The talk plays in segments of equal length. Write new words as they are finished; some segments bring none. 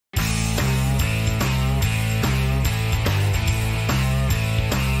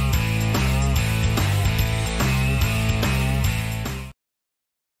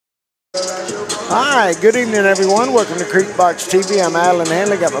Hi, good evening, everyone. Welcome to Creekbox TV. I'm Alan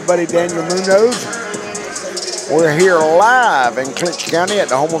Hanley. Got my buddy Daniel Munoz. We're here live in Clinch County at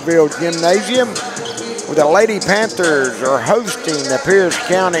the Homerville Gymnasium, where the Lady Panthers are hosting the Pierce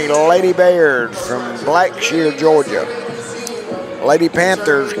County Lady Bears from Blackshear, Georgia. Lady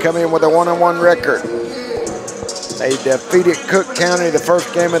Panthers come in with a 1-1 record. They defeated Cook County the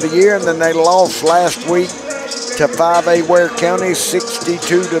first game of the year, and then they lost last week to 5A Ware County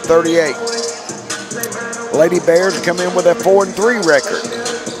 62-38. Lady Bears come in with a 4-3 record.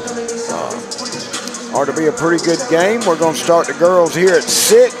 Ought to be a pretty good game. We're going to start the girls here at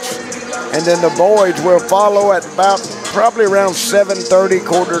 6, and then the boys will follow at about probably around 7:30,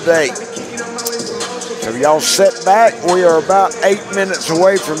 quarter to 8. So y'all sit back. We are about 8 minutes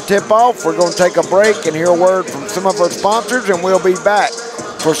away from tip-off. We're going to take a break and hear a word from some of our sponsors, and we'll be back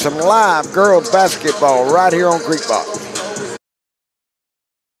for some live girls basketball right here on Creekbox.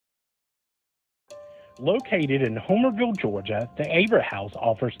 Located in Homerville, Georgia, the Averett House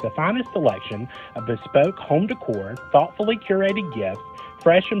offers the finest selection of bespoke home decor, thoughtfully curated gifts,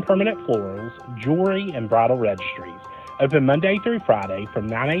 fresh and permanent florals, jewelry, and bridal registries. Open Monday through Friday from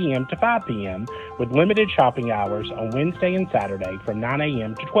 9 a.m. to 5 p.m. with limited shopping hours on Wednesday and Saturday from 9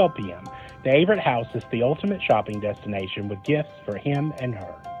 a.m. to 12 p.m. The Averett House is the ultimate shopping destination with gifts for him and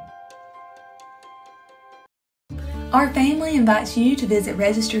her. Our family invites you to visit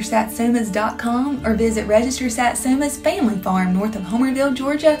registersatsumas.com or visit Register Satsuma's family farm north of Homerville,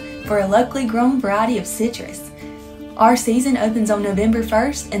 Georgia for a locally grown variety of citrus. Our season opens on November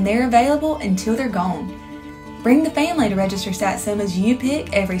 1st and they're available until they're gone. Bring the family to Register Satsuma's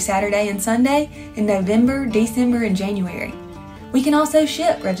U-Pick every Saturday and Sunday in November, December, and January. We can also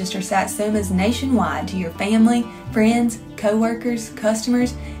ship Register Satsuma's nationwide to your family, friends, co-workers,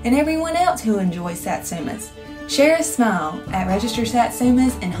 customers, and everyone else who enjoys Satsumas. Share a smile at Register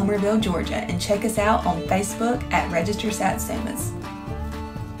Satsumas in Homerville, Georgia, and check us out on Facebook at Register Satsumas.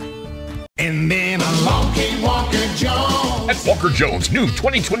 And then along came Walker Jones. At Walker Jones, new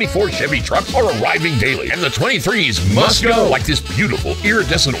 2024 Chevy trucks are arriving daily, and the 23s must go. Like this beautiful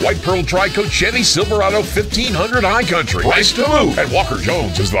iridescent white pearl tri-coat Chevy Silverado 1500 High Country. Price to move. At Walker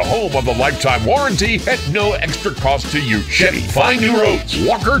Jones is the home of the lifetime warranty at no extra cost to you. Chevy, find new roads.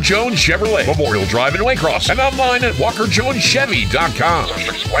 Walker Jones Chevrolet, Memorial Drive in Waycross, and online at WalkerJonesChevy.com.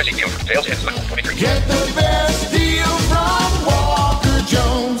 Get the best deal from Walker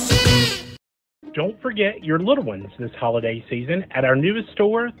Jones. Don't forget your little ones this holiday season at our newest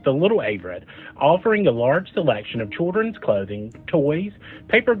store, The Little Averett, offering a large selection of children's clothing, toys,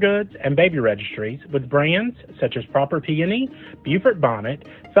 paper goods, and baby registries with brands such as Proper Peony, Beaufort Bonnet,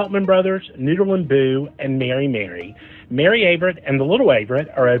 Feltman Brothers, Noodle and Boo, and Mary Mary. Mary Averett and The Little Averett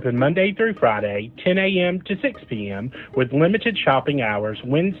are open Monday through Friday, 10 a.m. to 6 p.m. with limited shopping hours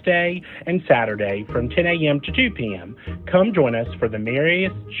Wednesday and Saturday from 10 a.m. to 2 p.m. Come join us for the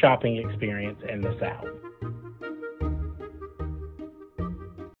merriest shopping experience in the South.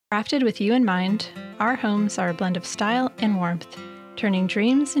 Crafted with you in mind, our homes are a blend of style and warmth, turning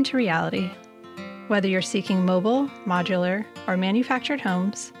dreams into reality. Whether you're seeking mobile, modular, or manufactured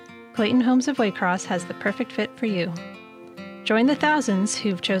homes, Clayton Homes of Waycross has the perfect fit for you. Join the thousands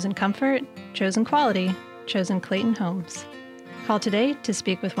who've chosen comfort, chosen quality, chosen Clayton Homes. Call today to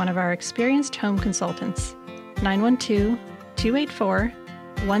speak with one of our experienced home consultants.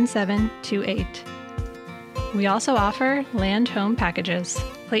 912-284-1728. We also offer land home packages.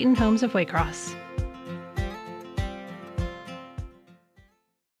 Clayton Homes of Waycross.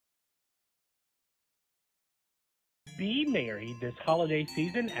 Be merry this holiday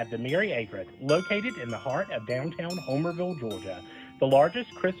season at the Mary Averett, located in the heart of downtown Homerville, Georgia, the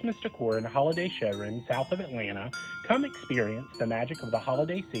largest Christmas decor and holiday showroom south of Atlanta. Come experience the magic of the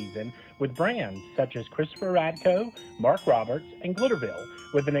holiday season with brands such as Christopher Radko, Mark Roberts, and Glitterville,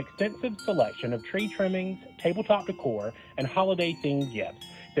 with an extensive selection of tree trimmings, tabletop decor, and holiday-themed gifts.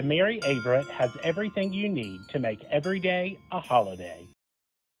 The Mary Averett has everything you need to make every day a holiday.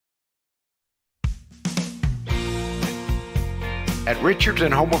 At Richards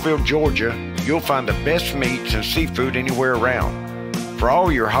in Homerville, Georgia, you'll find the best meats and seafood anywhere around. For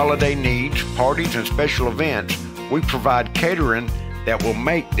all your holiday needs, parties, and special events, we provide catering that will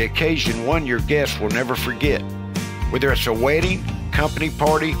make the occasion one your guests will never forget. Whether it's a wedding, company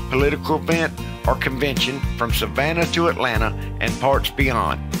party, political event, or convention from Savannah to Atlanta and parts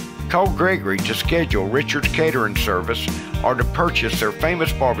beyond, call Gregory to schedule Richards Catering Service or to purchase their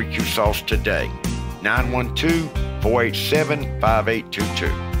famous barbecue sauce today.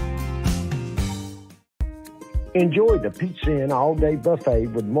 912-487-5822. Enjoy the Pizza Inn all-day buffet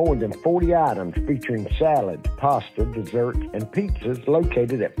with more than 40 items featuring salads, pasta, desserts, and pizzas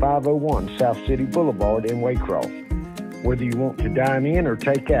located at 501 South City Boulevard in Waycross. Whether you want to dine in or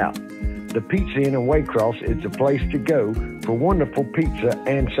take out, the Pizza Inn in Waycross is the place to go for wonderful pizza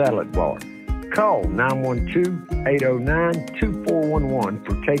and salad bar. Call 912-809-2411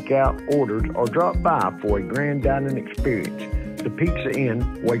 for takeout orders or drop by for a grand dining experience. The Pizza Inn,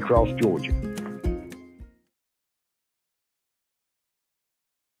 Waycross, Georgia.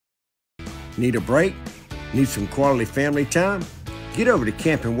 Need a break? Need some quality family time? Get over to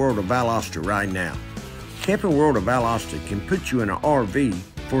Camping World of Valdosta right now. Camping World of Valdosta can put you in an RV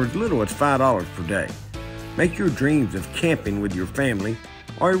for as little as $5 per day. Make your dreams of camping with your family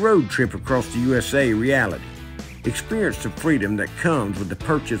or a road trip across the USA a reality. Experience the freedom that comes with the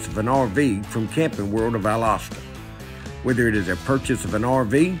purchase of an RV from Camping World of Valdosta. Whether it is a purchase of an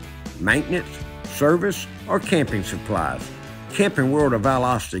RV, maintenance, service, or camping supplies, Camping World of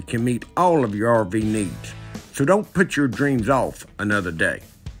Valdosta can meet all of your RV needs. So don't put your dreams off another day.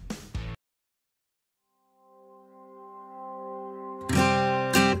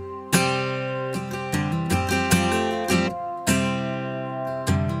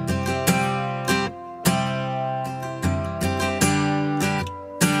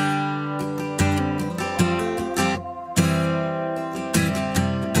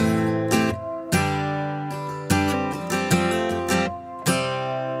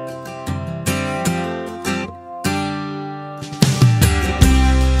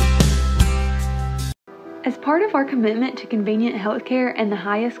 As part of our commitment to convenient healthcare and the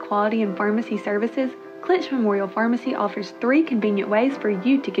highest quality in pharmacy services, Clinch Memorial Pharmacy offers 3 convenient ways for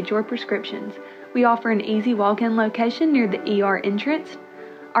you to get your prescriptions. We offer an easy walk-in location near the ER entrance.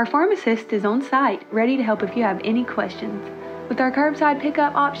 Our pharmacist is on site, ready to help if you have any questions. With our curbside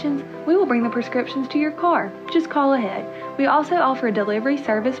pickup options, we will bring the prescriptions to your car. Just call ahead. We also offer a delivery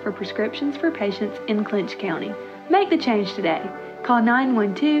service for prescriptions for patients in Clinch County. Make the change today. Call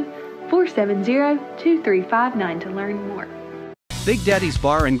 912-470-2359 to learn more. Big Daddy's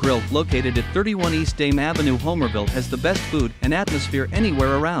Bar and Grill, located at 31 East Dame Avenue, Homerville, has the best food and atmosphere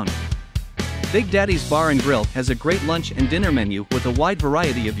anywhere around. Big Daddy's Bar and Grill has a great lunch and dinner menu with a wide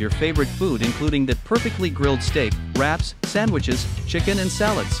variety of your favorite food, including that perfectly grilled steak, wraps, sandwiches, chicken and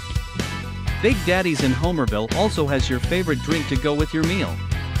salads. Big Daddy's in Homerville also has your favorite drink to go with your meal.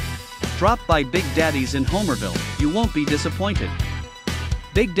 Drop by Big Daddy's in Homerville, you won't be disappointed.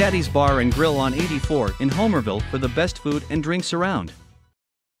 Big Daddy's Bar and Grill on 84 in Homerville for the best food and drinks around.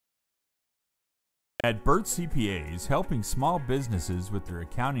 At Burt CPAs, helping small businesses with their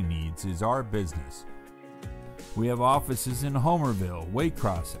accounting needs is our business. We have offices in Homerville,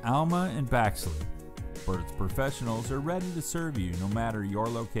 Waycross, Alma, and Baxley. Burt's professionals are ready to serve you no matter your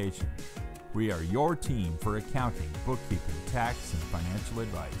location. We are your team for accounting, bookkeeping, tax, and financial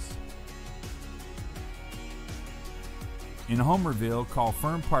advice. In Homerville, call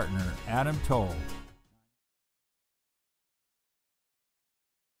firm partner Adam Toll.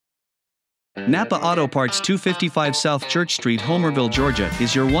 Napa Auto Parts, 255 South Church Street, Homerville, Georgia,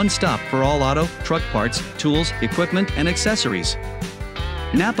 is your one-stop for all auto, truck parts, tools, equipment, and accessories.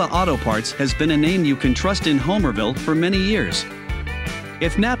 Napa Auto Parts has been a name you can trust in Homerville for many years.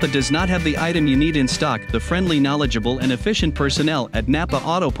 If Napa does not have the item you need in stock, the friendly, knowledgeable, and efficient personnel at Napa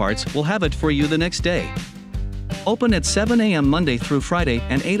Auto Parts will have it for you the next day. Open at 7 a.m. Monday through Friday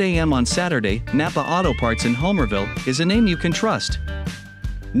and 8 a.m. on Saturday, Napa Auto Parts in Homerville is a name you can trust.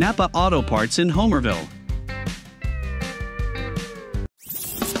 Napa Auto Parts in Homerville.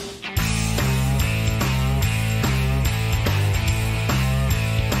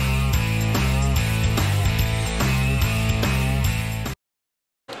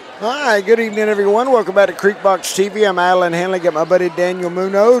 All right, good evening, everyone. Welcome back to Creekbox TV. I'm Alan Hanley. Got my buddy Daniel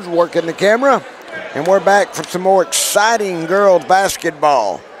Munoz working the camera. And we're back for some more exciting girls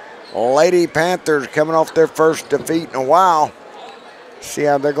basketball. Lady Panthers coming off their first defeat in a while. See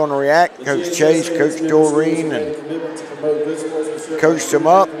how they're going to react. Coach Chase, Coach Doreen, and coached them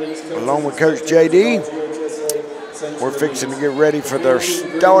up along with Coach JD. We're fixing to get ready for their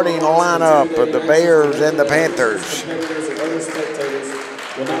starting lineup of the Bears and the Panthers.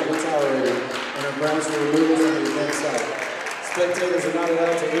 Spectators are not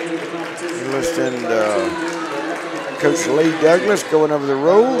allowed to enter the competition. You're listening to Coach Lee Douglas going over the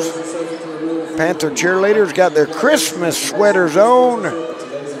rules. Panther cheerleaders got their Christmas sweaters on.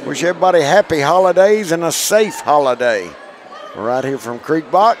 Wish everybody happy holidays and a safe holiday. We're right here from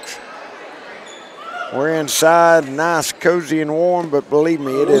Creekbox. We're inside, nice, cozy, and warm, but believe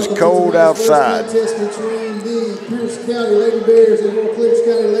me, it is cold outside. Contest between the Pierce County Lady Bears and the Clinch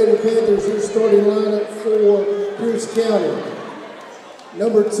County Lady Panthers. Your starting lineup for Pierce County.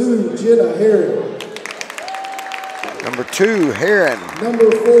 Number 2, Jenna Herring. Number 2, Herring.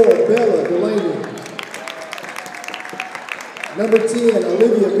 Number 4, Bella Delaney. Number 10,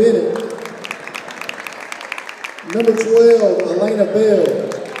 Olivia Bennett. Number 12, Elena Bell.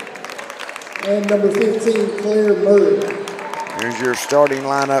 And number 15, Claire Murray. Here's your starting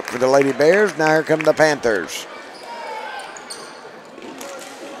lineup for the Lady Bears. Now here come the Panthers.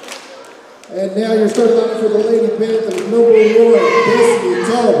 And now your starting lineup for the Lady Panthers. Number 1, Destiny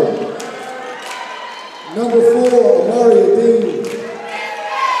Talbot. Number 4, Amaria Dean.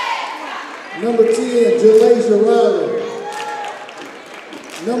 Number 10, Jalasia Riley.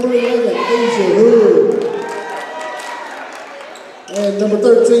 Number 11, Asia Hood. And number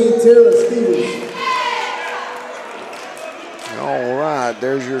 13, Tara Stevens. All right,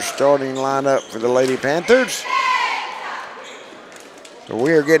 there's your starting lineup for the Lady Panthers. So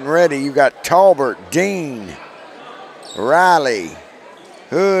we are getting ready. You got Talbert, Dean, Riley,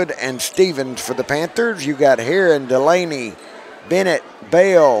 Hood, and Stevens for the Panthers. You got Heron, Delaney, Bennett,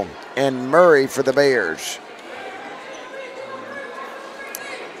 Bale, and Murray for the Bears.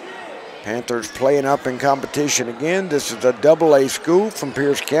 Panthers playing up in competition again. This is a AA school from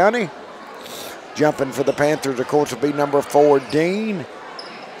Pierce County. Jumping for the Panthers, of course, will be number 4, Dean.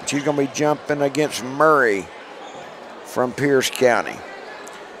 She's going to be jumping against Murray from Pierce County.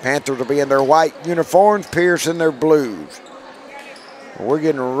 Panthers will be in their white uniforms, Pierce in their blues. We're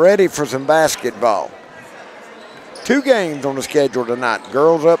getting ready for some basketball. 2 games on the schedule tonight.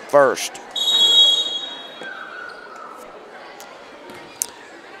 Girls up first.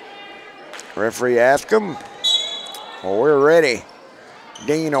 Referee asked him. Well, we're ready.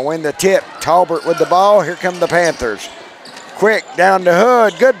 Dean will win the tip. Talbert with the ball. Here come the Panthers. Quick down to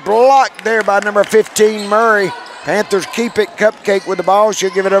Hood. Good block there by number 15, Murray. Panthers keep it. Cupcake with the ball. She'll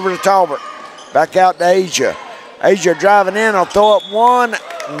give it over to Talbot. Back out to Asia. Asia driving in. I'll throw up one.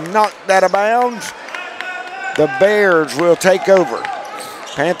 Knocked out of bounds. The Bears will take over.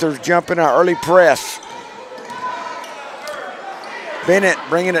 Panthers jumping an early press. Bennett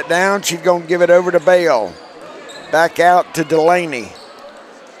bringing it down. She's going to give it over to Bale. Back out to Delaney.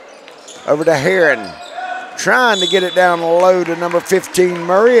 Over to Heron. Trying to get it down low to number 15,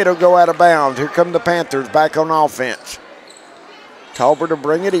 Murray. It'll go out of bounds. Here come the Panthers back on offense. Talbot to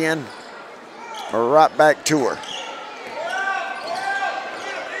bring it in. Right back to her.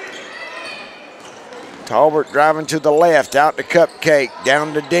 Talbot driving to the left. Out to Cupcake.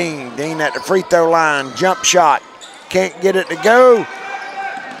 Down to Dean. Dean at the free throw line. Jump shot. Can't get it to go.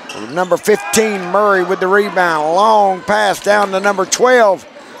 Number 15, Murray with the rebound. Long pass down to number 12.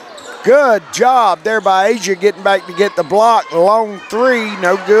 Good job there by Asia getting back to get the block. Long 3,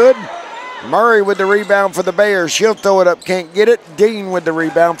 no good. Murray with the rebound for the Bears. She'll throw it up, can't get it. Dean with the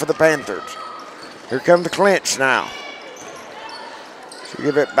rebound for the Panthers. Here comes the clinch now. She'll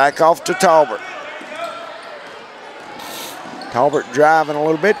give it back off to Talbot. Talbot driving a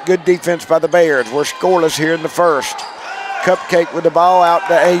little bit. Good defense by the Bears. We're scoreless here in the first. Cupcake with the ball out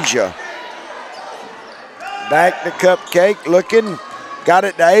to Asia. Back to Cupcake looking. Got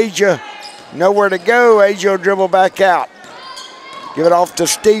it to Asia. Nowhere to go. Asia will dribble back out. Give it off to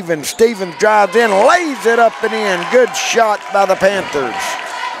Stevens. Stevens drives in, lays it up and in. Good shot by the Panthers.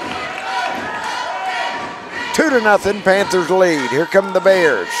 2-0, Panthers lead. Here come the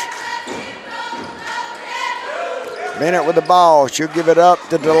Bears. Bennett with the ball. She'll give it up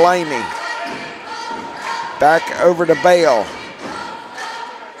to Delaney. Back over to Bale.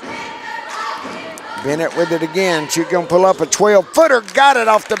 Bennett with it again. She's going to pull up a 12-footer. Got it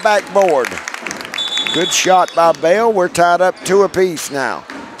off the backboard. Good shot by Bale. We're tied up 2 apiece now.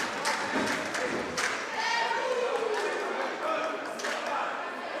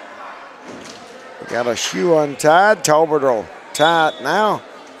 Got a shoe untied. Talbot will tie it now.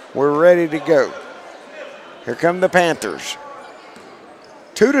 We're ready to go. Here come the Panthers.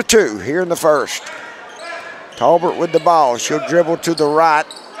 2-2 here in the first. Talbot with the ball. She'll dribble to the right.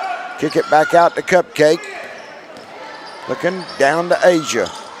 Kick it back out to Cupcake. Looking down to Asia.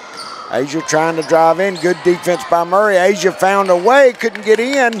 Asia trying to drive in. Good defense by Murray. Asia found a way. Couldn't get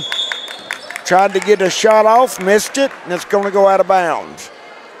in. Tried to get a shot off. Missed it. And it's going to go out of bounds.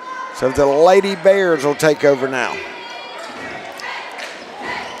 So the Lady Bears will take over now.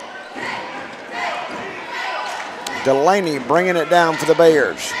 Delaney bringing it down for the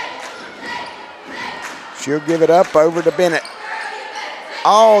Bears. She'll give it up over to Bennett.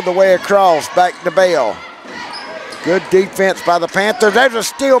 All the way across, back to Bale. Good defense by the Panthers. There's a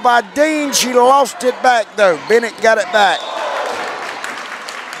steal by Dean. She lost it back, though. Bennett got it back.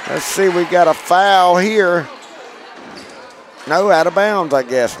 Let's see, we got a foul here. No, out of bounds, I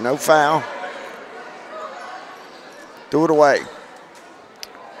guess. No foul. Threw it away.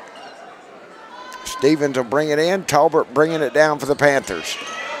 Stevens will bring it in. Talbert bringing it down for the Panthers.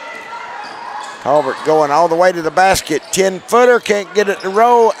 Talbert going all the way to the basket. 10-footer, can't get it to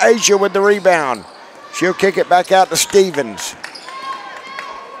roll. Asia with the rebound. She'll kick it back out to Stevens.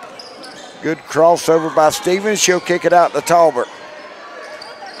 Good crossover by Stevens. She'll kick it out to Talbert.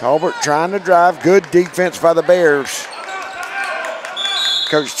 Talbert trying to drive. Good defense by the Bears.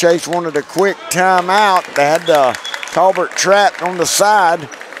 Coach Chase wanted a quick timeout. They had Talbert trapped on the side.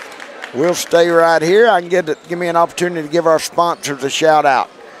 We'll stay right here. I can give me an opportunity to give our sponsors a shout out.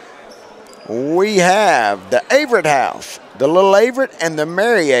 We have the Averett House, the Little Averett, and the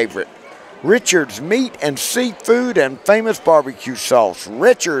Mary Averett. Richard's Meat and Seafood and Famous Barbecue Sauce.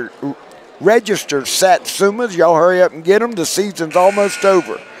 Registered Satsumas. Y'all hurry up and get them. The season's almost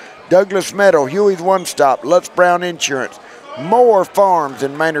over. Douglas Meadow, Huey's One Stop, Lutz Brown Insurance. Moore Farms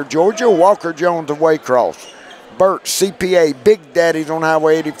in Maynard, Georgia. Walker Jones of Waycross. Burt CPA, Big Daddy's on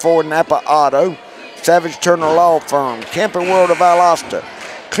Highway 84, Napa Auto. Savage Turner Law Firm. Camping World of Valdosta.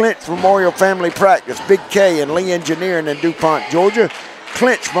 Clinch Memorial Family Practice. Big K and Lee Engineering in DuPont, Georgia.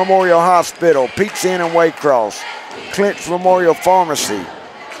 Clinch Memorial Hospital, Pete's Inn and Waycross. Clinch Memorial Pharmacy,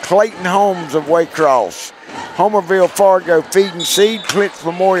 Clayton Homes of Waycross. Homerville Fargo Feed and Seed, Clinch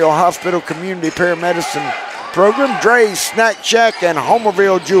Memorial Hospital Community Paramedicine Program, Dre's Snack Shack, and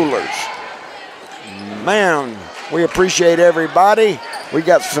Homerville Jewelers. Man, we appreciate everybody. We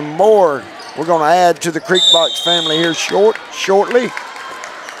got some more we're going to add to the Creekbox family here shortly.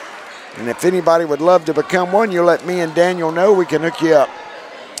 And if anybody would love to become one, you let me and Daniel know. We can hook you up.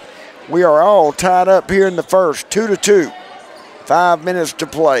 We are all tied up here in the first, 2-2. 5 minutes to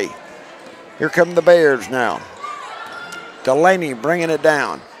play. Here come the Bears now. Delaney bringing it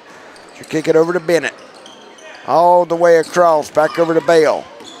down. She'll kick it over to Bennett. All the way across, back over to Bell.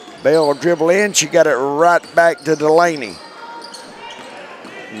 Bell will dribble in. She got it right back to Delaney.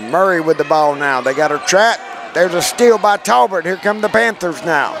 Murray with the ball now. They got her trapped. There's a steal by Talbert. Here come the Panthers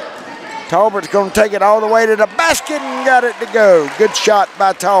now. Talbert's going to take it all the way to the basket and got it to go. Good shot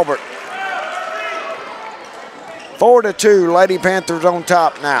by Talbert. 4-2, Lady Panthers on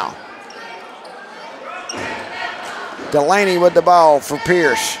top now. Delaney with the ball for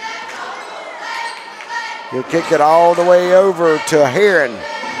Pierce. He'll kick it all the way over to Heron.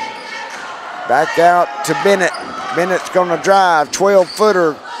 Back out to Bennett. Bennett's going to drive,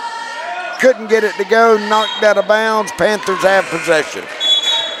 12-footer. Couldn't get it to go, knocked out of bounds. Panthers have possession.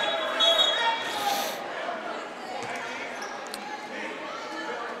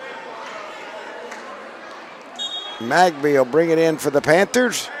 Magby will bring it in for the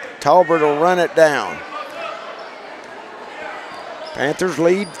Panthers. Talbert will run it down. Panthers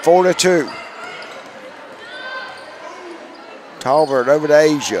lead 4-2. Talbert over to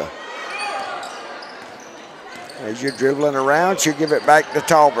Asia. Asia dribbling around. She'll give it back to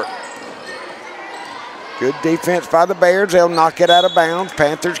Talbert. Good defense by the Bears. They'll knock it out of bounds.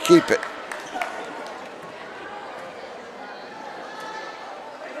 Panthers keep it.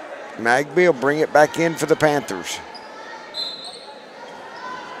 Magby will bring it back in for the Panthers.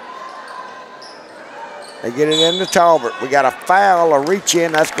 They get it into Talbert. We got a foul, a reach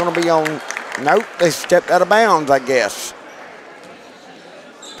in. That's going to be on. Nope, they stepped out of bounds, I guess.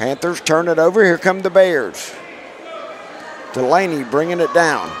 Panthers turn it over. Here come the Bears. Delaney bringing it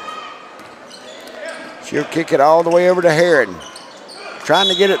down. She'll kick it all the way over to Heron. Trying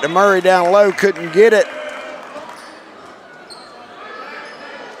to get it to Murray down low. Couldn't get it.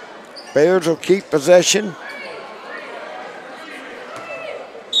 Bears will keep possession.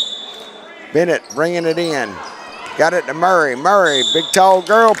 Bennett bringing it in. Got it to Murray. Murray, big tall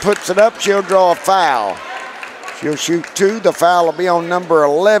girl, puts it up. She'll draw a foul. She'll shoot two. The foul will be on number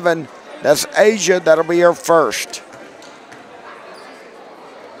 11. That's Asia. That'll be her first.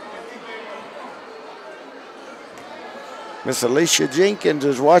 Miss Alicia Jenkins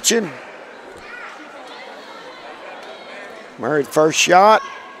is watching. Murray first shot.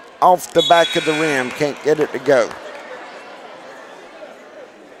 Off the back of the rim. Can't get it to go.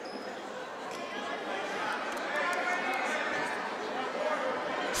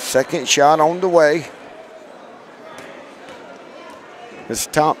 Second shot on the way. Miss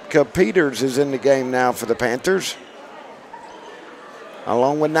Tomka Peters is in the game now for the Panthers.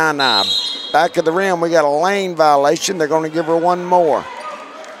 Along with Nana. Back of the rim, we got a lane violation. They're going to give her one more.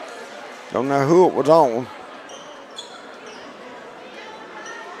 Don't know who it was on.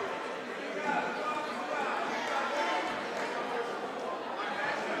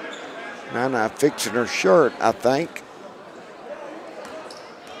 Nana fixing her shirt, I think.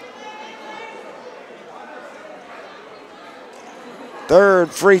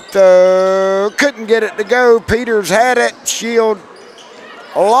 Third free throw. Couldn't get it to go. Peters had it. Shield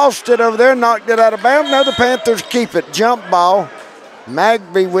lost it over there, knocked it out of bounds. Now the Panthers keep it. Jump ball.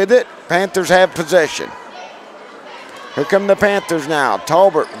 Magby with it. Panthers have possession. Here come the Panthers now.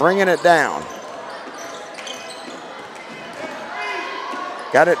 Talbot bringing it down.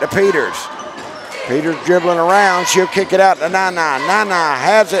 Got it to Peters. Peters dribbling around. She'll kick it out to Nana. Nana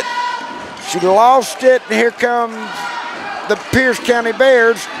has it. She lost it. And here comes the Pierce County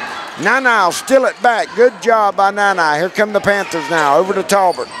Bears. Nana will steal it back. Good job by Nana. Here come the Panthers now. Over to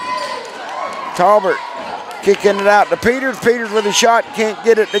Talbot. Talbot kicking it out to Peters. Peters with a shot. Can't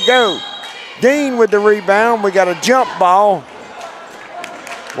get it to go. Dean with the rebound. We got a jump ball.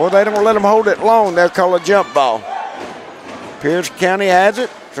 Well, they don't let them hold it long. They'll call a jump ball. Pierce County has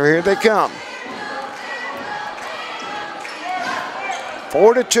it, so here they come.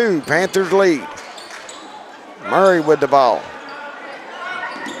 4-2, Panthers lead. Murray with the ball.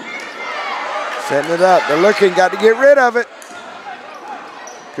 Setting it up. They're looking, got to get rid of it.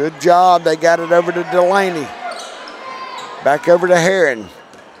 Good job. They got it over to Delaney. Back over to Heron.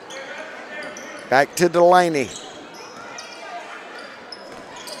 Back to Delaney.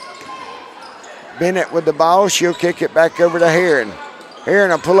 Bennett with the ball. She'll kick it back over to Heron. Heron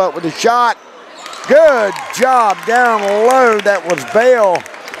will pull up with a shot. Good job down low. That was Bell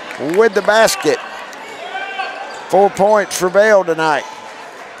with the basket. 4 points for Bell tonight.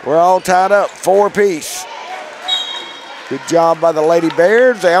 We're all tied up, 4 apiece. Good job by the Lady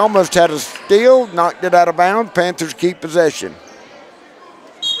Bears. They almost had a steal, knocked it out of bounds. Panthers keep possession.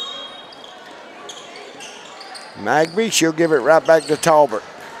 Magby, she'll give it right back to Talbot.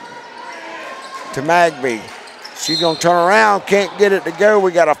 To Magby. She's going to turn around, can't get it to go.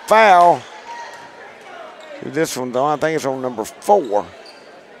 We got a foul. This one, though, I think it's on number 4.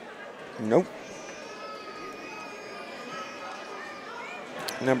 Nope.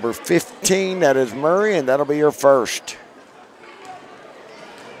 Number 15, that is Murray, and that'll be her first.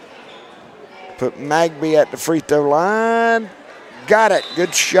 Put Magby at the free throw line. Got it.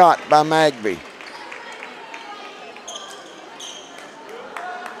 Good shot by Magby.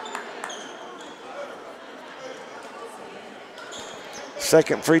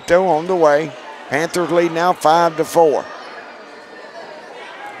 Second free throw on the way. Panthers lead now 5-4.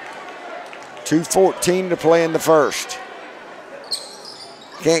 2:14 to play in the first.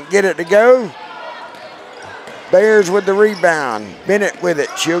 Can't get it to go. Bears with the rebound. Bennett with it.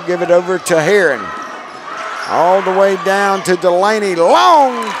 She'll give it over to Heron. All the way down to Delaney.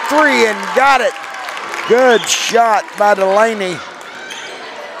 Long three and got it. Good shot by Delaney.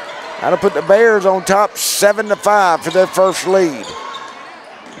 That'll put the Bears on top 7-5 for their first lead.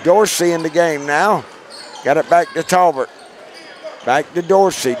 Dorsey in the game now. Got it back to Talbot. Back to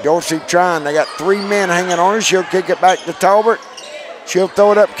Dorsey. Dorsey trying. They got 3 men hanging on her. She'll kick it back to Talbot. She'll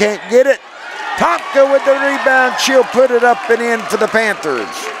throw it up. Can't get it. Tomka with the rebound. She'll put it up and in for the Panthers.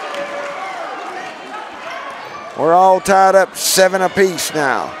 We're all tied up 7 apiece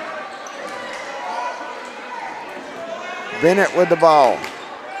now. Bennett with the ball.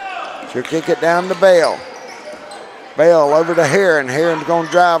 She'll kick it down to Bell. Bell over to Heron. Heron's going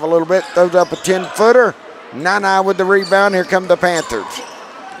to drive a little bit. Throws up a 10-footer. Nana with the rebound. Here come the Panthers.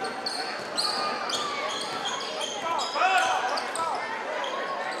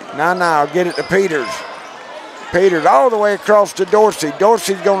 Nana will get it to Peters. Peters all the way across to Dorsey.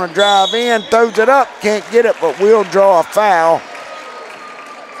 Dorsey's going to drive in. Throws it up. Can't get it, but will draw a foul.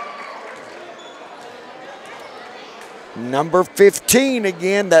 Number 15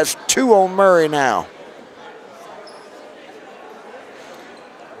 again. That's 2 on Murray now.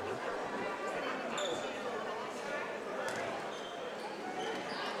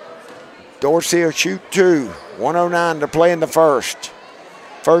 Dorsey will shoot 2. 1:09 to play in the first.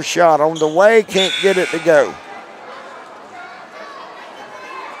 First shot on the way. Can't get it to go.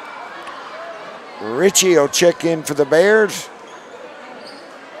 Ritchie will check in for the Bears.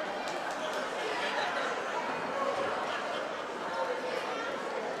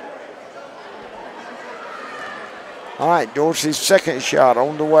 All right, Dorsey's second shot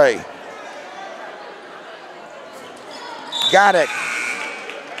on the way. Got it.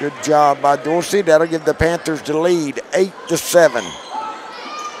 Good job by Dorsey. That'll give the Panthers the lead, 8-7.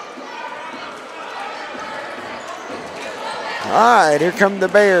 All right, here come the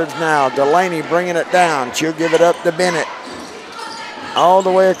Bears now. Delaney bringing it down. She'll give it up to Bennett. All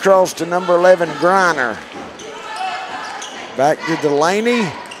the way across to number 11, Griner. Back to Delaney.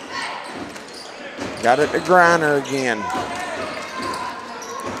 Got it to Griner again.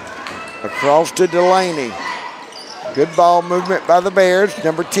 Cross to Delaney. Good ball movement by the Bears.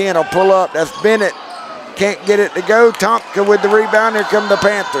 Number 10 will pull up. That's Bennett. Can't get it to go. Tomka with the rebound. Here come the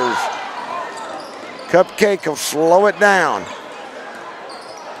Panthers. Cupcake will slow it down.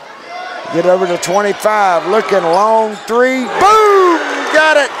 Get over to 25. Looking long three. Boom!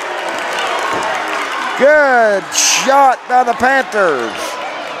 Got it. Good shot by the Panthers.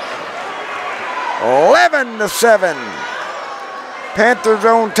 11-7. Panthers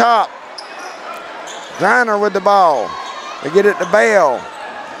on top. Griner with the ball. They get it to Bale.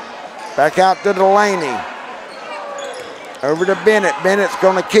 Back out to Delaney. Over to Bennett. Bennett's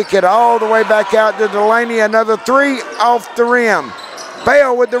going to kick it all the way back out to Delaney. Another three off the rim.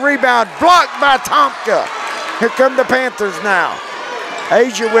 Bale with the rebound. Blocked by Tomka. Here come the Panthers now.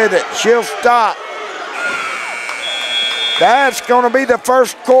 Asia with it. She'll stop. That's going to be the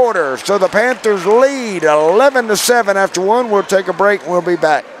first quarter. So the Panthers lead 11-7 after one. We'll take a break and we'll be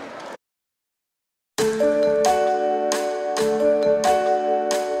back.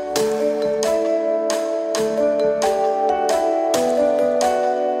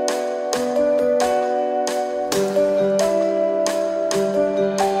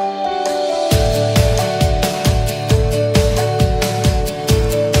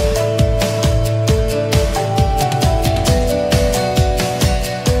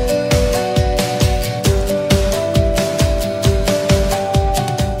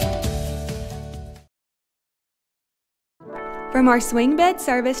 From our swing bed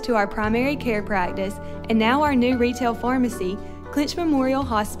service to our primary care practice, and now our new retail pharmacy, Clinch Memorial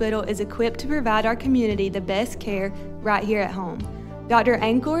Hospital is equipped to provide our community the best care right here at home. Dr.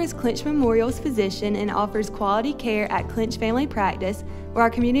 Ankor is Clinch Memorial's physician and offers quality care at Clinch Family Practice, where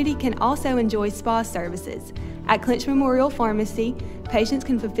our community can also enjoy spa services. At Clinch Memorial Pharmacy, patients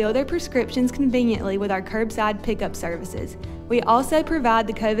can fulfill their prescriptions conveniently with our curbside pickup services. We also provide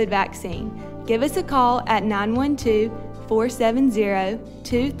the COVID vaccine. Give us a call at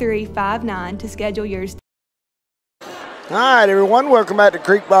 912-470-2359 to schedule yours. All right, everyone, welcome back to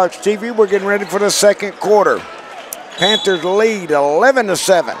Creekbox TV. We're getting ready for the second quarter. Panthers lead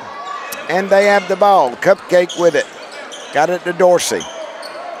 11-7, and they have the ball. Cupcake with it. Got it to Dorsey.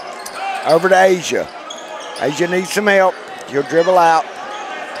 Over to Asia. Asia needs some help. She'll dribble out.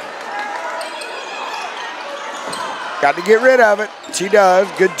 Got to get rid of it. She does.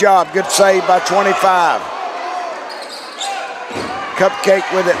 Good job. Good save by 25.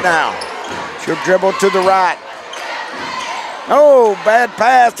 Cupcake with it now. She'll dribble to the right. Oh, bad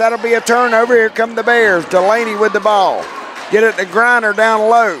pass. That'll be a turnover. Here come the Bears. Delaney with the ball. Get it to Griner down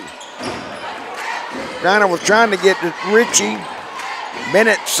low. Griner was trying to get to Richie.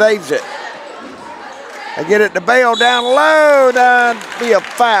 Bennett saves it. They get it to Bale down low. That'd be a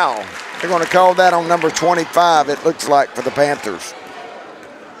foul. They're going to call that on number 25, it looks like, for the Panthers.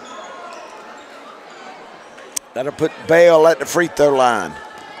 That'll put Bale at the free throw line.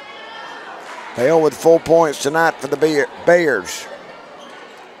 Bale with 4 points tonight for the Bears.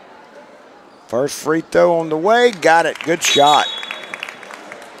 First free throw on the way. Got it. Good shot.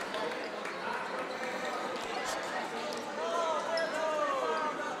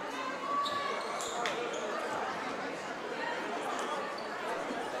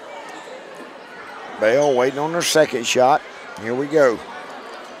 Bale waiting on their second shot. Here we go.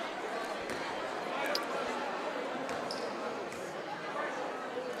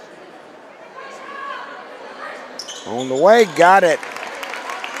 On the way, got it.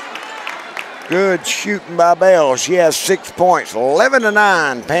 Good shooting by Bell. She has 6 points,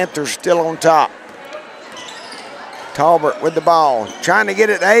 11-9. Panthers still on top. Talbert with the ball, trying to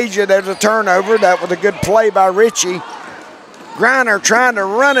get it to Asia. There's a turnover. That was a good play by Richie. Griner trying to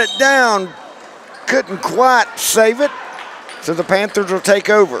run it down. Couldn't quite save it, so the Panthers will take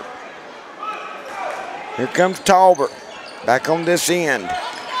over. Here comes Talbert, back on this end.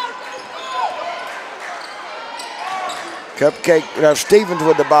 Cupcake, Stevens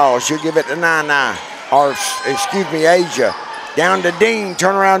with the ball. She'll give it to Nana, or excuse me, Asia. Down to Dean,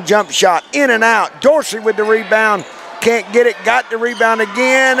 turnaround jump shot, in and out. Dorsey with the rebound, can't get it, got the rebound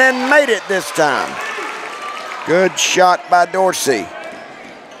again and made it this time. Good shot by Dorsey.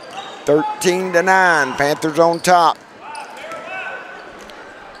 13-9, Panthers on top.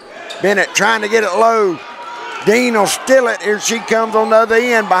 Bennett trying to get it low. Dean will steal it. Here she comes on the other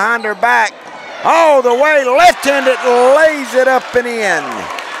end, behind her back. All the way, left-handed, lays it up and in.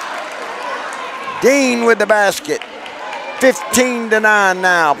 Dean with the basket. 15-9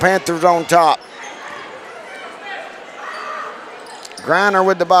 now, Panthers on top. Griner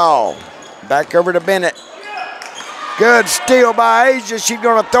with the ball. Back over to Bennett. Good steal by Asia. She's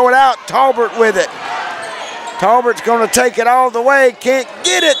going to throw it out. Talbert with it. Talbert's going to take it all the way. Can't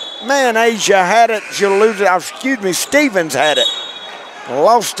get it. Man, Asia had it. She'll lose it. Excuse me, Stevens had it.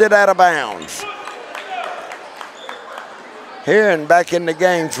 Lost it out of bounds. Heron back in the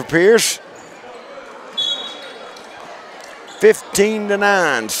game for Pierce.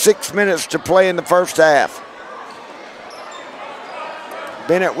 15-9, 6 minutes to play in the first half.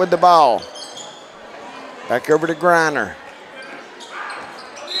 Bennett with the ball. Back over to Griner.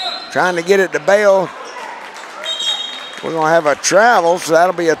 Trying to get it to Bale. We're going to have a travel, so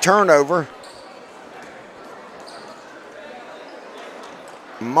that'll be a turnover.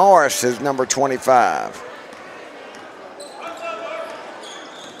 Morris is number 25.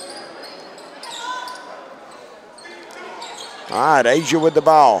 All right, Asia with the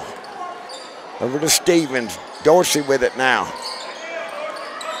ball. Over to Stevens. Dorsey with it now.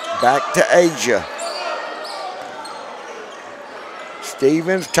 Back to Asia.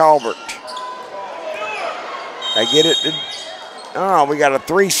 Stevens, Talbert. They get it to, oh, we got a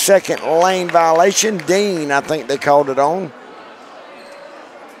 3-second lane violation. Dean, I think they called it on.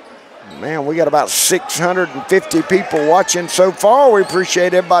 Man, we got about 650 people watching so far. We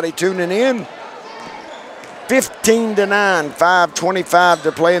appreciate everybody tuning in. 15-9, 5:25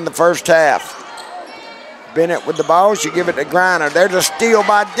 to play in the first half. Bennett with the ball, she give it to Griner. There's a steal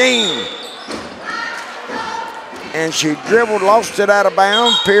by Dean. And she dribbled, lost it out of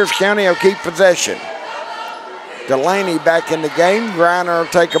bounds. Pierce County will keep possession. Delaney back in the game. Griner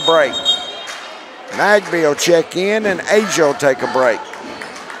will take a break. Magby will check in, and Asia will take a break.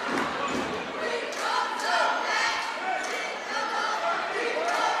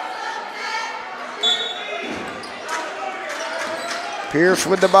 Pierce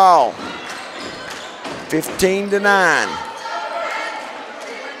with the ball. 15-9.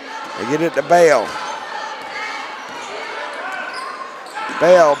 They get it to Bale.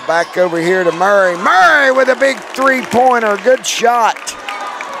 Bale back over here to Murray. Murray with a big three-pointer. Good shot.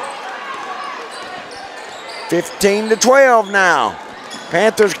 15-12 now.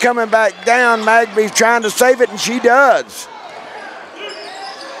 Panthers coming back down. Magby's trying to save it, and she does.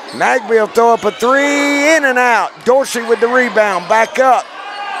 Magby will throw up a three, in and out. Dorsey with the rebound, back up.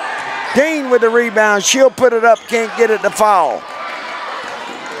 Dean with the rebound, she'll put it up, can't get it to fall.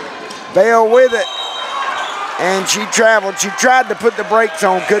 Bale with it, and she traveled. She tried to put the brakes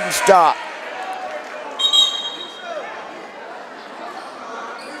on, couldn't stop.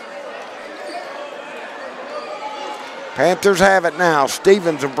 Panthers have it now.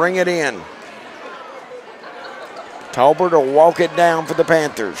 Stevens will bring it in. Talbert will walk it down for the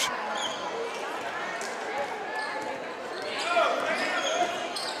Panthers.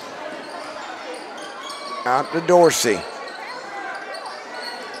 Out to Dorsey.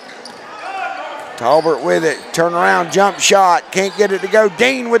 Talbert with it. Turn around, jump shot. Can't get it to go.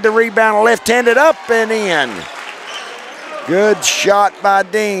 Dean with the rebound, left-handed up and in. Good shot by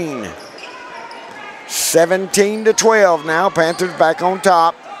Dean. 17-12 now. Panthers back on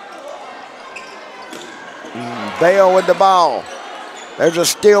top. Bale with the ball. There's a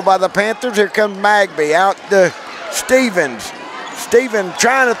steal by the Panthers. Here comes Magby out to Stevens. Stevens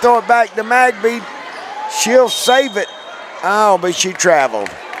trying to throw it back to Magby. She'll save it. Oh, but she traveled.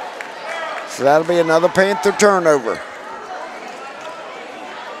 So that'll be another Panther turnover.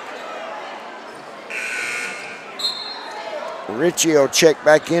 Richie will check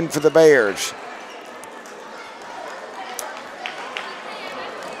back in for the Bears.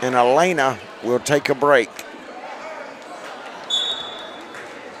 And Elena will take a break.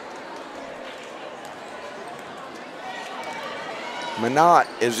 Minot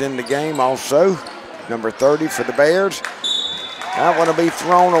is in the game also, number 30 for the Bears. That one will be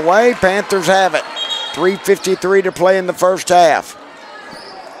thrown away. Panthers have it. 3:53 to play in the first half.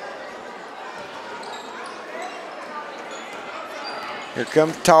 Here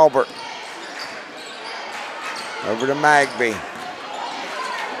comes Talbert. Over to Magby.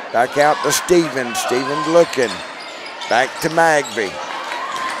 Back out to Stevens. Stevens looking. Back to Magby.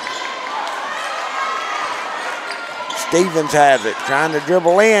 Stevens has it, trying to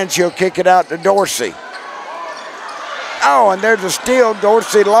dribble in. She'll kick it out to Dorsey. Oh, and there's a steal.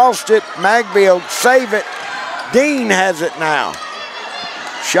 Dorsey lost it. Magby will save it. Dean has it now.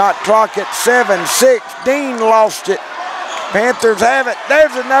 Shot clock at 7-6. Dean lost it. Panthers have it.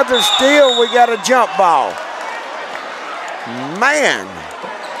 There's another steal. We got a jump ball. Man.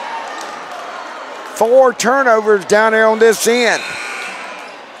 4 turnovers down there on this end.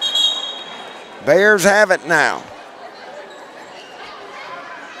 Bears have it now.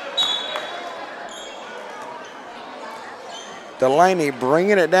 Delaney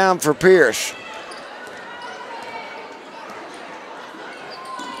bringing it down for Pierce.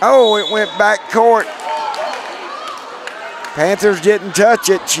 Oh, it went back court. Panthers didn't touch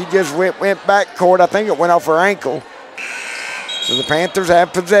it. She just went backcourt. I think it went off her ankle. So the Panthers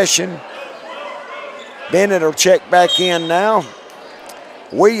have possession. Bennett will check back in now.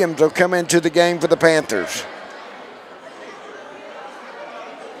 Williams will come into the game for the Panthers.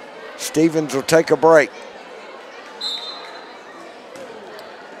 Stevens will take a break.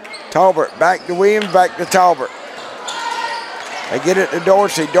 Talbert back to Williams, back to Talbert. They get it to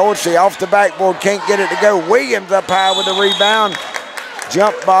Dorsey. Dorsey off the backboard, can't get it to go. Williams up high with the rebound.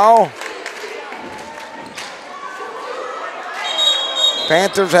 Jump ball.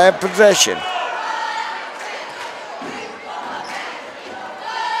 Panthers have possession.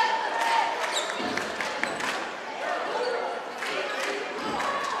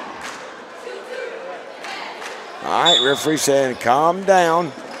 All right, referee saying calm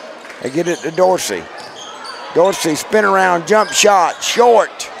down. They get it to Dorsey. Dorsey spin around, jump shot,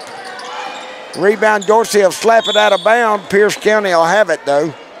 short. Rebound, Dorsey will slap it out of bounds. Pierce County will have it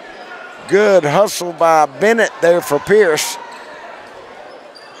though. Good hustle by Bennett there for Pierce.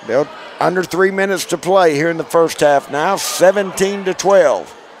 They'll under 3 minutes to play here in the first half now, 17-12.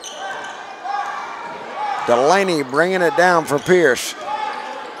 Delaney bringing it down for Pierce.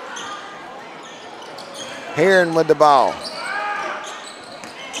 Heron with the ball.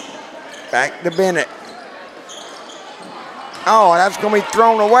 Back to Bennett. Oh, that's going to be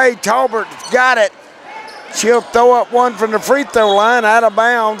thrown away. Talbert got it. She'll throw up one from the free throw line, out of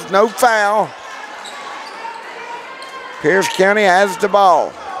bounds, no foul. Pierce County has the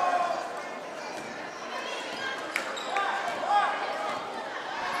ball.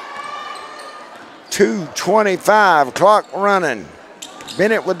 .225, clock running.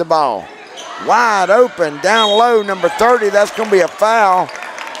 Bennett with the ball. Wide open, down low, number 30. That's going to be a foul.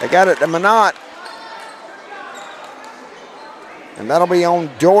 They got it to Minot. And that'll be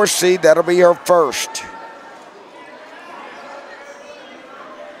on Dorsey. That'll be her first.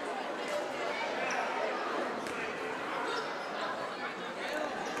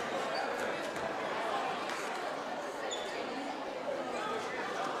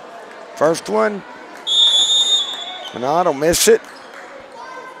 First one. Minot will miss it.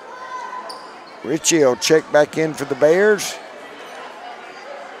 Ritchie will check back in for the Bears.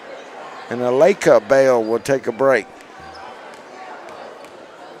 And Aleka Bale will take a break.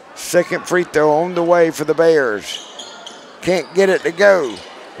 Second free throw on the way for the Bears. Can't get it to go.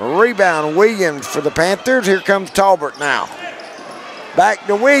 Rebound, Williams for the Panthers. Here comes Talbert now. Back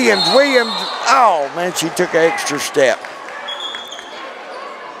to Williams. Williams, oh man, she took an extra step.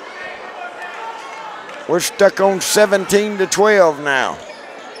 We're stuck on 17-12 now.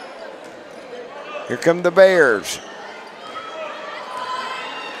 Here come the Bears.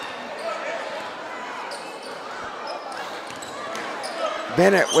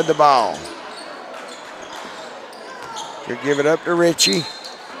 Bennett with the ball. He'll give it up to Ritchie.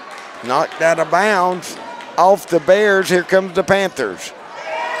 Knocked out of bounds. Off the Bears, here comes the Panthers.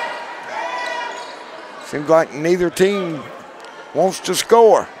 Seems like neither team wants to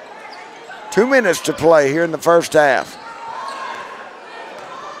score. 2 minutes to play here in the first half.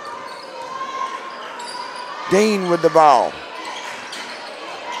 Dean with the ball.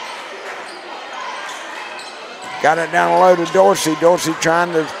 Got it down low to Dorsey. Dorsey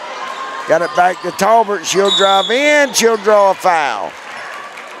trying to, got it back to Talbert. She'll drive in, she'll draw a foul.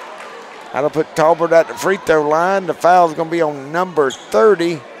 That'll put Talbert at the free throw line. The foul's gonna be on number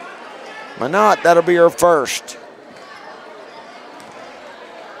 30. Minot, that'll be her first.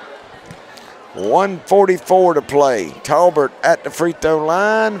 1:44 to play. Talbert at the free throw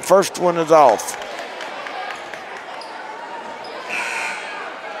line. First one is off.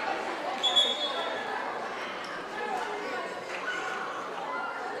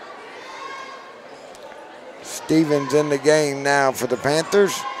 Stevens in the game now for the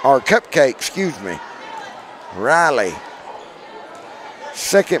Panthers, or Cupcake, excuse me. Riley.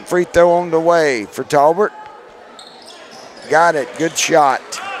 Second free throw on the way for Talbert. Got it, good shot.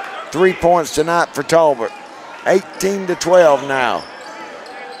 3 points tonight for Talbot. 18-12 now.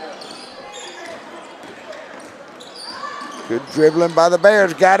 Good dribbling by the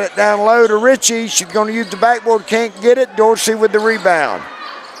Bears. Got it down low to Ritchie. She's going to use the backboard, can't get it. Dorsey with the rebound.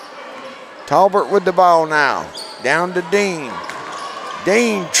 Talbot with the ball now. Down to Dean.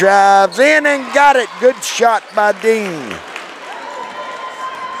 Dean drives in and got it. Good shot by Dean.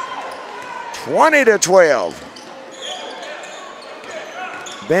 20-12.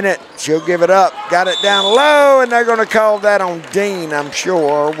 Bennett, she'll give it up. Got it down low, and they're going to call that on Dean, I'm sure,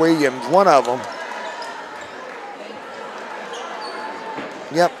 or Williams, one of them.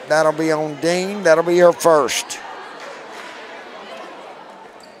 Yep, that'll be on Dean. That'll be her first.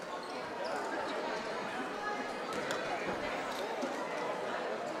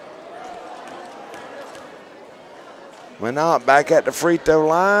 Minot back at the free throw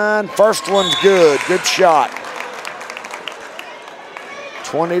line. First one's good. Good shot.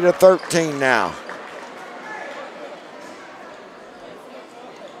 20-13 now.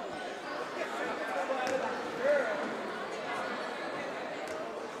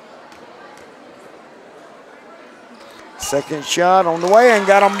 Second shot on the way and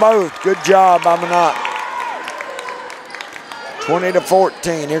got them both. Good job by Minot.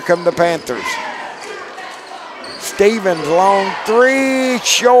 20-14. Here come the Panthers. Stevens, long three,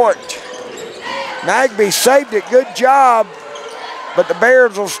 short. Magby saved it. Good job. But the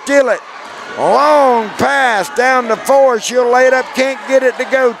Bears will steal it. Long pass down to 4. She'll lay it up. Can't get it to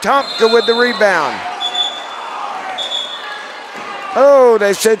go. Tomka with the rebound. Oh,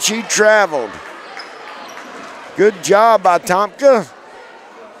 they said she traveled. Good job by Tomka.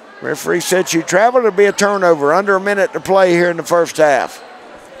 Referee said she traveled. It'll be a turnover. Under a minute to play here in the first half.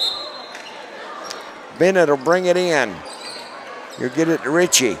 Bennett will bring it in. He'll get it to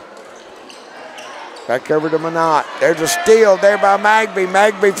Ritchie. Back over to Minot. There's a steal there by Magby.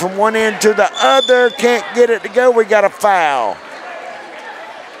 Magby from one end to the other. Can't get it to go. We got a foul.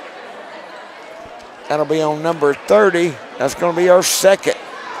 That'll be on number 30. That's going to be our second.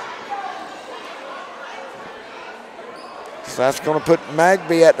 So that's going to put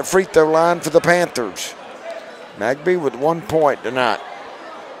Magby at the free throw line for the Panthers. Magby with 1 point tonight.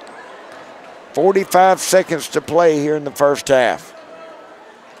 45 seconds to play here in the first half.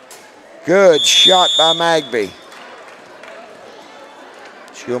 Good shot by Magby.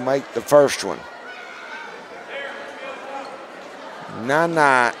 She'll make the first one.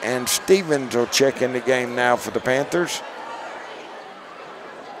 Nana and Stevens will check in the game now for the Panthers.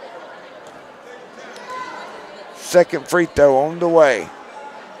 Second free throw on the way.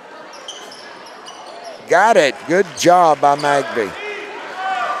 Got it. Good job by Magby.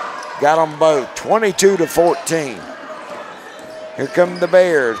 Got them both. 22-14. Here come the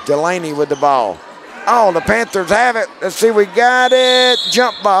Bears. Delaney with the ball. Oh, the Panthers have it. Let's see, we got it.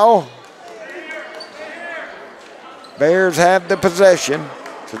 Jump ball. Bears have the possession,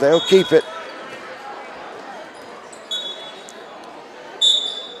 so they'll keep it.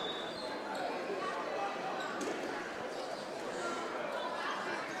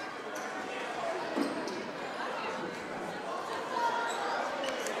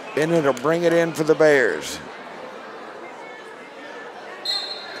 Bennett will bring it in for the Bears.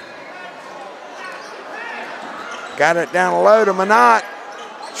 Got it down low to Minot.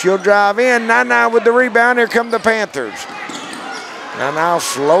 She'll drive in. Nana with the rebound. Here come the Panthers. Nana will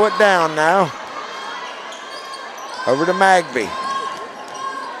slow it down now. Over to Magby.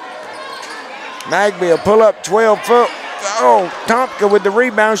 Magby will pull up 12 foot. Oh, Tomka with the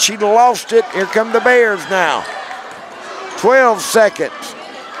rebound. She lost it. Here come the Bears now. 12 seconds.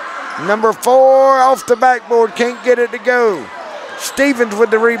 Number 4 off the backboard, can't get it to go. Stevens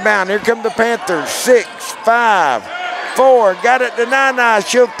with the rebound. Here come the Panthers. 6, 5, 4. Got it to Nana.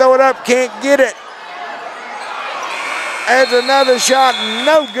 She'll throw it up, can't get it. Adds another shot,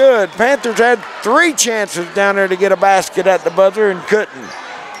 no good. Panthers had 3 chances down there to get a basket at the buzzer and couldn't.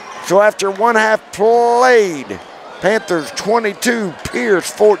 So after one half played, Panthers 22,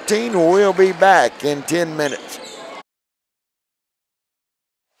 Pierce 14. We'll be back in 10 minutes.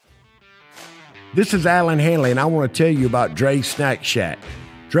 This is Alan Hanley, and I want to tell you about Dre's Snack Shack.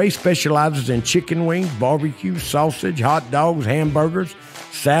 Dre specializes in chicken wings, barbecue, sausage, hot dogs, hamburgers,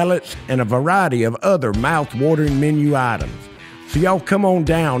 salads, and a variety of other mouth-watering menu items. So y'all come on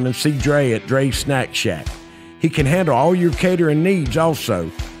down and see Dre at Dre's Snack Shack. He can handle all your catering needs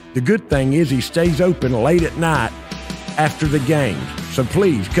also. The good thing is he stays open late at night after the games. So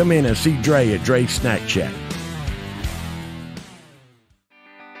please come in and see Dre at Dre's Snack Shack.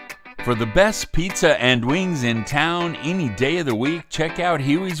 For the best pizza and wings in town any day of the week, check out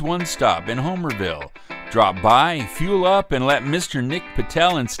Huey's One Stop in Homerville. Drop by, fuel up, and let Mr. Nick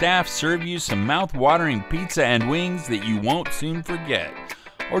Patel and staff serve you some mouth-watering pizza and wings that you won't soon forget.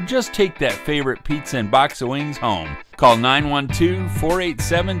 Or just take that favorite pizza and box of wings home. Call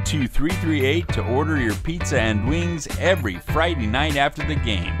 912-487-2338 to order your pizza and wings every Friday night after the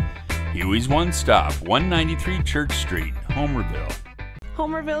game. Huey's One Stop, 193 Church Street, Homerville.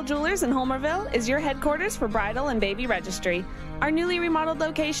 Homerville Jewelers in Homerville is your headquarters for bridal and baby registry. Our newly remodeled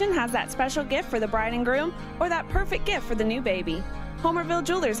location has that special gift for the bride and groom or that perfect gift for the new baby. Homerville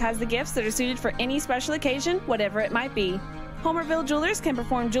Jewelers has the gifts that are suited for any special occasion, whatever it might be. Homerville Jewelers can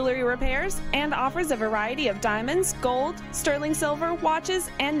perform jewelry repairs and offers a variety of diamonds, gold, sterling silver, watches,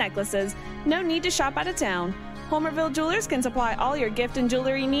 and necklaces. No need to shop out of town. Homerville Jewelers can supply all your gift and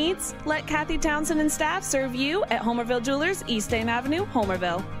jewelry needs. Let Kathy Townsend and staff serve you at Homerville Jewelers, East Dame Avenue,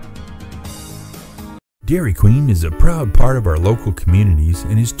 Homerville. Dairy Queen is a proud part of our local communities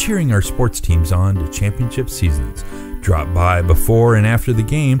and is cheering our sports teams on to championship seasons. Drop by before and after the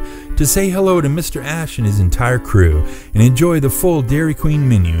game to say hello to Mr. Ash and his entire crew and enjoy the full Dairy Queen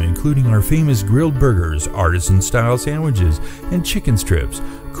menu, including our famous grilled burgers, artisan-style sandwiches, and chicken strips.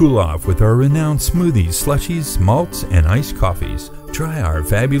 Cool off with our renowned smoothies, slushies, malts, and iced coffees. Try our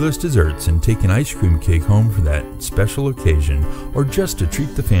fabulous desserts and take an ice cream cake home for that special occasion, or just to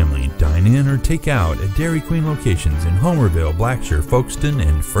treat the family. Dine in or take out at Dairy Queen locations in Homerville, Blackshear, Folkestone,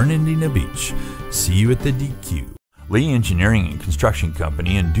 and Fernandina Beach. See you at the DQ. Lee Engineering and Construction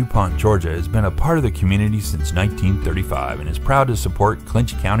Company in DuPont, Georgia has been a part of the community since 1935 and is proud to support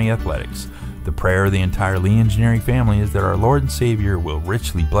Clinch County athletics. The prayer of the entire Lee Engineering family is that our Lord and Savior will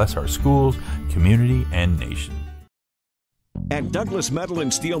richly bless our schools, community, and nation. At Douglas Metal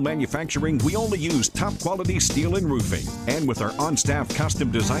and Steel Manufacturing, we only use top quality steel and roofing. And with our on-staff custom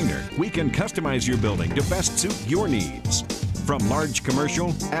designer, we can customize your building to best suit your needs. From large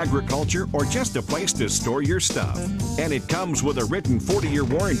commercial, agriculture, or just a place to store your stuff. And it comes with a written 40-year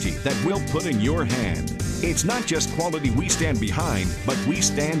warranty that we'll put in your hand. It's not just quality we stand behind, but we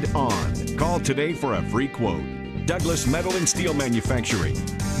stand on. Call today for a free quote. Douglas Metal and Steel Manufacturing.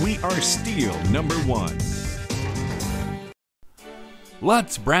 We are steel #1.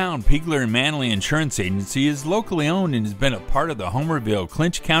 Lutz, Brown, Pigler, and Manley Insurance Agency is locally owned and has been a part of the Homerville,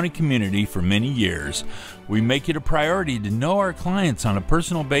 Clinch County community for many years. We make it a priority to know our clients on a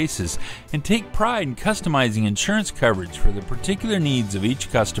personal basis and take pride in customizing insurance coverage for the particular needs of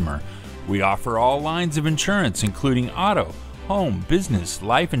each customer. We offer all lines of insurance, including auto, home, business,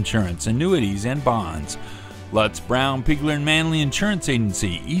 life insurance, annuities, and bonds. Lutz, Brown, Pigler, and Manley Insurance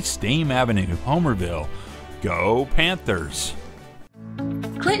Agency, East Dame Avenue, Homerville. Go Panthers!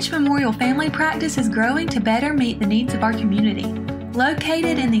 Clinch Memorial Family Practice is growing to better meet the needs of our community.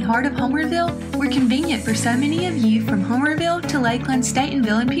 Located in the heart of Homerville, we're convenient for so many of you from Homerville to Lakeland,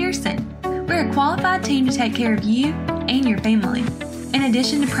 Statenville, and Pearson. We're a qualified team to take care of you and your family. In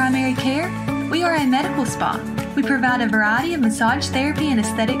addition to primary care, we are a medical spa. We provide a variety of massage therapy and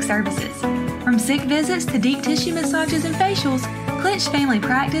aesthetic services. From sick visits to deep tissue massages and facials, Clinch Family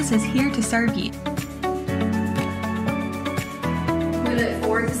Practice is here to serve you. We look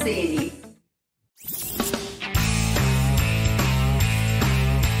forward to seeing you.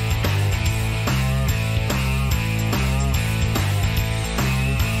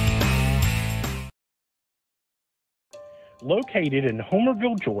 Located in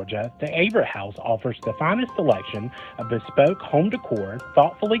Homerville, Georgia, the Averett House offers the finest selection of bespoke home decor,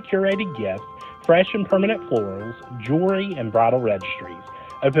 thoughtfully curated gifts, fresh and permanent florals, jewelry, and bridal registries.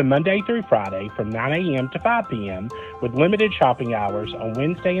 Open Monday through Friday from 9 a.m. to 5 p.m. with limited shopping hours on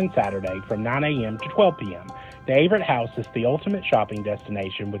Wednesday and Saturday from 9 a.m. to 12 p.m. The Averett House is the ultimate shopping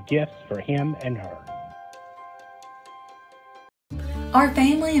destination with gifts for him and her. Our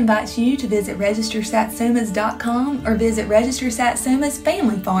family invites you to visit registersatsumas.com or visit Register Satsuma's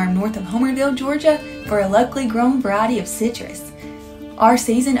family farm north of Homerville, Georgia for a locally grown variety of citrus. Our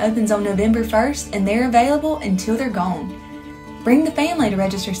season opens on November 1st and they're available until they're gone. Bring the family to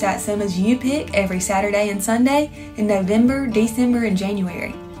Register Satsuma's U-Pick every Saturday and Sunday in November, December, and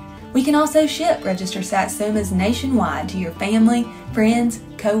January. We can also ship Register Satsuma's nationwide to your family, friends,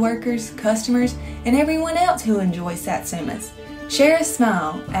 co-workers, customers, and everyone else who enjoys Satsumas. Share a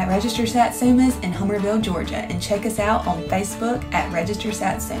smile at Register Satsumas in Homerville, Georgia, and check us out on Facebook at Register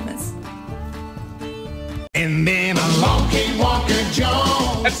Satsumas. And then along came Walker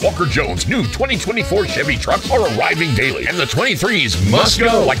Jones. At Walker Jones, new 2024 Chevy trucks are arriving daily, and the 23s must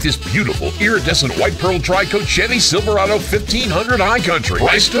go. Like this beautiful iridescent white pearl tri-coat Chevy Silverado 1500 High Country.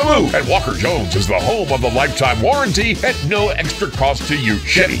 Price to move. And Walker Jones is the home of the lifetime warranty at no extra cost to you.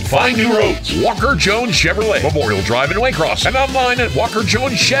 Chevy, find new roads. Walker Jones Chevrolet, Memorial Drive in Waycross, and online at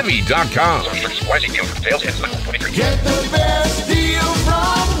WalkerJonesChevy.com. Get the best deal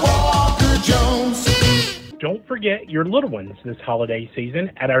from Walker Jones. Don't forget your little ones this holiday season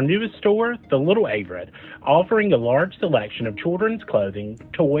at our newest store, The Little Averett, offering a large selection of children's clothing,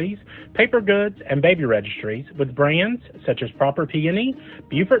 toys, paper goods, and baby registries with brands such as Proper Peony,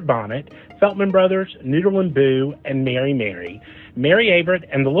 Beaufort Bonnet, Feltman Brothers, Noodle and Boo, and Mary Mary. Mary Averett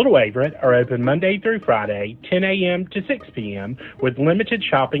and The Little Averett are open Monday through Friday, 10 a.m. to 6 p.m. with limited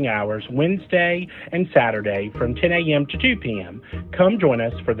shopping hours Wednesday and Saturday from 10 a.m. to 2 p.m. Come join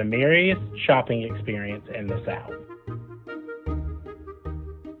us for the merriest shopping experience in the South.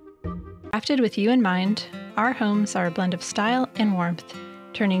 Crafted with you in mind, our homes are a blend of style and warmth,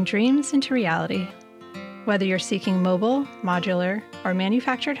 turning dreams into reality. Whether you're seeking mobile, modular, or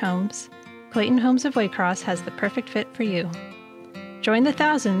manufactured homes, Clayton Homes of Waycross has the perfect fit for you. Join the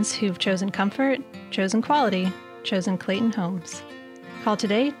thousands who've chosen comfort, chosen quality, chosen Clayton Homes. Call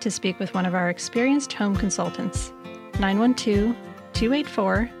today to speak with one of our experienced home consultants.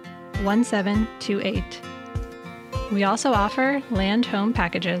 912-284-1728. We also offer land home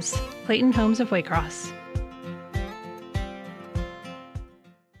packages. Clayton Homes of Waycross.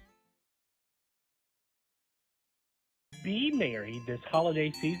 Be merry this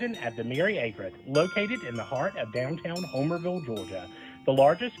holiday season at the Mary Everett, located in the heart of downtown Homerville, Georgia, the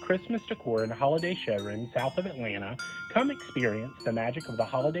largest Christmas decor and holiday showroom south of Atlanta. Come experience the magic of the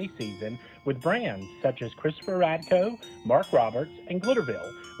holiday season with brands such as Christopher Radko, Mark Roberts, and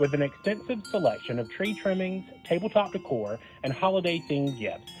Glitterville, with an extensive selection of tree trimmings, tabletop decor, and holiday-themed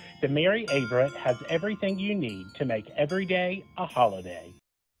gifts. The Mary Everett has everything you need to make every day a holiday.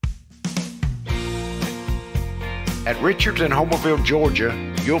 At Richards in Homerville, Georgia,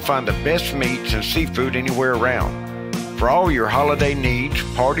 you'll find the best meats and seafood anywhere around. For all your holiday needs,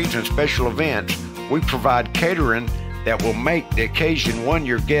 parties, and special events, we provide catering that will make the occasion one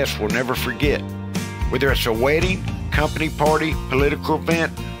your guests will never forget. Whether it's a wedding, company party, political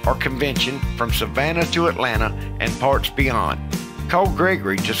event, or convention from Savannah to Atlanta and parts beyond. Call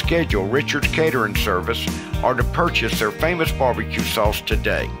Gregory to schedule Richard's catering service or to purchase their famous barbecue sauce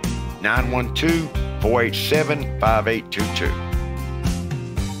today. 912-487-5822.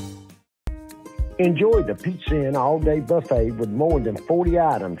 Enjoy the Pizza Inn all-day buffet with more than 40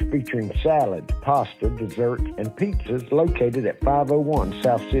 items featuring salads, pasta, desserts, and pizzas located at 501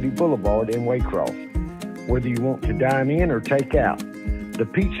 South City Boulevard in Waycross. Whether you want to dine in or take out, the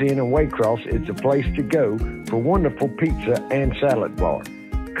Pizza Inn in Waycross is the place to go for wonderful pizza and salad bar.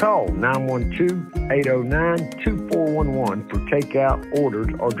 Call 912-809-2411 for takeout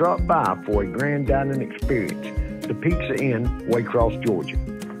orders or drop by for a grand dining experience. The Pizza Inn, Waycross, Georgia.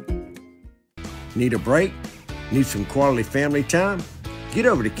 Need a break? Need some quality family time? Get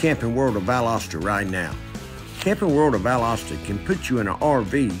over to Camping World of Valdosta right now. Camping World of Valdosta can put you in an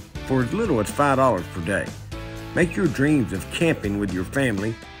RV for as little as $5 per day. Make your dreams of camping with your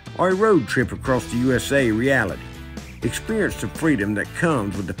family or a road trip across the USA a reality. Experience the freedom that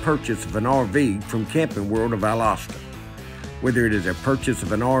comes with the purchase of an RV from Camping World of Valdosta. Whether it is a purchase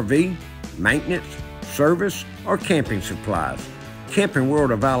of an RV, maintenance, service, or camping supplies, Camping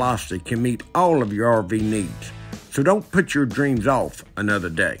World of Valdosta can meet all of your RV needs. So don't put your dreams off another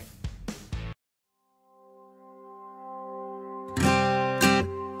day.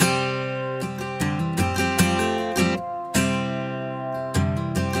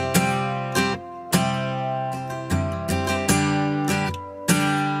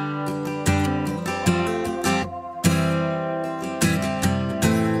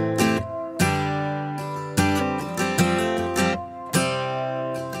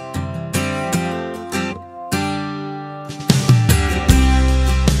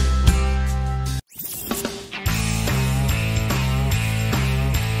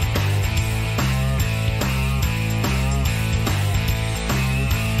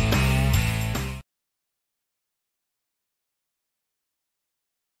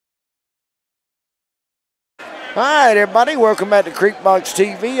 All right, everybody, welcome back to Creekbox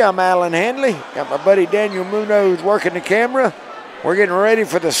TV. I'm Alan Handley. Got my buddy Daniel Munoz working the camera. We're getting ready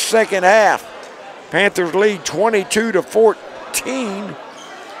for the second half. Panthers lead 22-14.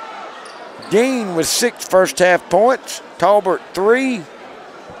 Dean with 6 first half points. Talbert 3.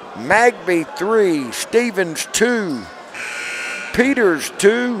 Magby 3. Stevens 2. Peters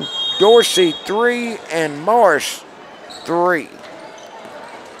 2. Dorsey 3. And Morris 3.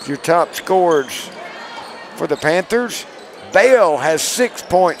 Your top scorers for the Panthers. Bale has 6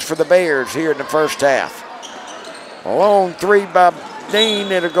 points for the Bears here in the first half. A long 3 by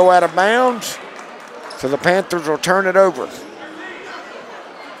Dean. It'll go out of bounds. So the Panthers will turn it over.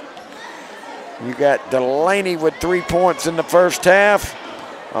 You got Delaney with 3 points in the first half,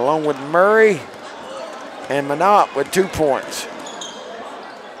 along with Murray and Minot with 2 points.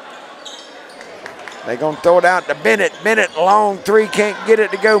 They're going to throw it out to Bennett. Bennett, long 3, can't get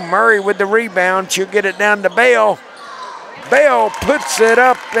it to go. Murray with the rebound. She'll get it down to Bale. Bale puts it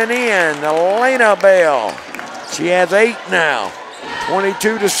up and in. Elena Bale. She has 8 now.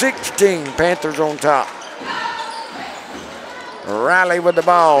 22-16. Panthers on top. Riley with the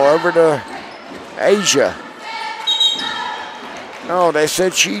ball over to Asia. Oh, they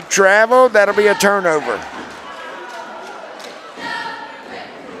said she traveled. That'll be a turnover.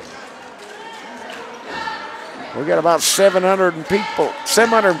 We got about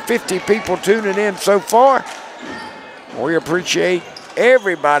 750 people tuning in so far. We appreciate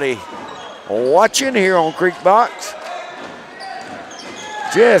everybody watching here on Creekbox.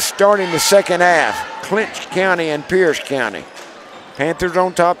 Just starting the second half. Clinch County and Pierce County. Panthers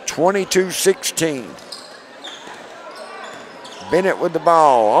on top, 22-16. Bennett with the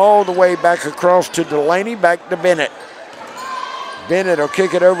ball all the way back across to Delaney, back to Bennett. Bennett will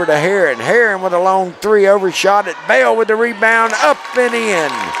kick it over to Herron. Herron with a long three, overshot it. Bell with the rebound, up and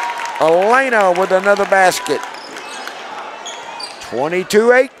in. Elena with another basket.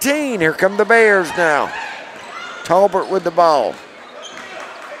 22-18, here come the Bears now. Talbert with the ball.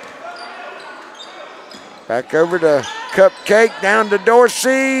 Back over to Cupcake, down to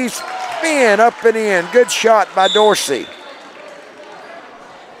Dorsey. Spin, up and in. Good shot by Dorsey.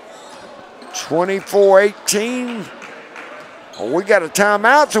 24-18. We got a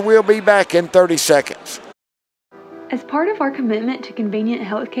timeout, so we'll be back in 30 seconds. As part of our commitment to convenient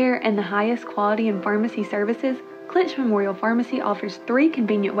healthcare and the highest quality in pharmacy services, Clinch Memorial Pharmacy offers 3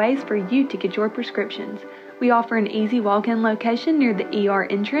 convenient ways for you to get your prescriptions. We offer an easy walk-in location near the ER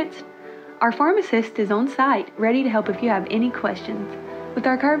entrance. Our pharmacist is on site, ready to help if you have any questions. With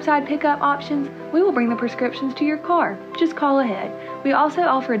our curbside pickup options, we will bring the prescriptions to your car. Just call ahead. We also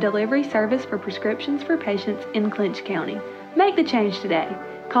offer a delivery service for prescriptions for patients in Clinch County. Make the change today.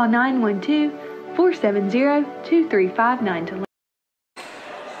 Call 912-470-2359 to learn.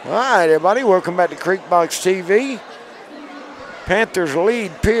 All right, everybody, welcome back to Creekbox TV. Panthers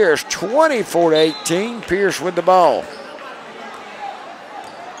lead Pierce 24-18. Pierce with the ball.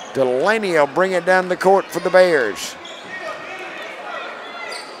 Delaney will bring it down the court for the Bears.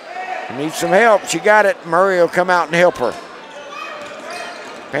 Needs some help. She got it. Murray will come out and help her.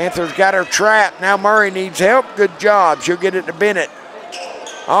 Panthers got her trapped. Now Murray needs help. Good job. She'll get it to Bennett.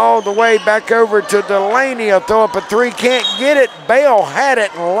 All the way back over to Delaney. He'll throw up a three. Can't get it. Bell had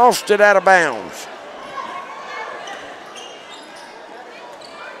it and lost it out of bounds.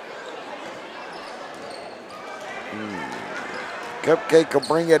 Cupcake will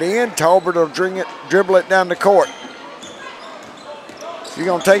bring it in. Talbert will dribble it down the court. She's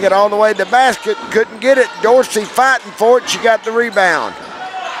going to take it all the way to the basket. Couldn't get it. Dorsey fighting for it. She got the rebound.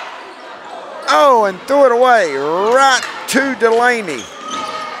 Oh, and threw it away right to Delaney.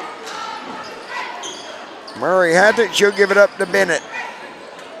 Murray has it. She'll give it up to Bennett.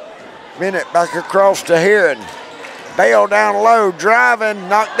 Bennett back across to Heron. Bale down low, driving,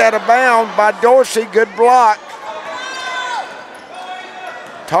 knocked out of bounds by Dorsey. Good block.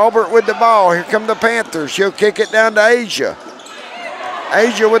 Talbert with the ball. Here come the Panthers. She'll kick it down to Asia.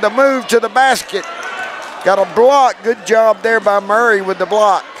 Asia with a move to the basket. Got a block. Good job there by Murray with the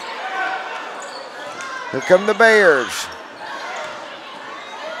block. Here come the Bears.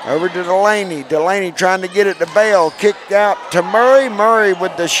 Over to Delaney. Delaney trying to get it to Bell. Kicked out to Murray. Murray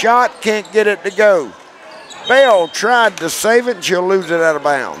with the shot. Can't get it to go. Bell tried to save it and she'll lose it out of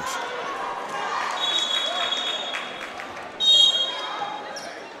bounds.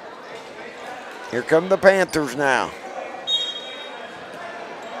 Here come the Panthers now.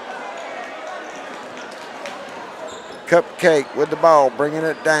 Cupcake with the ball, bringing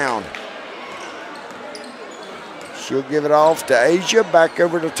it down. She'll give it off to Asia, back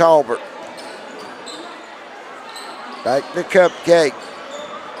over to Talbert. Back to Cupcake.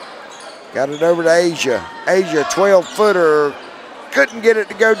 Got it over to Asia. Asia, 12-footer. Couldn't get it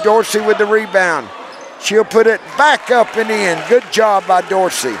to go. Dorsey with the rebound. She'll put it back up and in. Good job by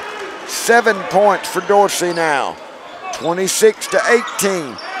Dorsey. 7 points for Dorsey now.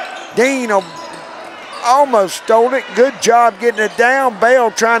 26-18. Dean almost stole it. Good job getting it down.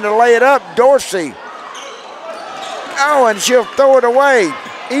 Bale trying to lay it up. Dorsey. Oh, and she'll throw it away.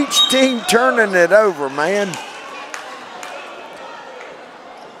 Each team turning it over, man.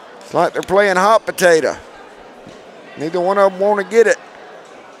 It's like they're playing hot potato. Neither one of them want to get it.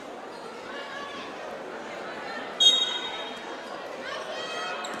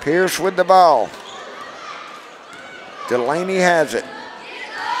 Pierce with the ball. Delaney has it.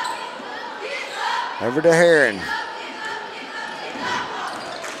 Over to Herron.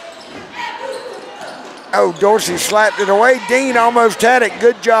 Oh, Dorsey slapped it away. Dean almost had it.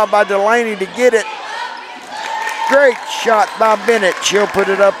 Good job by Delaney to get it. Great shot by Bennett. She'll put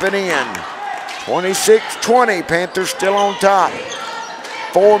it up and in. 26-20. Panthers still on top.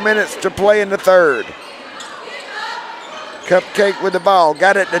 4 minutes to play in the third. Cupcake with the ball.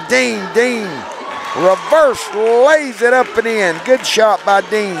 Got it to Dean. Dean reverse lays it up and in. Good shot by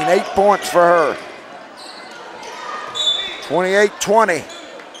Dean. 8 points for her. 28-20.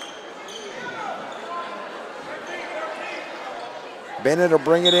 Bennett will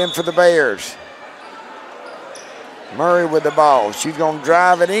bring it in for the Bears. Murray with the ball. She's going to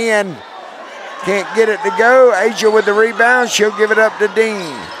drive it in. Can't get it to go. Asia with the rebound. She'll give it up to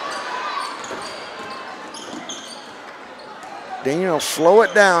Dean. Dean will slow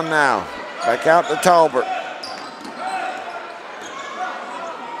it down now. Back out to Talbert.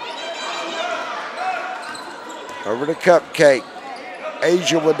 Over to Cupcake.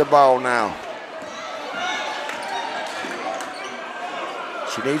 Asia with the ball now.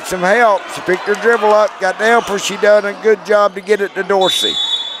 She needs some help. She picked her dribble up, got to help her. She done a good job to get it to Dorsey.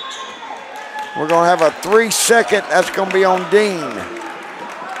 We're going to have a 3-second. That's going to be on Dean.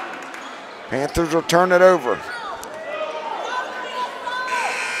 Panthers will turn it over.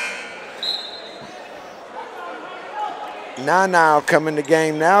 Nana will come in the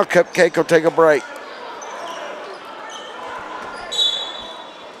game now. Cupcake will take a break.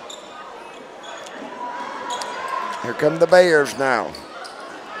 Here come the Bears now.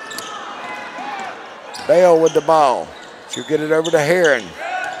 Bale with the ball. She'll get it over to Heron.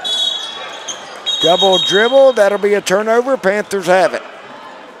 Double dribble. That'll be a turnover. Panthers have it.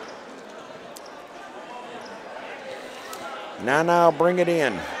 Nana will bring it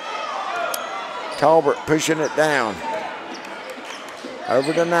in. Talbert pushing it down.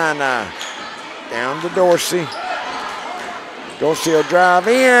 Over to Nana. Down to Dorsey. Dorsey will drive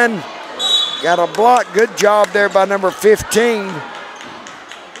in. Got a block. Good job there by number 15.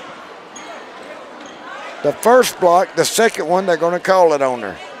 The first block, the second one, they're going to call it on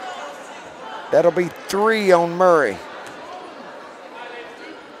her. That'll be 3 on Murray.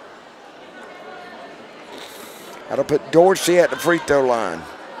 That'll put Dorsey at the free throw line.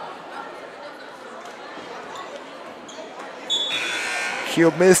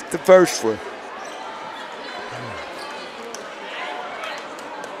 She'll miss the first one.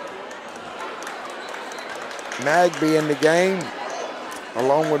 Magby in the game,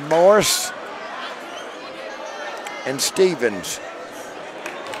 along with Morris and Stevens.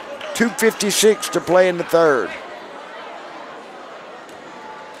 2:56 to play in the third.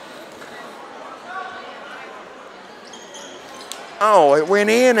 Oh, it went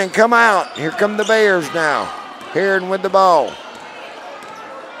in and come out. Here come the Bears now. Heron with the ball.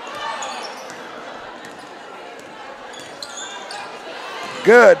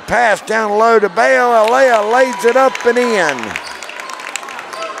 Good pass down low to Bale. Alea lays it up and in.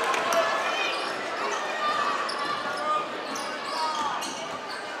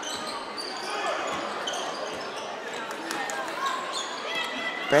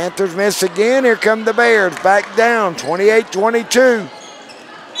 Panthers miss again. Here come the Bears. Back down, 28-22.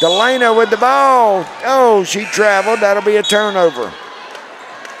 Delana with the ball. Oh, she traveled. That'll be a turnover.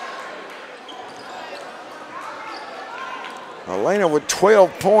 Elena with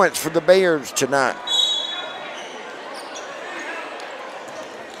 12 points for the Bears tonight.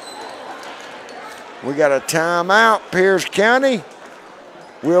 We got a timeout, Pierce County.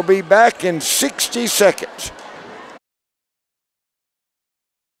 We'll be back in 60 seconds.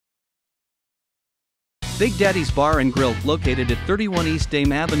 Big Daddy's Bar and Grill, located at 31 East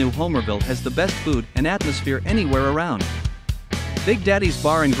Dame Avenue, Homerville, has the best food and atmosphere anywhere around. Big Daddy's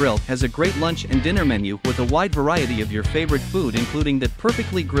Bar and Grill has a great lunch and dinner menu with a wide variety of your favorite food, including that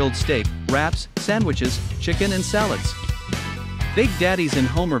perfectly grilled steak, wraps, sandwiches, chicken and salads. Big Daddy's in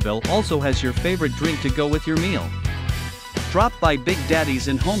Homerville also has your favorite drink to go with your meal. Drop by Big Daddy's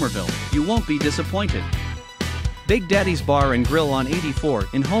in Homerville, you won't be disappointed. Big Daddy's Bar and Grill on 84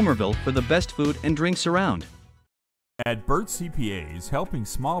 in Homerville for the best food and drinks around. At Burt CPAs, helping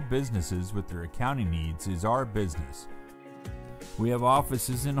small businesses with their accounting needs is our business. We have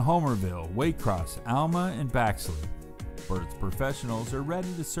offices in Homerville, Waycross, Alma, and Baxley. Burt's professionals are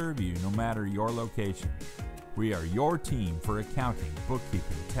ready to serve you no matter your location. We are your team for accounting,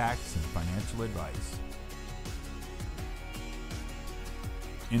 bookkeeping, tax, and financial advice.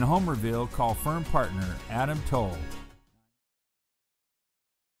 In Homerville, call firm partner Adam Toll.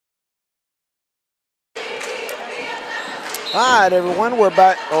 All right, everyone, we're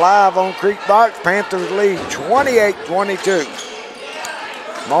back live on Creek Box. Panthers lead 28-22.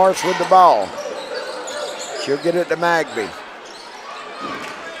 Morris with the ball. She'll get it to Magby.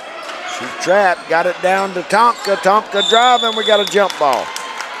 She's trapped, got it down to Tomka. Tomka driving, we got a jump ball.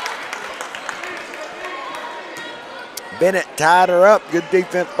 Bennett tied her up. Good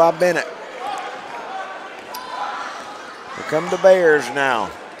defense by Bennett. Here come the Bears now.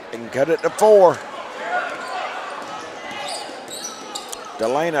 They can cut it to 4.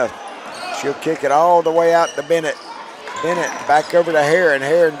 Delana, she'll kick it all the way out to Bennett. Bennett back over to Heron.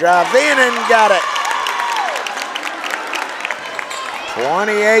 Heron drives in and got it.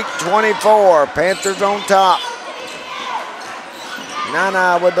 28-24. Panthers on top.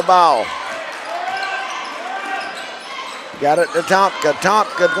 Nana with the ball. Got it to Tomka.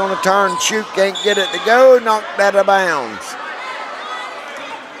 Tomka's going to turn, shoot, can't get it to go. Knocked that out of bounds.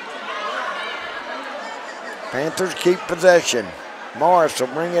 Panthers keep possession. Morris will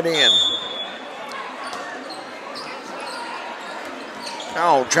bring it in.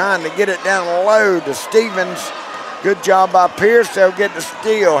 Oh, trying to get it down low to Stevens. Good job by Pierce. They'll get the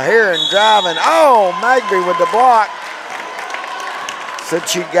steal. Heron driving. Oh, Magby with the block. Said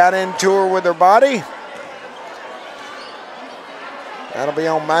she got into her with her body. That'll be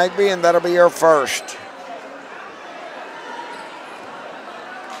on Magby, and that'll be her first.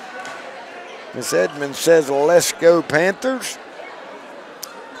 Miss Edmonds says, let's go Panthers.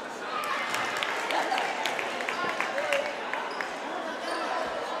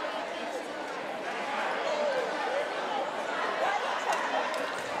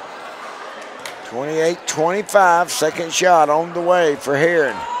 (28-25), second shot on the way for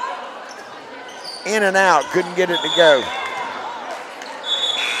Heron. In and out, couldn't get it to go.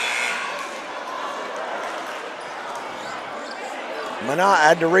 Minot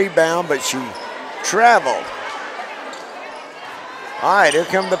had the rebound, but she traveled. All right, here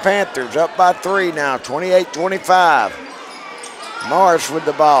come the Panthers, up by 3 now, 28-25. Morris with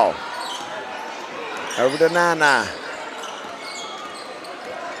the ball. Over to Nana.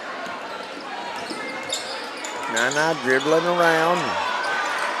 Nana dribbling around.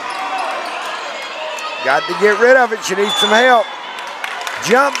 Got to get rid of it. She needs some help.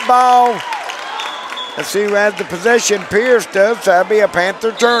 Jump ball. Let's see who has the possession. Pierce does. So that'll be a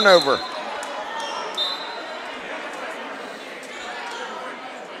Panther turnover.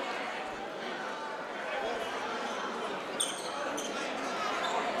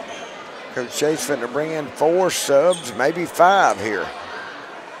 Coach Chase finna to bring in 4 subs, maybe 5 here.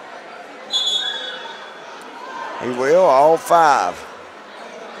 He will, all 5.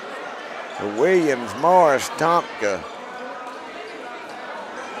 So Williams, Morris, Tomka.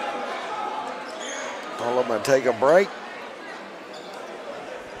 All of them gonna take a break.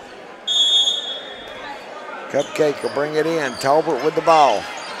 Cupcake will bring it in. Talbot with the ball.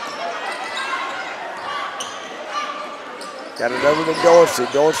 Got it over to Dorsey.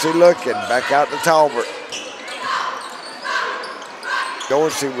 Dorsey looking. Back out to Talbot.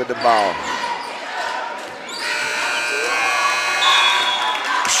 Dorsey with the ball.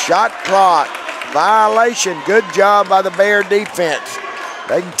 Shot clock. Violation. Good job by the Bear defense.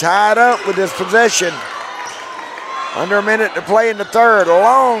 They can tie it up with this possession. Under a minute to play in the third. A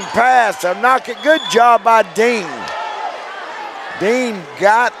long pass. A knock it. Good job by Dean. Dean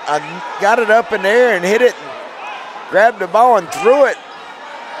got it up in the air and hit it. Grabbed the ball and threw it.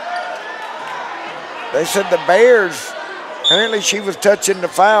 They said the Bears, apparently she was touching the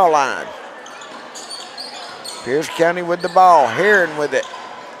foul line. Pierce County with the ball. Heron with it.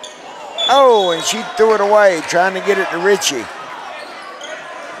 Oh, and she threw it away, trying to get it to Ritchie.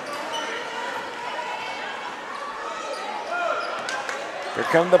 Here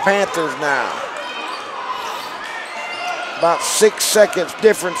come the Panthers now. About 6 seconds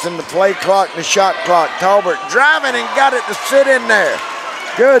difference in the play clock and the shot clock. Talbot driving and got it to sit in there.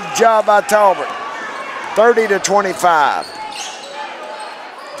 Good job by Talbot. 30-25.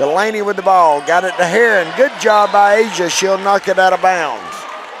 Delaney with the ball. Got it to Heron. Good job by Asia. She'll knock it out of bounds.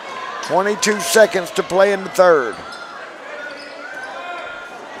 22 seconds to play in the third.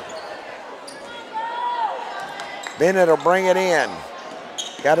 Bennett will bring it in.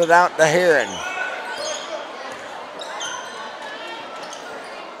 Got it out to Heron.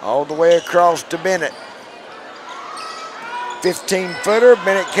 All the way across to Bennett. 15-footer.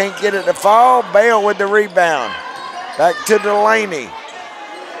 Bennett can't get it to fall. Bale with the rebound. Back to Delaney.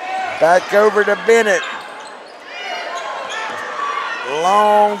 Back over to Bennett.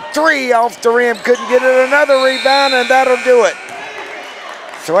 Long 3 off the rim. Couldn't get it. Another rebound, and that'll do it.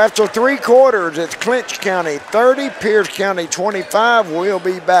 So after 3 quarters, it's Clinch County 30, Pierce County 25. We'll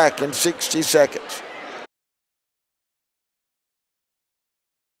be back in 60 seconds.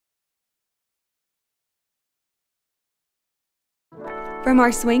 From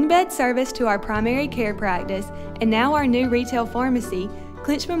our swing bed service to our primary care practice, and now our new retail pharmacy,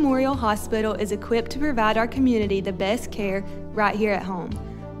 Clinch Memorial Hospital is equipped to provide our community the best care right here at home.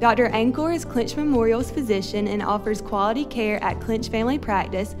 Dr. Ankor is Clinch Memorial's physician and offers quality care at Clinch Family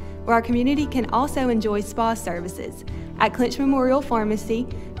Practice, where our community can also enjoy spa services. At Clinch Memorial Pharmacy,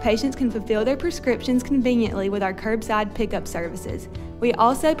 patients can fulfill their prescriptions conveniently with our curbside pickup services. We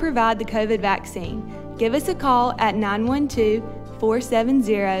also provide the COVID vaccine. Give us a call at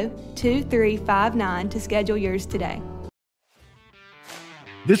 912-470-2359 to schedule yours today.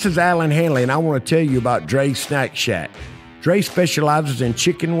 This is Alan Hanley, and I want to tell you about Dre's Snack Shack. Dre specializes in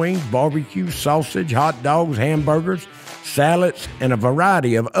chicken wings, barbecue, sausage, hot dogs, hamburgers, salads, and a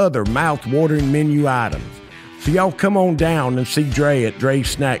variety of other mouth-watering menu items. So y'all come on down and see Dre at Dre's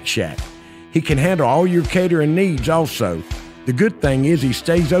Snack Shack. He can handle all your catering needs also. The good thing is he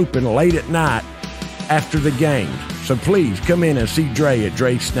stays open late at night after the games. So please come in and see Dre at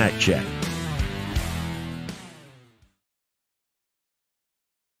Dre's Snack Shack.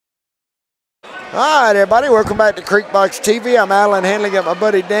 All right, everybody, welcome back to Creekbox TV. I'm Alan Hanley, got my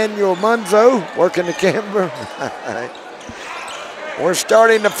buddy Daniel Munzo working the camera. We're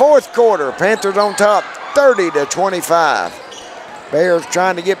starting the fourth quarter. Panthers on top, 30-25. Bears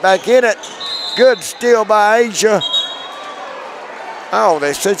trying to get back in it. Good steal by Asia. Oh,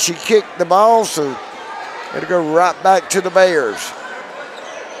 they said she kicked the ball, so it'll go right back to the Bears.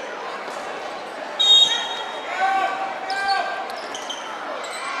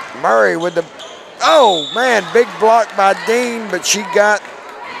 Murray with the, oh man, big block by Dean, but she got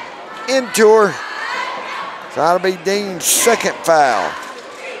into her. So that'll be Dean's second foul.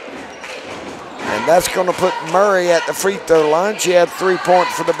 And that's going to put Murray at the free throw line. She had 3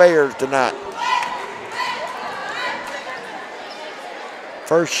 points for the Bears tonight.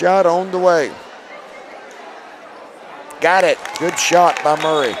 First shot on the way. Got it. Good shot by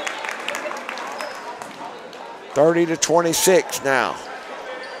Murray. 30-26 now.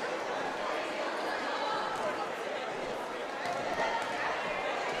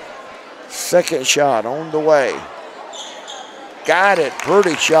 Second shot on the way. Got it.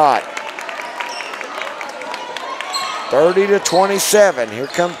 Pretty shot. 30-27. Here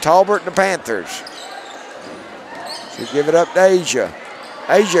come Talbert and the Panthers. She'll give it up to Asia.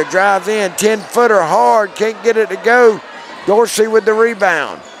 Asia drives in, 10-footer hard, can't get it to go. Dorsey with the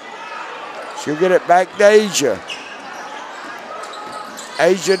rebound. She'll get it back to Asia.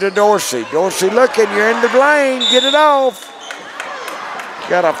 Asia to Dorsey. Dorsey looking, you're in the lane, get it off.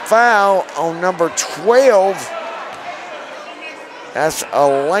 Got a foul on number 12. That's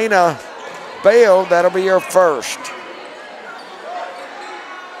Elena Bell, that'll be her first.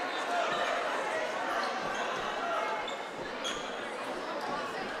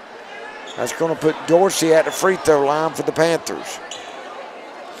 That's going to put Dorsey at the free throw line for the Panthers.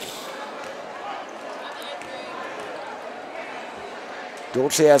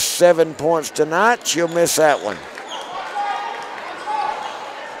 Dorsey has 7 points tonight. She'll miss that one.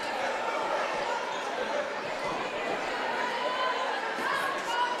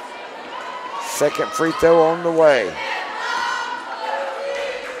 Second free throw on the way.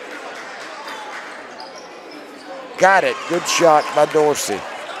 Got it. Good shot by Dorsey.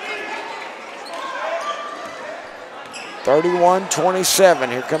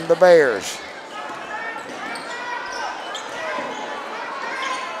 31-27. Here come the Bears.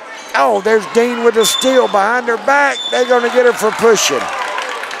 Oh, there's Dean with a steal behind her back. They're going to get her for pushing.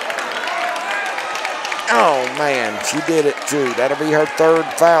 Oh, man, she did it too. That'll be her third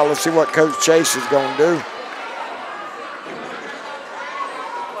foul. Let's see what Coach Chase is going to do.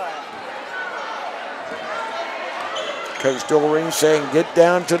 Coach Doreen saying, get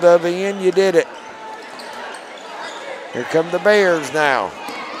down to the other end. You did it. Here come the Bears now.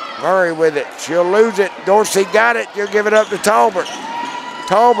 Murray with it. She'll lose it. Dorsey got it. You'll give it up to Talbot.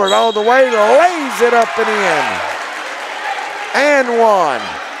 Talbot all the way, lays it up and in. And one.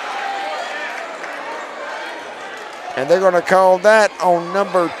 And they're going to call that on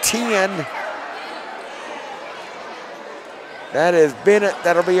number 10. That is Bennett.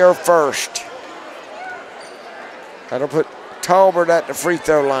 That'll be her first. That'll put Talbot at the free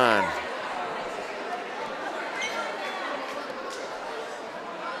throw line.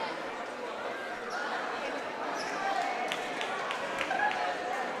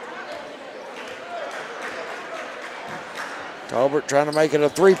 Talbot trying to make it a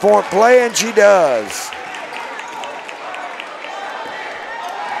three-point play, and she does.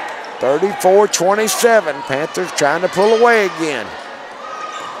 34-27. Panthers trying to pull away again.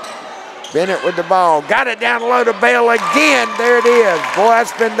 Bennett with the ball. Got it down low to Bell again. There it is. Boy,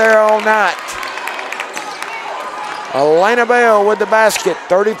 that's been there all night. Elena Bell with the basket.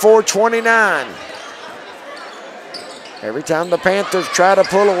 34-29. Every time the Panthers try to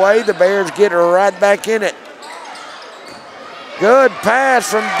pull away, the Bears get her right back in it. Good pass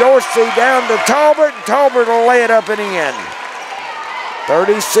from Dorsey down to Talbot. Talbot will lay it up and in.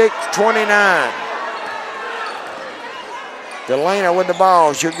 36-29. Delana with the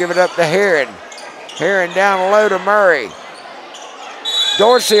ball. She'll give it up to Herron. Herron down low to Murray.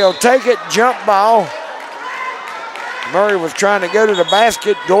 Dorsey will take it. Jump ball. Murray was trying to go to the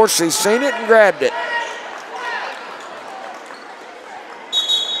basket. Dorsey seen it and grabbed it.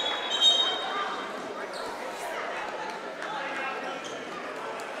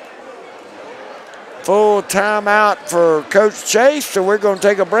 Full timeout for Coach Chase, so we're going to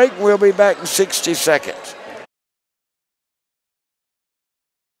take a break. We'll be back in 60 seconds.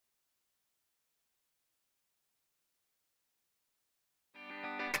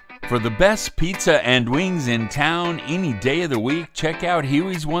 For the best pizza and wings in town any day of the week, check out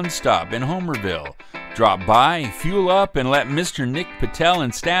Huey's One Stop in Homerville. Drop by, fuel up, and let Mr. Nick Patel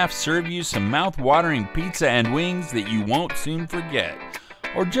and staff serve you some mouth-watering pizza and wings that you won't soon forget.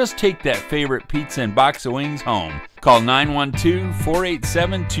 Or just take that favorite pizza and box of wings home. Call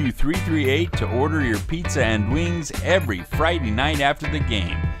 912-487-2338 to order your pizza and wings every Friday night after the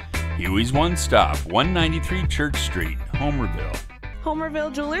game. Huey's One Stop, 193 Church Street, Homerville.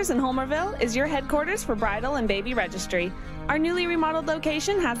 Homerville Jewelers in Homerville is your headquarters for bridal and baby registry. Our newly remodeled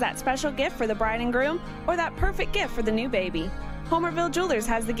location has that special gift for the bride and groom or that perfect gift for the new baby. Homerville Jewelers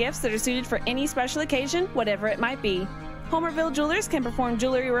has the gifts that are suited for any special occasion, whatever it might be. Homerville Jewelers can perform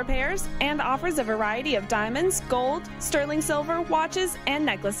jewelry repairs and offers a variety of diamonds, gold, sterling silver, watches, and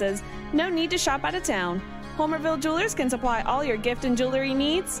necklaces. No need to shop out of town. Homerville Jewelers can supply all your gift and jewelry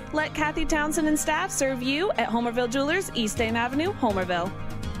needs. Let Kathy Townsend and staff serve you at Homerville Jewelers, East Dame Avenue, Homerville.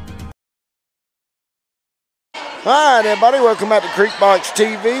 All right, everybody, welcome back to Creekbox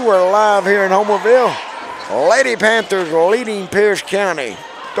TV. We're live here in Homerville. Lady Panthers leading Pierce County,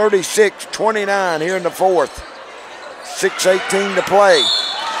 36-29 here in the fourth. 6:18 to play.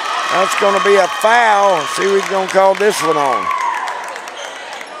 That's going to be a foul. See who's going to call this one on.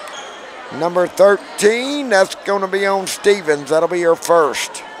 Number 13, that's going to be on Stevens. That'll be her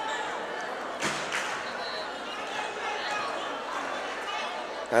first.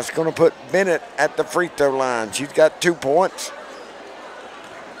 That's going to put Bennett at the free throw line. She's got 2 points.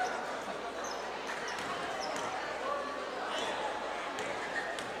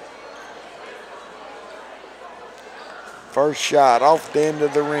 First shot off the end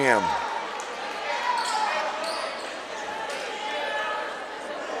of the rim.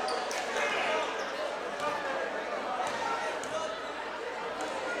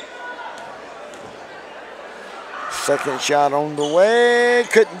 Second shot on the way,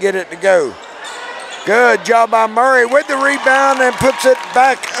 couldn't get it to go. Good job by Murray with the rebound and puts it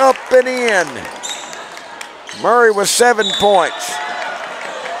back up and in. Murray with 7 points.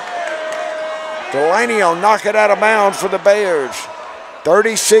 Delaney will knock it out of bounds for the Bears.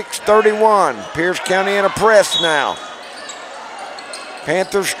 36-31. Pierce County in a press now.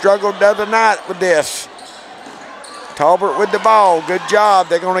 Panthers struggled the other night with this. Talbert with the ball. Good job.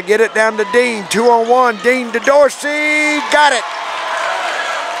 They're going to get it down to Dean. 2-on-1. Dean to Dorsey. Got it.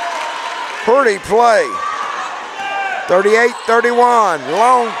 Pretty play. 38-31.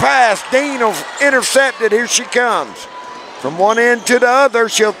 Long pass. Dean will intercept it. Here she comes. From one end to the other.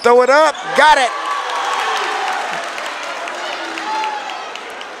 She'll throw it up. Got it.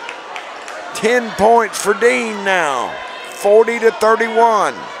 10 points for Dean now.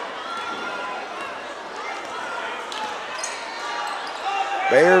 40-31.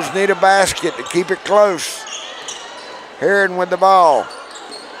 Bears need a basket to keep it close. Heron with the ball.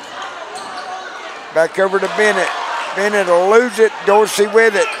 Back over to Bennett. Bennett will lose it. Dorsey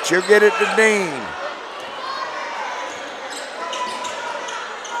with it. She'll get it to Dean.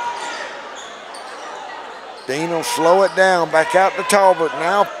 Dean will slow it down. Back out to Talbert.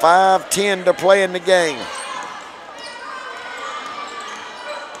 Now 5:10 to play in the game.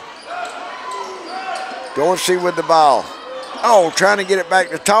 Dorsey with the ball. Oh, trying to get it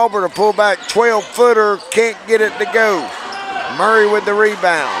back to Talbot. A pull back 12-footer. Can't get it to go. Murray with the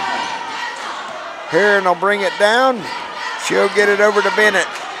rebound. Heron will bring it down. She'll get it over to Bennett.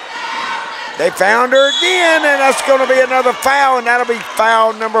 They found her again, and that's going to be another foul, and that'll be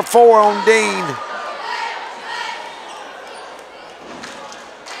foul number 4 on Dean.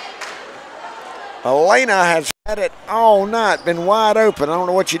 Elena has had it all night, been wide open. I don't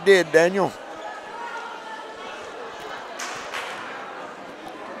know what you did, Daniel.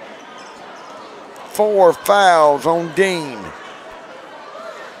 Four fouls on Dean.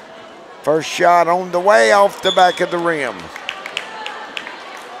 First shot on the way off the back of the rim.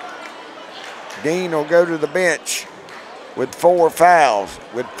 Dean will go to the bench with 4 fouls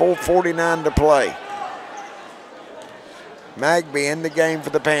with 4:49 to play. Magby in the game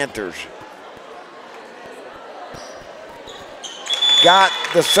for the Panthers. Got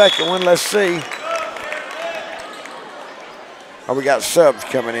the second one, let's see. Oh, we got subs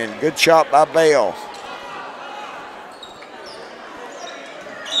coming in. Good shot by Bell.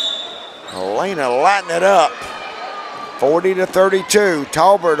 Elena lighting it up. 40-32.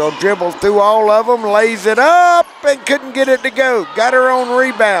 Talbert will dribble through all of them, lays it up, and couldn't get it to go. Got her own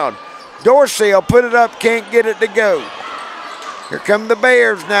rebound. Dorsey will put it up, can't get it to go. Here come the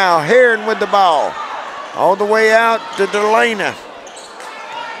Bears now. Heron with the ball. All the way out to Delaney.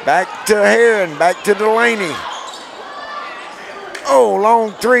 Back to Heron, back to Delaney. Oh,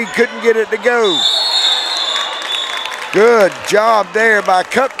 long three, couldn't get it to go. Good job there by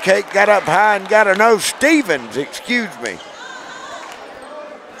Cupcake. Got up high and got her. No, Stevens, excuse me.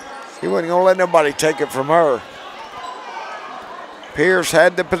 He wasn't going to let nobody take it from her. Pierce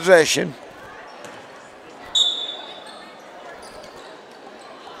had the possession.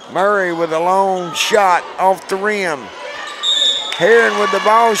 Murray with a long shot off the rim. Herring with the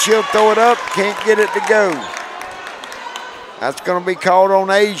ball, she'll throw it up, can't get it to go. That's going to be called on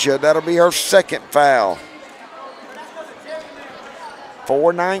Asia. That'll be her second foul.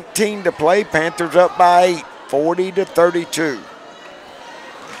 4:19 to play, Panthers up by 8, 40-32.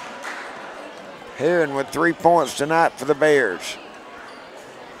 Herring with 3 points tonight for the Bears.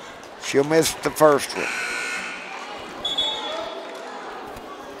 She'll miss the first one.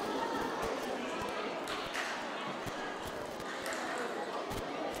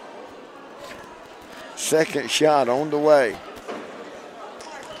 Second shot on the way.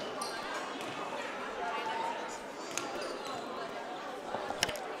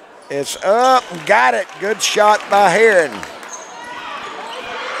 It's up, got it. Good shot by Herring.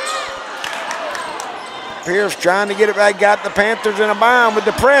 Pierce trying to get it back, got the Panthers in a bind with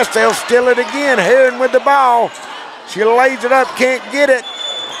the press. They'll steal it again. Herring with the ball. She lays it up, can't get it.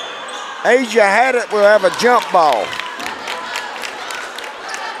 Asia had it, will have a jump ball.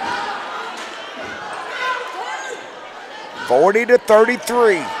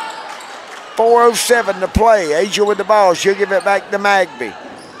 (40-33). 4:07 to play. Asia with the ball. She'll give it back to Magby.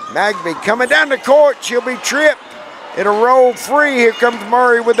 Magby coming down the court. She'll be tripped. It'll roll free. Here comes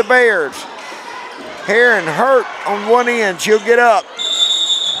Murray with the Bears. Herring hurt on one end. She'll get up.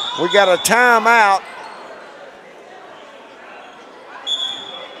 We got a timeout.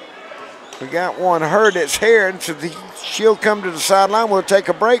 We got one hurt. It's Herring. So she'll come to the sideline. We'll take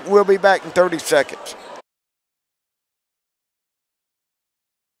a break. We'll be back in 30 seconds.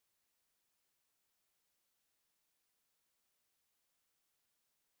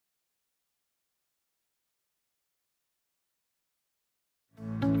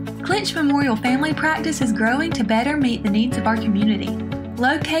 Clinch Memorial Family Practice is growing to better meet the needs of our community.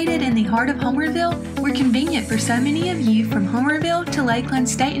 Located in the heart of Homerville, we're convenient for so many of you from Homerville to Lakeland,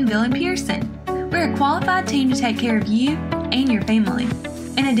 Statenville, and Pearson. We're a qualified team to take care of you and your family.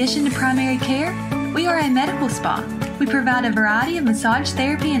 In addition to primary care, we are a medical spa. We provide a variety of massage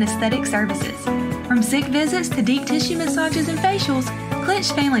therapy and aesthetic services. From sick visits to deep tissue massages and facials,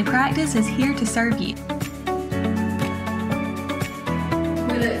 Clinch Family Practice is here to serve you.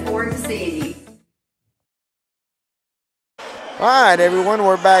 We look forward to seeing you. All right, everyone,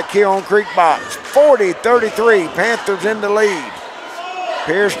 we're back here on Creek Box. 40-33, Panthers in the lead.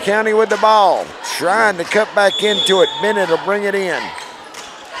 Pierce County with the ball, trying to cut back into it. Bennett will bring it in.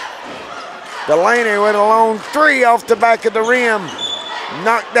 Delaney with a long three off the back of the rim.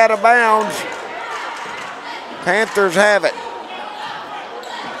 Knocked out of bounds. Panthers have it.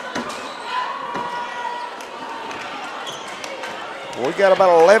 We got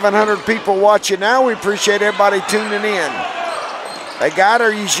about 1,100 people watching now. We appreciate everybody tuning in. They got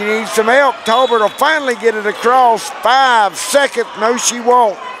her. She needs some help. Talbert will finally get it across. 5 seconds. No, she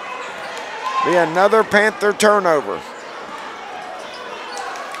won't. Be another Panther turnover.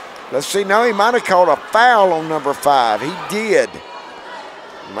 Let's see. No, he might have called a foul on number 5. He did.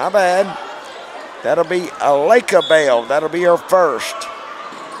 My bad. That'll be Aleka Bell. That'll be her first.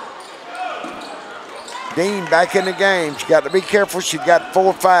 Dean back in the game. She's got to be careful. She's got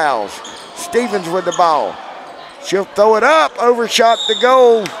 4 fouls. Stevens with the ball. She'll throw it up. Overshot the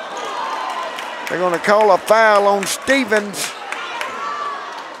goal. They're going to call a foul on Stevens.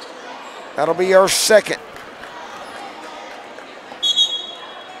 That'll be her second.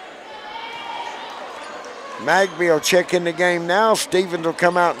 Magby will check in the game now. Stevens will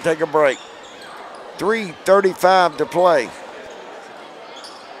come out and take a break. 3:35 to play.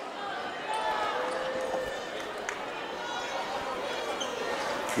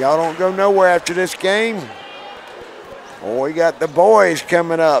 Y'all don't go nowhere after this game. Oh, we got the boys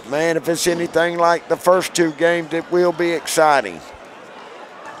coming up. Man, if it's anything like the first 2 games, it will be exciting.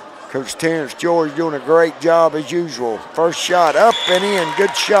 Coach Terrence George doing a great job as usual. First shot up and in.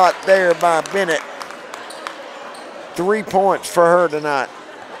 Good shot there by Bennett. 3 points for her tonight.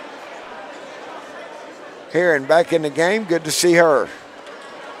 Herring back in the game. Good to see her.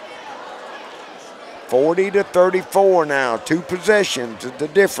 40-34 now. 2 possessions is the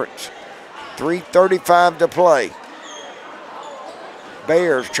difference. 3:35 to play.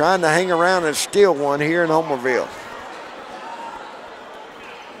 Bears trying to hang around and steal one here in Homerville.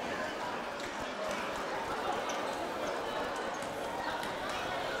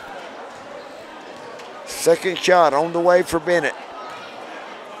 Second shot on the way for Bennett.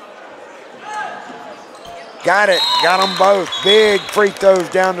 Got it. Got them both. Big free throws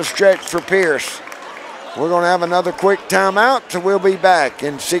down the stretch for Pierce. We're going to have another quick timeout, so we'll be back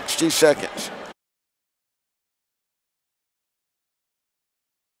in 60 seconds.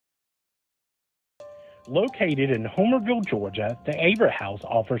 Located in Homerville, Georgia, the Averett House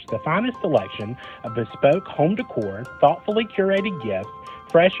offers the finest selection of bespoke home decor, thoughtfully curated gifts,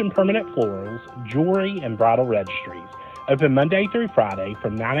 fresh and permanent florals, jewelry, and bridal registries. Open Monday through Friday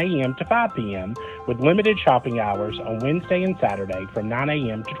from 9 a.m. to 5 p.m. with limited shopping hours on Wednesday and Saturday from 9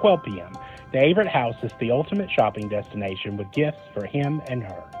 a.m. to 12 p.m. The Averett House is the ultimate shopping destination with gifts for him and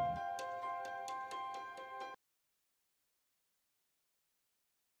her.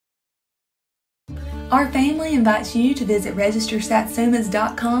 Our family invites you to visit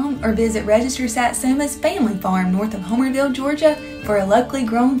RegisterSatsumas.com or visit Register Satsuma's family farm north of Homerville, Georgia for a locally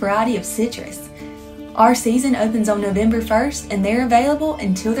grown variety of citrus. Our season opens on November 1st and they're available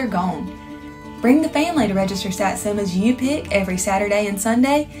until they're gone. Bring the family to Register Satsuma's U-Pick every Saturday and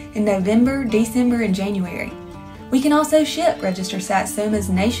Sunday in November, December, and January. We can also ship Register Satsuma's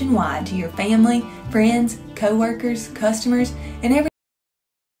nationwide to your family, friends, co-workers, customers, and every.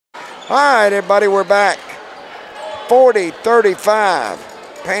 All right, everybody, we're back. 40-35,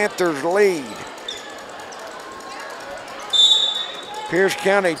 Panthers lead. Pierce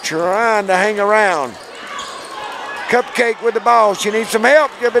County trying to hang around. Cupcake with the ball. She needs some help.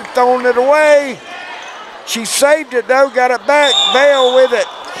 You've been throwing it away. She saved it, though, got it back. Bell with it.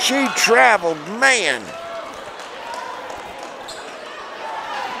 She traveled, man.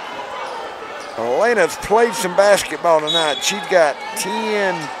 Elena's played some basketball tonight. She's got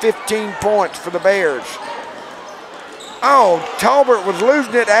 10, 15 points for the Bears. Oh, Talbert was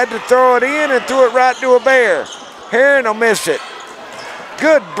losing it, had to throw it in and threw it right to a Bear. Herring will miss it.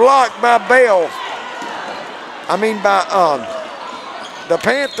 Good block by Bell. The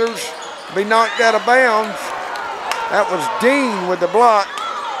Panthers be knocked out of bounds. That was Dean with the block.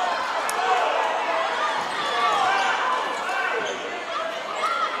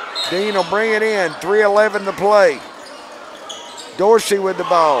 Dean will bring it in, 3:11 to play. Dorsey with the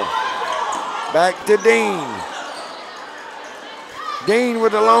ball. Back to Dean. Dean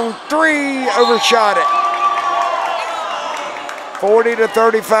with a long three, overshot it.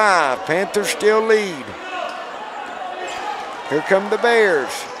 40-35, Panthers still lead. Here come the Bears.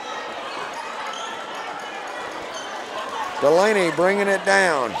 Delaney bringing it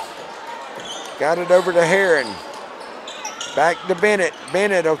down. Got it over to Herron. Back to Bennett.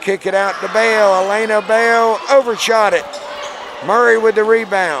 Bennett will kick it out to Bell. Elena Bell overshot it. Murray with the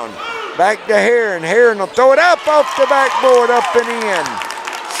rebound. Back to Herron. Herron will throw it up off the backboard, up and in.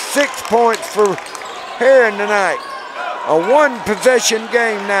 6 points for Herron tonight. A one-possession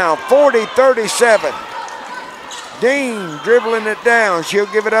game now, 40-37. Dean dribbling it down. She'll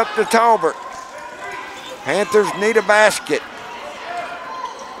give it up to Talbert. Panthers need a basket.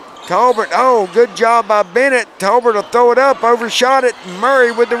 Talbert, oh, good job by Bennett. Talbert will throw it up, overshot it.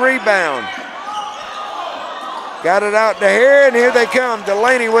 Murray with the rebound. Got it out to Herron. Here they come.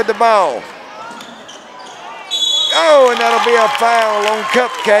 Delaney with the ball. Oh, and that'll be a foul on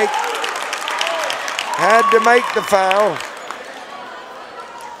Cupcake. Had to make the foul.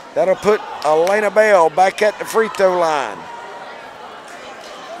 That'll put Elena Bell back at the free throw line.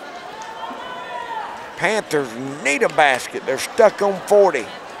 Panthers need a basket. They're stuck on 40.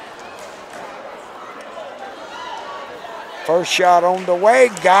 First shot on the way,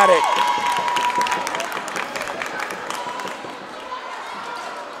 got it.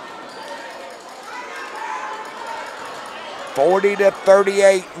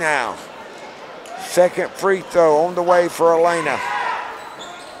 (40-38) now. Second free throw on the way for Elena.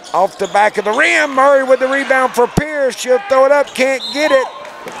 Off the back of the rim, Murray with the rebound for Pierce. She'll throw it up, can't get it.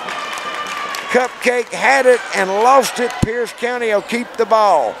 Cupcake had it and lost it. Pierce County will keep the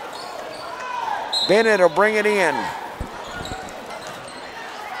ball. Bennett will bring it in.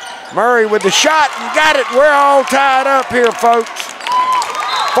 Murray with the shot and got it. We're all tied up here, folks.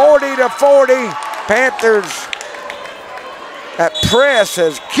 40-40, Panthers. That press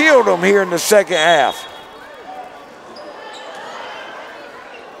has killed them here in the second half.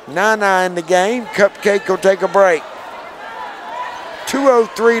 Nana in the game. Cupcake will take a break.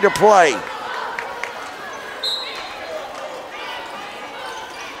 2:03 to play.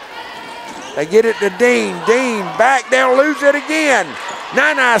 They get it to Dean. Dean back, they'll lose it again.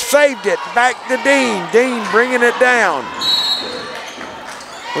 Nana saved it, back to Dean. Dean bringing it down.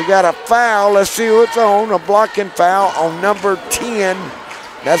 We got a foul, let's see what's on. A blocking foul on number 10.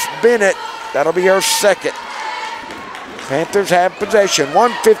 That's Bennett, that'll be her second. Panthers have possession,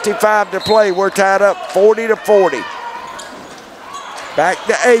 1:55 to play. We're tied up 40-40. Back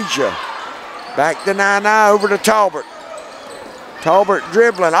to Asia. Back to Nana, over to Talbert. Talbert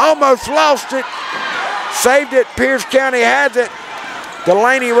dribbling, almost lost it. Saved it. Pierce County has it.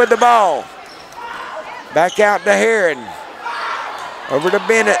 Delaney with the ball. Back out to Heron. Over to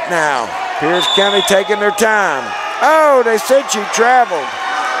Bennett now. Pierce County taking their time. Oh, they said she traveled.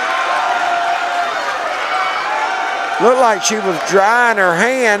 Looked like she was drying her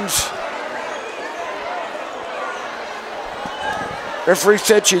hands. Referee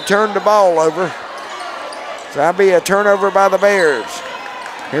said she turned the ball over. So that'll be a turnover by the Bears.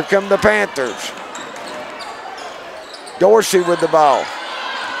 Here come the Panthers. Dorsey with the ball.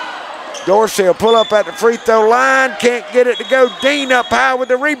 Dorsey will pull up at the free throw line. Can't get it to go. Dean up high with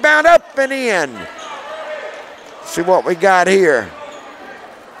the rebound, up and in. See what we got here.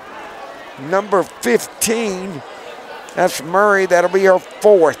 Number 15. That's Murray. That'll be her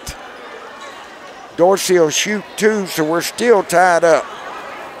 4th. Dorsey will shoot 2, so we're still tied up.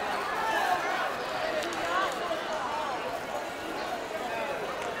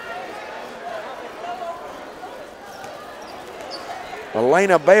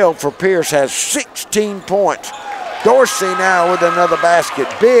 Elena Bell for Pierce has 16 points. Dorsey now with another basket.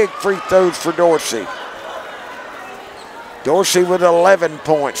 Big free throws for Dorsey. Dorsey with 11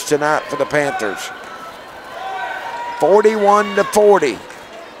 points tonight for the Panthers. 41-40.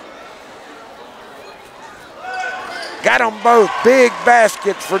 Got them both. Big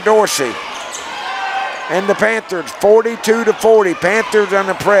baskets for Dorsey. And the Panthers 42-40. Panthers on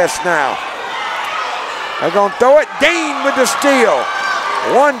the press now. They're going to throw it. Dean with the steal.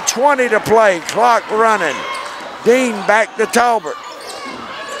 1:20 to play. Clock running. Dean back to Talbert.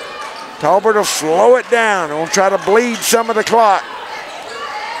 Talbert will slow it down. We'll try to bleed some of the clock.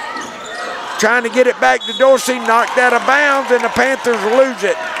 Trying to get it back to Dorsey. Knocked out of bounds, and the Panthers lose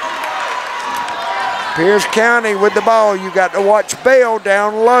it. Pierce County with the ball. You got to watch Bell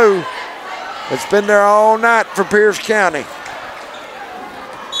down low. It's been there all night for Pierce County.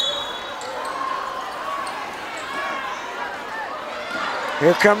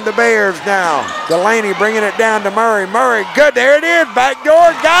 Here come the Bears now. Delaney bringing it down to Murray. Murray, good, there it is, back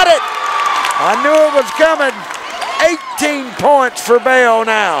door, got it. I knew it was coming. 18 points for Bell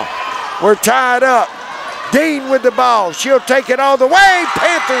now. We're tied up. Dean with the ball. She'll take it all the way.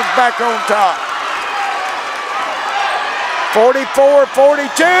 Panthers back on top.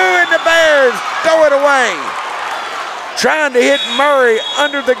 44-42, and the Bears throw it away. Trying to hit Murray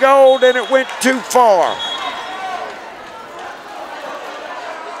under the goal, and it went too far.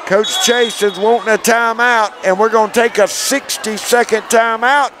 Coach Chase is wanting a timeout, and we're going to take a 60-second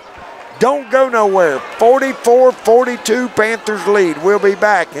timeout. Don't go nowhere. 44-42, Panthers lead. We'll be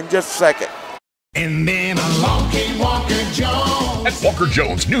back in just a second. And then along came Walker Jones. At Walker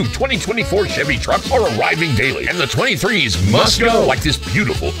Jones, new 2024 Chevy trucks are arriving daily, and the 23s must go. Like this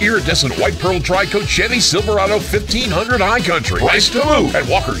beautiful iridescent white pearl tri-coat Chevy Silverado 1500 High Country. Price to move. And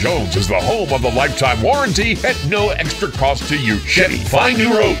Walker Jones is the home of the lifetime warranty at no extra cost to you. Chevy, find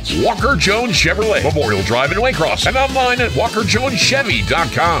new roads. Walker Jones Chevrolet, Memorial Drive in Waycross, and online at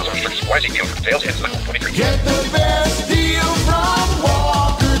WalkerJonesChevy.com. Get the best deal from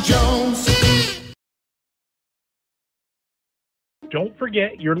Walker Jones. Don't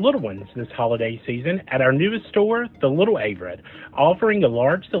forget your little ones this holiday season at our newest store, The Little Averett, offering a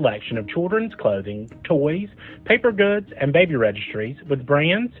large selection of children's clothing, toys, paper goods, and baby registries with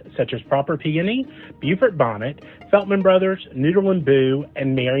brands such as Proper Peony, Beaufort Bonnet, Feltman Brothers, Noodle and Boo,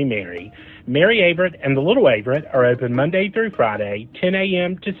 and Mary Mary. Mary Averett and The Little Averett are open Monday through Friday, 10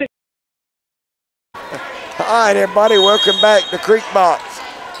 a.m. to 6. All right, everybody, welcome back to Creek Box.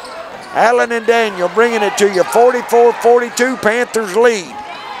 Allen and Daniel bringing it to you. 44-42, Panthers lead.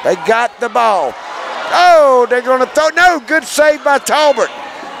 They got the ball. Oh, they're going to throw. No, good save by Talbert.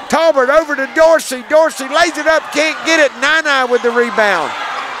 Talbert over to Dorsey. Dorsey lays it up, can't get it. Nine with the rebound.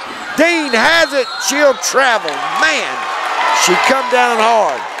 Dean has it. She'll travel. Man, she come down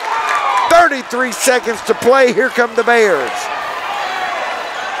hard. 33 seconds to play. Here come the Bears.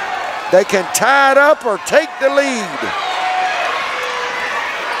 They can tie it up or take the lead.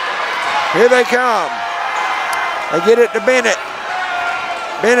 Here they come. They get it to Bennett.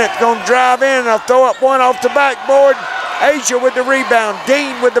 Bennett's going to drive in. They'll throw up one off the backboard. Asia with the rebound.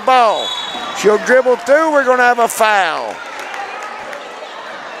 Dean with the ball. She'll dribble through. We're going to have a foul.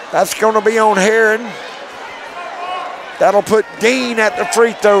 That's going to be on Heron. That'll put Dean at the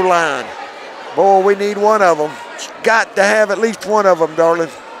free throw line. Boy, we need one of them. Got to have at least one of them, darling.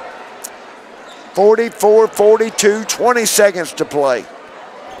 44-42, 20 seconds to play.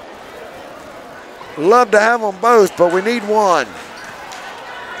 Love to have them both, but we need one.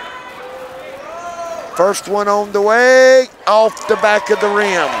 First one on the way, off the back of the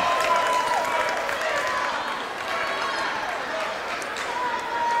rim.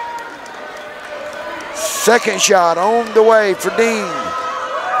 Second shot on the way for Dean.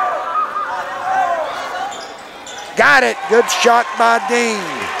 Got it. Good shot by Dean.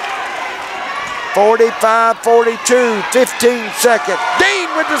 45-42, 15 seconds. Dean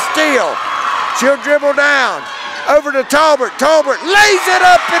with the steal. She'll dribble down. Over to Talbert. Talbert lays it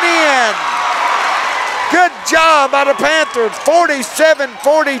up and in. Good job by the Panthers.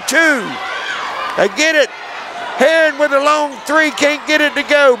 47-42. They get it. Heron with a long three. Can't get it to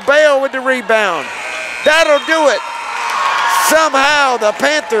go. Bale with the rebound. That'll do it. Somehow the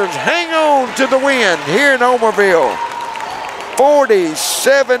Panthers hang on to the win here in Homerville.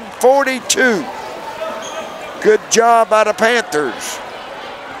 47-42. Good job by the Panthers.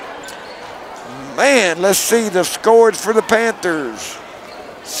 Man, let's see the scores for the Panthers.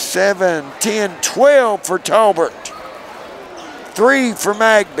 7, 10, 12 for Talbot. 3 for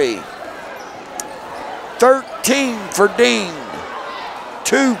Magby. 13 for Dean.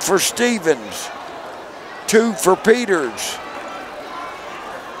 2 for Stevens. 2 for Peters.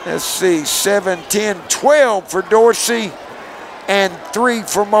 Let's see, 7, 10, 12 for Dorsey and 3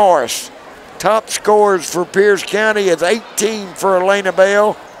 for Morris. Top scores for Pierce County is 18 for Elena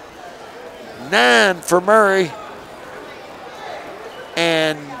Bell, 9 for Murray,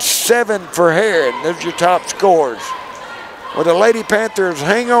 and 7 for Heron. Those are your top scores. Well, the Lady Panthers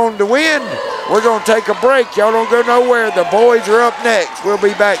hang on to win. We're going to take a break. Y'all don't go nowhere. The boys are up next. We'll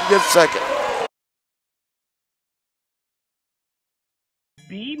be back in just a second.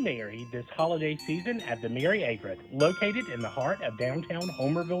 Be merry this holiday season at the Merry Egret, located in the heart of downtown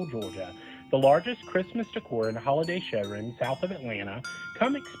Homerville, Georgia, the largest Christmas decor and holiday showroom south of Atlanta.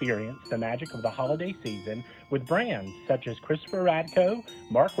 Come experience the magic of the holiday season with brands such as Christopher Radko,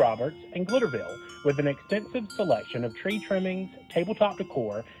 Mark Roberts, and Glitterville, with an extensive selection of tree trimmings, tabletop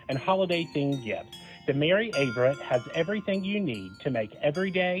decor, and holiday-themed gifts. The Merry Egret has everything you need to make every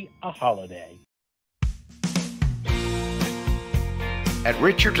day a holiday. At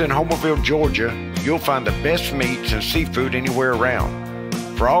Richards in Homerville, Georgia, you'll find the best meats and seafood anywhere around.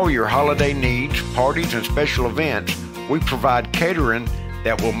 For all your holiday needs, parties, and special events, we provide catering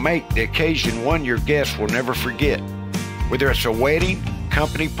that will make the occasion one your guests will never forget. Whether it's a wedding,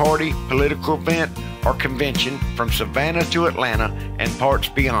 company party, political event, or convention from Savannah to Atlanta and parts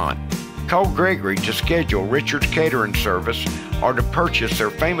beyond, call Gregory to schedule Richards Catering Service or to purchase their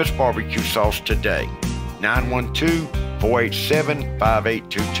famous barbecue sauce today.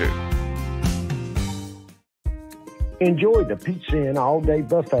 912-487-5822. Enjoy the Pizza Inn all-day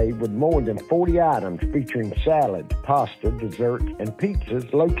buffet with more than 40 items featuring salads, pasta, desserts, and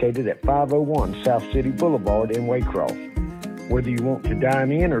pizzas located at 501 South City Boulevard in Waycross. Whether you want to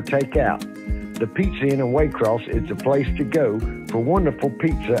dine in or take out, the Pizza Inn in Waycross is the place to go for wonderful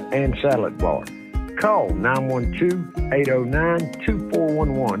pizza and salad bar. Call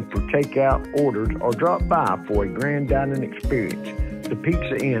 912-809-2411 for takeout orders or drop by for a grand dining experience. The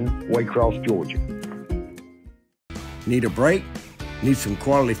Pizza Inn, Waycross, Georgia. Need a break? Need some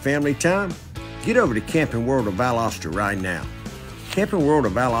quality family time? Get over to Camping World of Valdosta right now. Camping World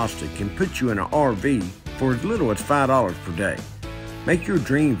of Valdosta can put you in an RV for as little as $5 per day. Make your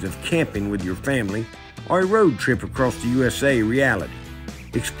dreams of camping with your family or a road trip across the USA a reality.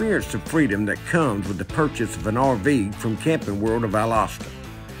 Experience the freedom that comes with the purchase of an RV from Camping World of Valdosta.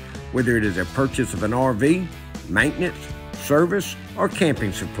 Whether it is a purchase of an RV, maintenance, service, or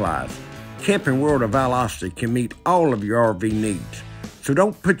camping supplies, Camping World of Valdosta can meet all of your RV needs. So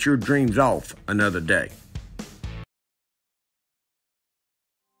don't put your dreams off another day.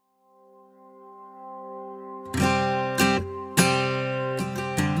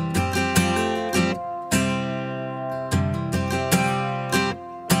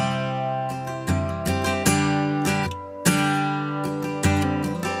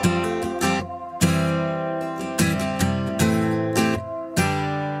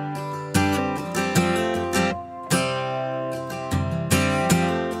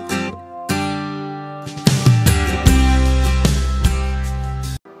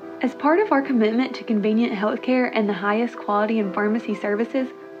 As part of our commitment to convenient healthcare and the highest quality in pharmacy services,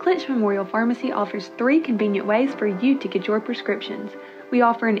 Clinch Memorial Pharmacy offers 3 convenient ways for you to get your prescriptions. We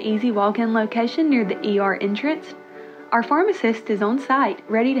offer an easy walk-in location near the ER entrance. Our pharmacist is on site,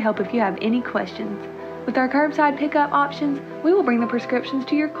 ready to help if you have any questions. With our curbside pickup options, we will bring the prescriptions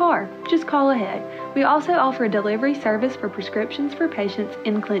to your car. Just call ahead. We also offer a delivery service for prescriptions for patients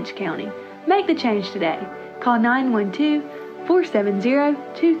in Clinch County. Make the change today. Call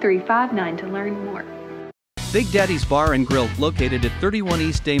 912-470-2359 to learn more. Big Daddy's Bar and Grill, located at 31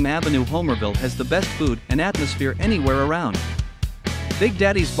 East Dame Avenue, Homerville, has the best food and atmosphere anywhere around. Big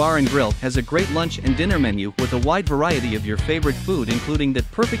Daddy's Bar and Grill has a great lunch and dinner menu with a wide variety of your favorite food, including that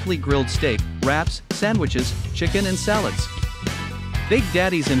perfectly grilled steak, wraps, sandwiches, chicken and salads. Big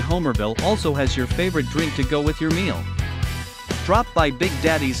Daddy's in Homerville also has your favorite drink to go with your meal. Drop by Big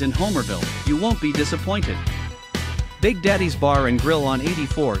Daddy's in Homerville, you won't be disappointed. Big Daddy's Bar and Grill on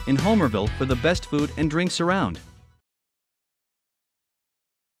 84 in Homerville for the best food and drinks around.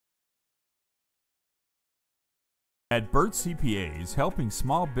 At Burt CPAs, helping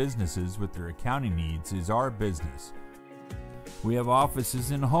small businesses with their accounting needs is our business. We have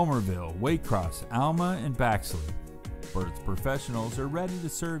offices in Homerville, Waycross, Alma, and Baxley. Burt's professionals are ready to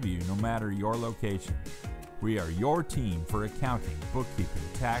serve you no matter your location. We are your team for accounting, bookkeeping,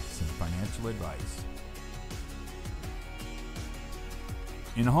 tax, and financial advice.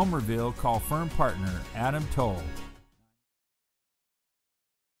 In Homerville, call firm partner Adam Toll.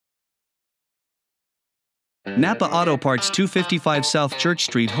 Napa Auto Parts 255 South Church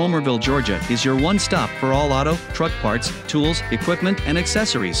Street, Homerville, Georgia is your one-stop for all auto, truck parts, tools, equipment, and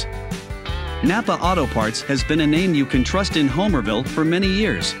accessories. Napa Auto Parts has been a name you can trust in Homerville for many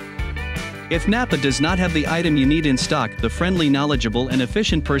years. If Napa does not have the item you need in stock, the friendly, knowledgeable, and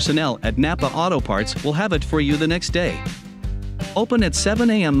efficient personnel at Napa Auto Parts will have it for you the next day. Open at 7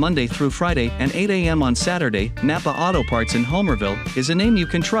 a.m. Monday through Friday and 8 a.m. on Saturday, Napa Auto Parts in Homerville is a name you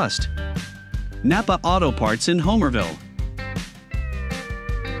can trust. Napa Auto Parts in Homerville.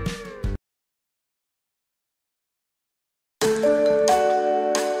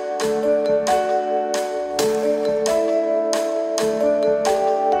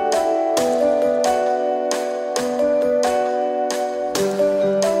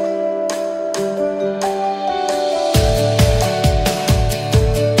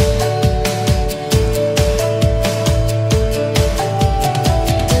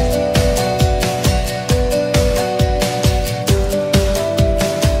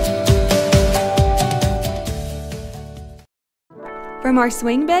 From our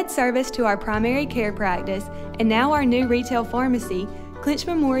swing bed service to our primary care practice, and now our new retail pharmacy, Clinch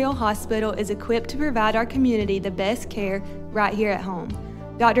Memorial Hospital is equipped to provide our community the best care right here at home.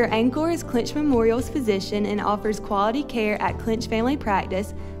 Dr. Ankor is Clinch Memorial's physician and offers quality care at Clinch Family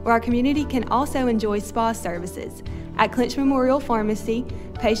Practice, where our community can also enjoy spa services. At Clinch Memorial Pharmacy,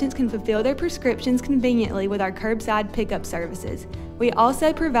 patients can fulfill their prescriptions conveniently with our curbside pickup services. We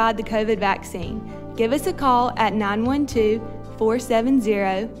also provide the COVID vaccine. Give us a call at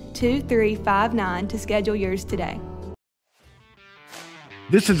 912-470-2359 to schedule yours today.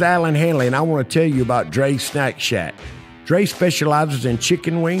 This is Alan Hanley, and I want to tell you about Dre's Snack Shack. Dre specializes in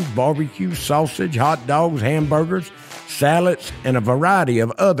chicken wings, barbecue, sausage, hot dogs, hamburgers, salads, and a variety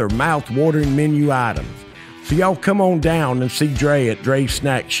of other mouth-watering menu items. So y'all come on down and see Dre at Dre's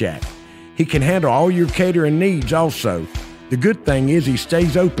Snack Shack. He can handle all your catering needs also. The good thing is he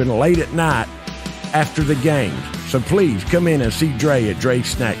stays open late at night after the games. So please come in and see Dre at Dre's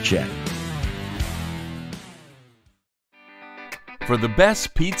Snack Shack. For the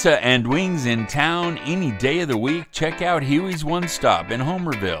best pizza and wings in town any day of the week, check out Huey's One Stop in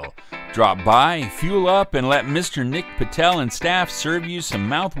Homerville. Drop by, fuel up, and let Mr. Nick Patel and staff serve you some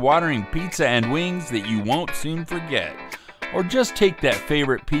mouth-watering pizza and wings that you won't soon forget. Or just take that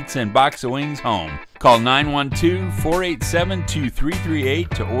favorite pizza and box of wings home. Call 912-487-2338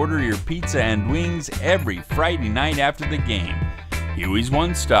 to order your pizza and wings every Friday night after the game. Huey's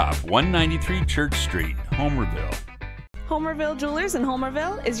One Stop, 193 Church Street, Homerville. Homerville Jewelers in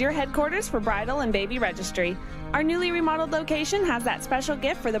Homerville is your headquarters for bridal and baby registry. Our newly remodeled location has that special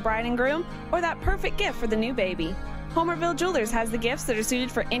gift for the bride and groom or that perfect gift for the new baby. Homerville Jewelers has the gifts that are suited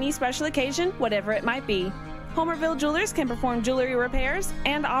for any special occasion, whatever it might be. Homerville Jewelers can perform jewelry repairs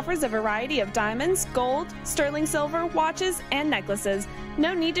and offers a variety of diamonds, gold, sterling silver, watches, and necklaces.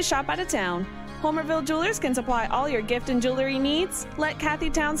 No need to shop out of town. Homerville Jewelers can supply all your gift and jewelry needs. Let Kathy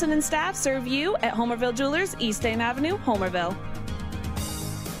Townsend and staff serve you at Homerville Jewelers, East Dame Avenue, Homerville.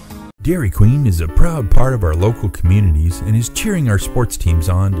 Dairy Queen is a proud part of our local communities and is cheering our sports teams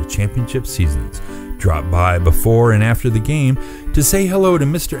on to championship seasons. Drop by before and after the game to say hello to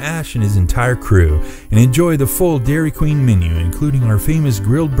Mr. Ash and his entire crew and enjoy the full Dairy Queen menu, including our famous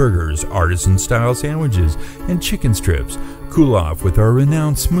grilled burgers, artisan-style sandwiches, and chicken strips. Cool off with our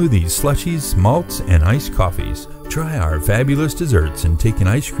renowned smoothies, slushies, malts, and iced coffees. Try our fabulous desserts and take an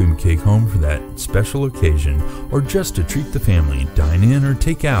ice cream cake home for that special occasion, or just to treat the family. Dine in or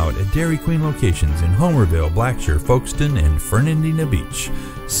take out at Dairy Queen locations in Homerville, Blackshear, Folkestone, and Fernandina Beach.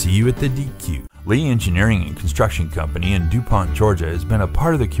 See you at the DQ. Lee Engineering and Construction Company in DuPont, Georgia has been a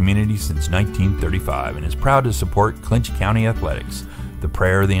part of the community since 1935 and is proud to support Clinch County athletics. The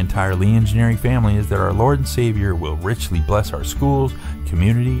prayer of the entire Lee Engineering family is that our Lord and Savior will richly bless our schools,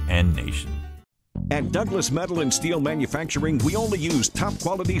 community, and nation. At Douglas Metal and Steel Manufacturing, we only use top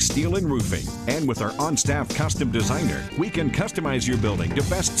quality steel and roofing. And with our on-staff custom designer, we can customize your building to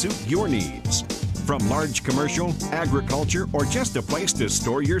best suit your needs. From large commercial, agriculture, or just a place to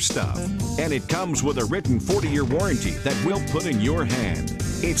store your stuff. And it comes with a written 40-year warranty that we'll put in your hand.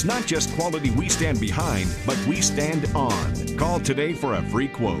 It's not just quality we stand behind, but we stand on. Call today for a free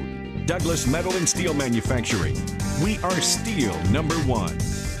quote. Douglas Metal and Steel Manufacturing. We are steel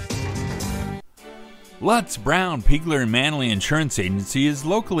 #1. Lutz, Brown, Pigler, and Manley Insurance Agency is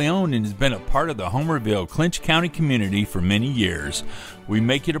locally owned and has been a part of the Homerville, Clinch County community for many years. We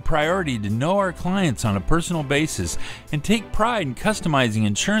make it a priority to know our clients on a personal basis and take pride in customizing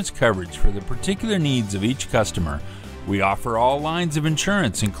insurance coverage for the particular needs of each customer. We offer all lines of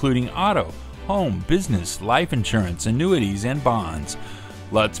insurance, including auto, home, business, life insurance, annuities, and bonds.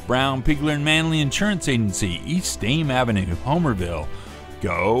 Lutz, Brown, Pigler, and Manley Insurance Agency, East Dame Avenue, Homerville.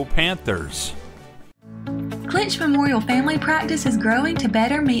 Go Panthers! Clinch Memorial Family Practice is growing to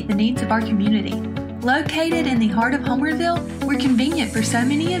better meet the needs of our community. Located in the heart of Homerville, we're convenient for so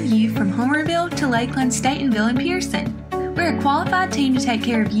many of you from Homerville to Lakeland, Statenville, and Pearson. We're a qualified team to take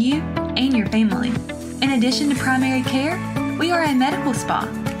care of you and your family. In addition to primary care, we are a medical spa.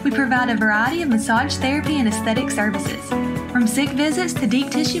 We provide a variety of massage therapy and aesthetic services. From sick visits to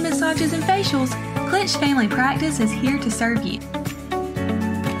deep tissue massages and facials, Clinch Family Practice is here to serve you.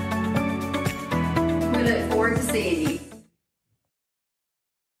 We look forward to seeing you.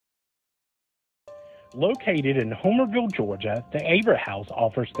 Located in Homerville, Georgia, the Averett House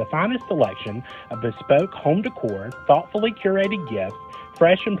offers the finest selection of bespoke home decor, thoughtfully curated gifts,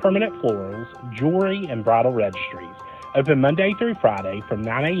 fresh and permanent florals, jewelry, and bridal registries. Open Monday through Friday from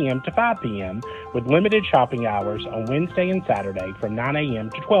 9 a.m. to 5 p.m. with limited shopping hours on Wednesday and Saturday from 9 a.m.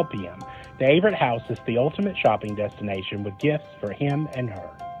 to 12 p.m. The Averett House is the ultimate shopping destination with gifts for him and her.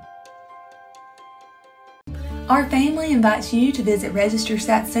 Our family invites you to visit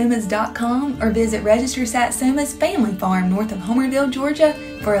RegisterSatsumas.com or visit Register Satsuma's family farm north of Homerville, Georgia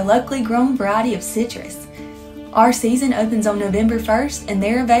for a locally grown variety of citrus. Our season opens on November 1st and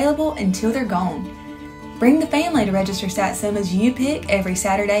they're available until they're gone. Bring the family to Register Satsuma's U-Pick every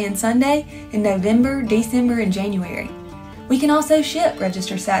Saturday and Sunday in November, December, and January. We can also ship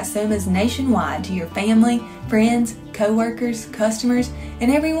Register Satsumas nationwide to your family, friends, co-workers, customers,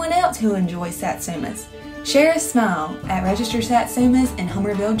 and everyone else who enjoys Satsumas. Share a smile at Register Satsumas in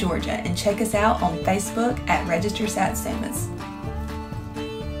Homerville, Georgia, and check us out on Facebook at Register Satsumas.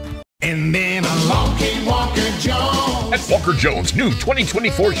 And then along came Walker Jones. At Walker Jones, new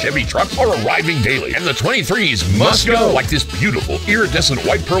 2024 Chevy trucks are arriving daily, and the 23s must go, like this beautiful iridescent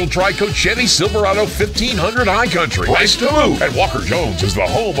white pearl tri-coat Chevy Silverado 1500 High Country. Price to move. And Walker Jones is the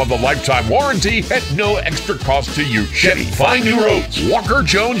home of the lifetime warranty at no extra cost to you. Chevy, find new roads. Walker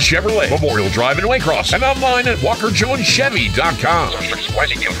Jones Chevrolet, Memorial Drive in Waycross, and online at WalkerJonesChevy.com.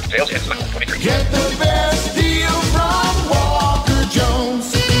 Get the best deal from Walker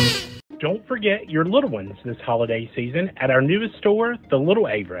Jones. Don't forget your little ones this holiday season at our newest store, The Little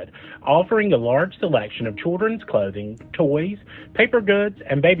Averett, offering a large selection of children's clothing, toys, paper goods,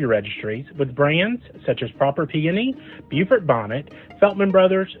 and baby registries with brands such as Proper Peony, Beaufort Bonnet, Feltman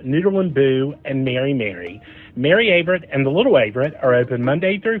Brothers, Noodle and Boo, and Mary Mary. Mary Averett and The Little Averett are open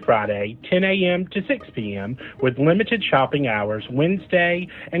Monday through Friday, 10 a.m. to 6 p.m. with limited shopping hours Wednesday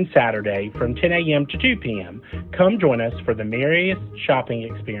and Saturday from 10 a.m. to 2 p.m. Come join us for the merriest shopping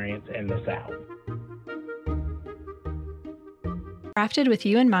experience in the South. Crafted with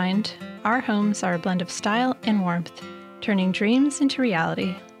you in mind, our homes are a blend of style and warmth, turning dreams into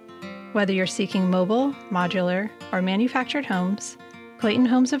reality. Whether you're seeking mobile, modular, or manufactured homes, Clayton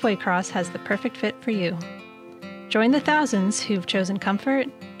Homes of Waycross has the perfect fit for you. Join the thousands who've chosen comfort,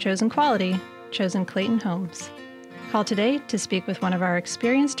 chosen quality, chosen Clayton Homes. Call today to speak with one of our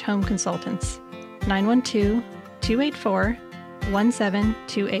experienced home consultants.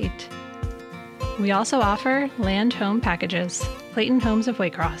 912-284-1728. We also offer land home packages. Clayton Homes of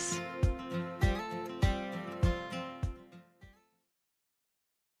Waycross.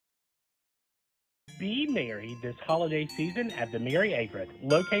 Be merry this holiday season at the Mary Averett,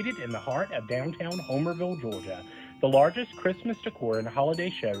 located in the heart of downtown Homerville, Georgia, the largest Christmas decor and holiday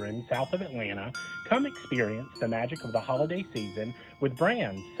showroom south of Atlanta. Come experience the magic of the holiday season with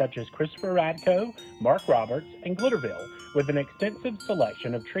brands such as Christopher Radko, Mark Roberts, and Glitterville, with an extensive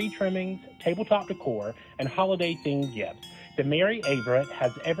selection of tree trimmings, tabletop decor, and holiday-themed gifts. The Mary Averett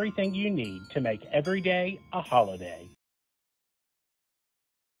has everything you need to make every day a holiday.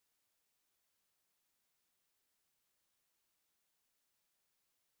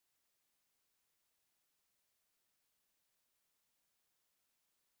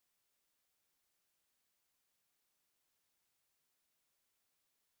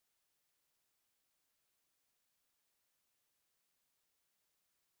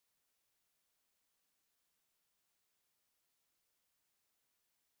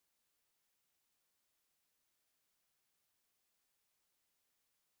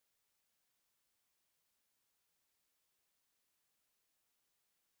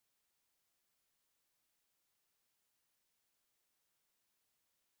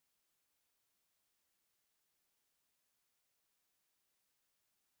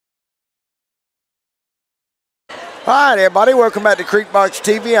 All right, everybody, welcome back to Creekbox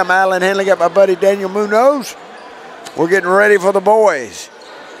TV. I'm Alan Henley, got my buddy Daniel Munoz. We're getting ready for the boys.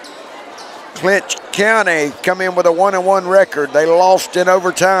 Clinch County come in with a 1-1 record. They lost in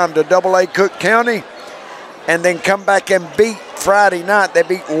overtime to AA Cook County and then come back and beat Friday night. They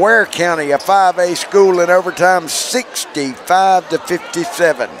beat Ware County, a 5A school, in overtime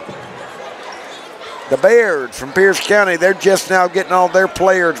 65-57. The Bears from Pierce County, they're just now getting all their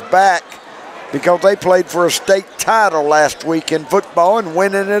players back because they played for a state title last week in football and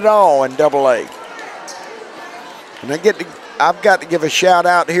winning it all in AA. And I've got to give a shout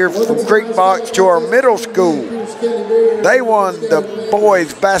out here from Creekbox to our middle school. They won the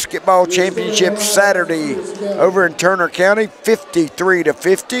boys basketball championship Saturday over in Turner County,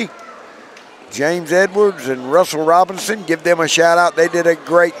 53-50. James Edwards and Russell Robinson, give them a shout out. They did a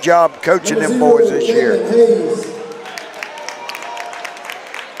great job coaching them boys this year.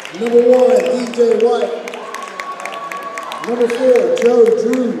 Number 1, DJ White. Number 4, Joe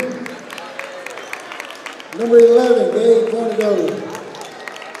Drew. Number 11, Gabe Cornigo.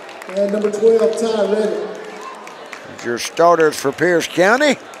 And number 12, Ty Reddick. There's your starters for Pierce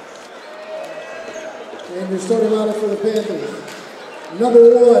County. And your starting lineup for the Panthers. Number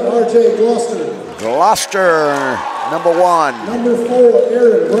 1, RJ Gloucester. Gloucester, number 1. Number 4,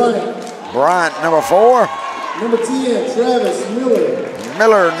 Aaron Bryant. Bryant, number 4. Number 10, Travis Miller.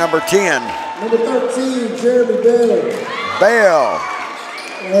 Miller, number 10. Number 13, Jeremy Bell. Bell.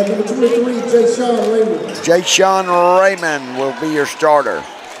 And number 23, Jay-Sean Raymond. Jay-Sean Raymond will be your starter.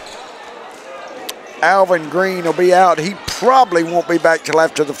 Alvin Green will be out. He probably won't be back till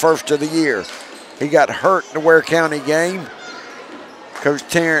after the first of the year. He got hurt in the Ware County game. Coach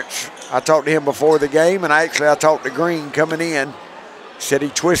Terrence, I talked to him before the game, and I talked to Green coming in. Said he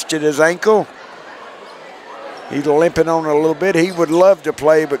twisted his ankle. He's limping on it a little bit. He would love to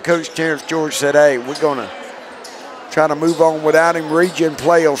play, but Coach Terrence George said, hey, we're going to try to move on without him. Region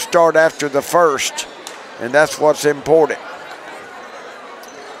play will start after the first, and that's what's important.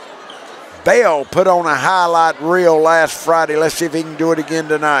 Bell put on a highlight reel last Friday. Let's see if he can do it again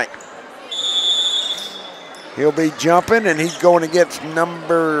tonight. He'll be jumping, and he's going against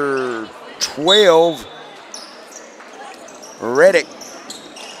number 12, Reddick.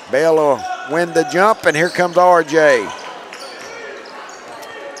 Bell will win the jump, and here comes RJ.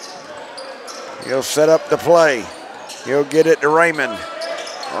 He'll set up the play. He'll get it to Raymond.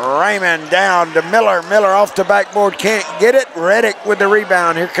 Raymond down to Miller. Miller off the backboard, can't get it. Reddick with the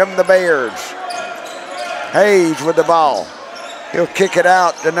rebound. Here come the Bears. Hayes with the ball. He'll kick it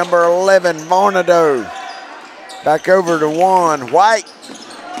out to number 11, Varnado. Back over to 1, White.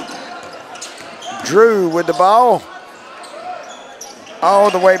 Drew with the ball.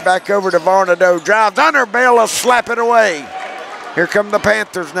 All the way back over to Varnado. Drives under, Bell will slap it away. Here come the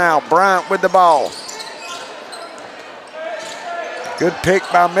Panthers now. Bryant with the ball. Good pick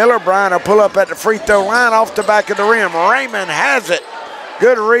by Miller. Bryant will pull up at the free throw line off the back of the rim. Raymond has it.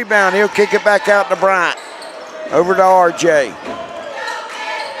 Good rebound. He'll kick it back out to Bryant. Over to RJ.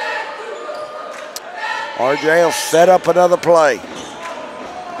 RJ will set up another play.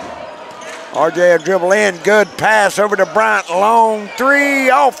 RJ will dribble in. Good pass over to Bryant. Long three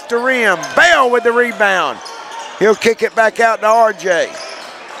off the rim. Bell with the rebound. He'll kick it back out to RJ.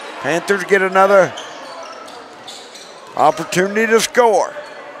 Panthers get another opportunity to score.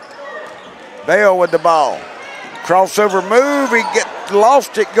 Bell with the ball. Crossover move. He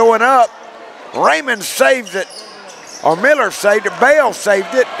lost it going up. Raymond saves it. Or Miller saved it. Bell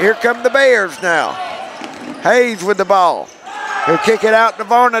saved it. Here come the Bears now. Hayes with the ball. He'll kick it out to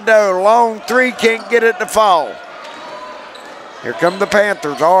Varnado. Long three, can't get it to fall. Here come the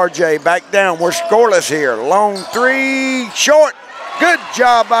Panthers. RJ back down. We're scoreless here. Long three, short. Good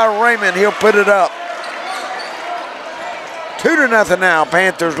job by Raymond. He'll put it up. 2-0 now.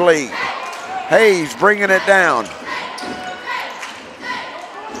 Panthers lead. Hayes bringing it down.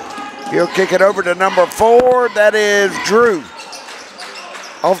 He'll kick it over to number 4. That is Drew.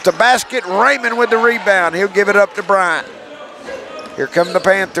 Off the basket, Raymond with the rebound. He'll give it up to Bryant. Here come the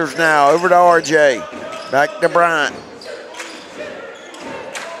Panthers now. Over to RJ. Back to Bryant.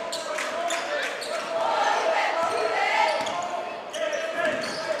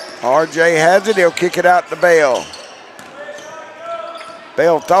 RJ has it. He'll kick it out to Bell.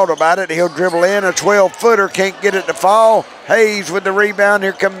 Bell thought about it. He'll dribble in. A 12-footer. Can't get it to fall. Hayes with the rebound.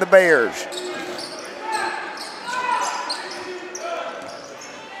 Here come the Bears.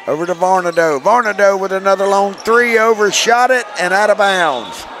 Over to Varnado. Varnado with another long three. Overshot it and out of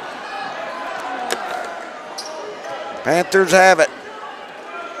bounds. Panthers have it.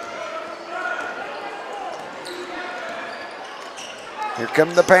 Here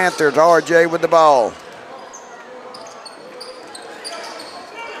come the Panthers. RJ with the ball.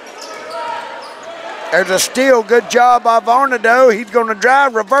 There's a steal. Good job by Varnado. He's going to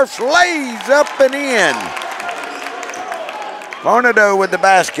drive, reverse, lays up and in. Varnado with the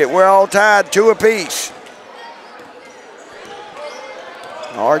basket. We're all tied 2 apiece.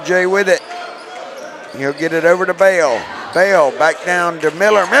 RJ with it. He'll get it over to Bale. Bale back down to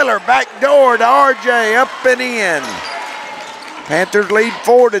Miller. Miller back door to RJ, up and in. Panthers lead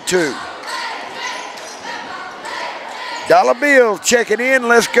 4-2. Dollar Bill checking in.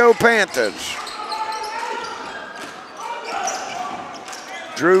 Let's go Panthers.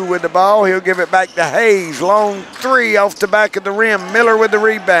 Drew with the ball. He'll give it back to Hayes. Long 3 off the back of the rim. Miller with the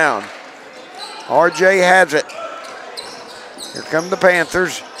rebound. RJ has it. Here come the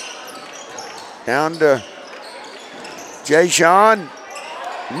Panthers. Down to Jay Sean.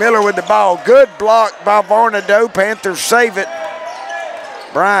 Miller with the ball. Good block by Varnado. Panthers save it.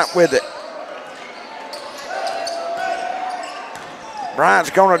 Bryant with it.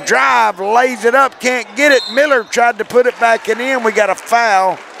 Bryant's going to drive, lays it up, can't get it. Miller tried to put it back in. We got a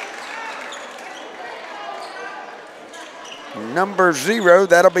foul. Number 0,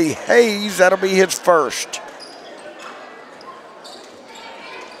 that'll be Hayes. That'll be his first.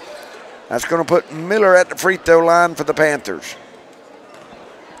 That's going to put Miller at the free throw line for the Panthers.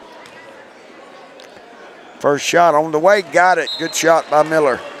 First shot on the way, got it. Good shot by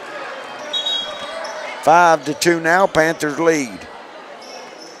Miller. 5-2 now, Panthers lead.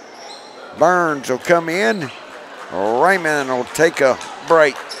 Burns will come in. Raymond will take a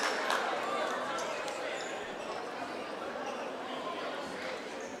break.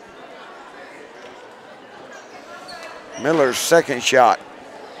 Miller's second shot.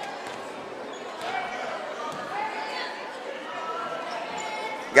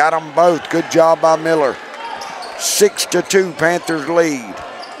 Got them both. Good job by Miller. 6-2, Panthers lead.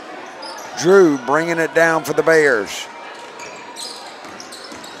 Drew bringing it down for the Bears.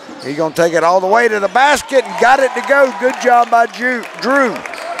 He's going to take it all the way to the basket and got it to go. Good job by Drew.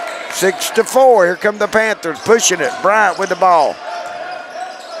 6-4. Here come the Panthers pushing it. Bryant with the ball.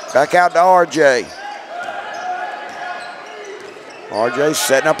 Back out to RJ. RJ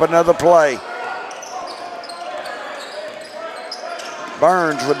setting up another play.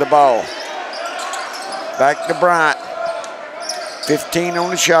 Burns with the ball. Back to Bryant. 15 on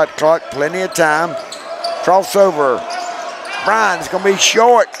the shot clock. Plenty of time. Crossover. Bryant's going to be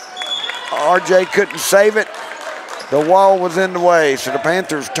short. RJ couldn't save it. The wall was in the way, so the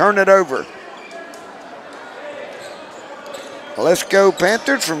Panthers turn it over. Let's go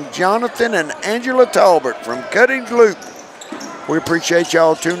Panthers from Jonathan and Angela Talbot from Cuttings Loop. We appreciate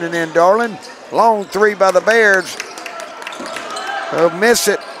y'all tuning in, darling. Long 3 by the Bears. They'll miss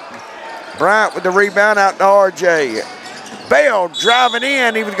it. Bryant with the rebound out to RJ. Bale driving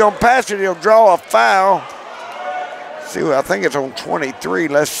in. He was going to pass it. He'll draw a foul. See, I think it's on 23.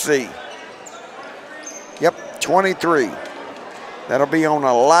 Let's see. Yep, 23. That'll be on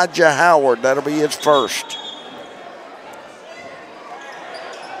Elijah Howard. That'll be his first.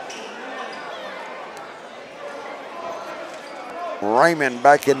 Raymond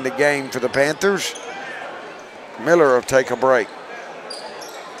back in the game for the Panthers. Miller will take a break.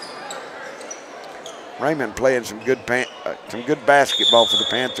 Raymond playing some good basketball for the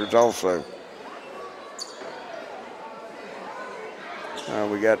Panthers also.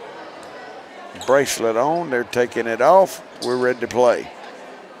 We got bracelet on. They're taking it off. We're ready to play.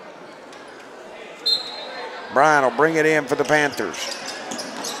 Brian will bring it in for the Panthers.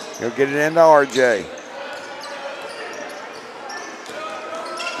 He'll get it into RJ.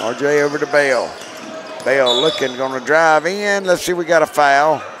 RJ over to Bale. Bale looking, going to drive in. Let's see, we got a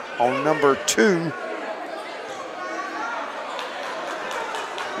foul on number 2.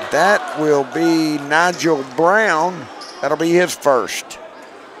 That will be Nigel Brown. That'll be his first.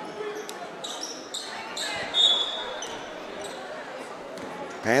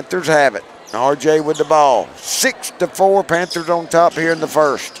 Panthers have it. RJ with the ball. 6-4, Panthers on top here in the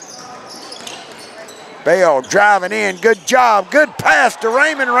first. Bale driving in, good job, good pass to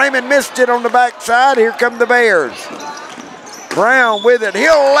Raymond. Raymond missed it on the backside. Here come the Bears. Brown with it,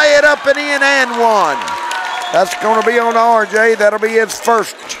 he'll lay it up and in and one. That's gonna be on RJ, that'll be his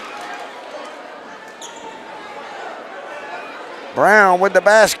first. Brown with the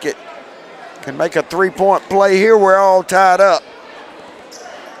basket. Can make a 3-point play here, we're all tied up.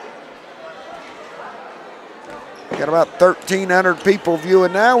 Got about 1,300 people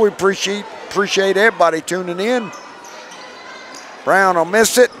viewing now. We appreciate everybody tuning in. Brown will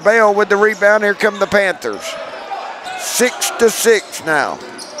miss it. Bale with the rebound. Here come the Panthers. 6-6 now.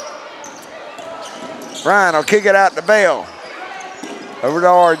 Brian will kick it out to Bale. Over to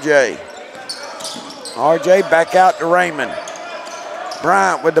RJ. RJ back out to Raymond.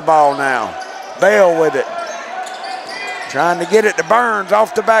 Bryant with the ball now. Bell with it. Trying to get it to Burns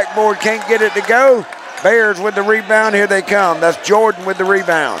off the backboard, can't get it to go. Bears with the rebound, here they come. That's Jordan with the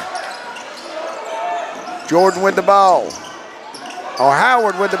rebound. Jordan with the ball. Oh,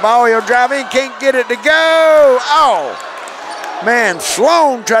 Howard with the ball, he'll drive in, can't get it to go. Oh, man,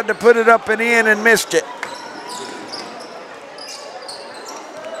 Sloan tried to put it up and in and missed it.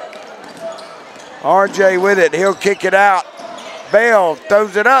 RJ with it, he'll kick it out. Bell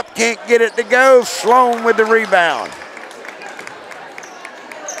throws it up, can't get it to go. Sloan with the rebound.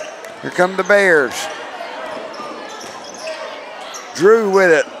 Here come the Bears. Drew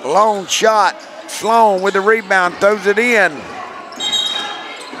with it, long shot. Sloan with the rebound, throws it in.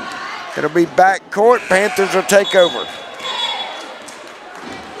 It'll be backcourt, Panthers will take over.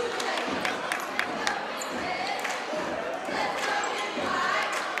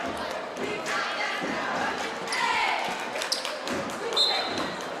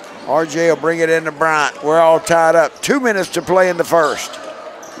 RJ will bring it into Bryant. We're all tied up. 2 minutes to play in the first.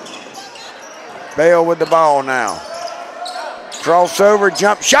 Bale with the ball now. Crossover,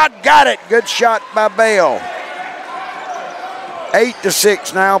 jump shot, got it. Good shot by Bale.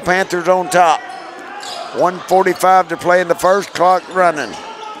 8-6 now, Panthers on top. 1:45 to play in the first, clock running.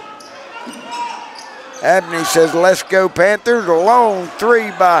 Abney says, let's go Panthers. A long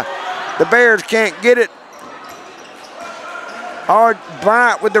three by the Bears, can't get it.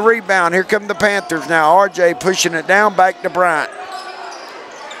 Bryant with the rebound. Here come the Panthers now. RJ pushing it down, back to Bryant.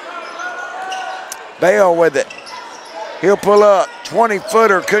 Bale with it. He'll pull up.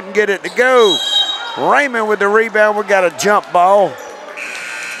 20-footer, couldn't get it to go. Raymond with the rebound. We got a jump ball.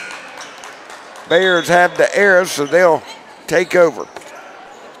 Bears have the error, so they'll take over.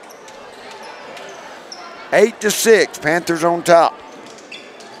 8-6, Panthers on top.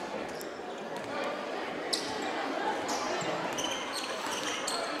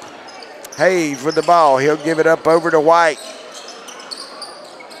 Hayes with the ball. He'll give it up over to White.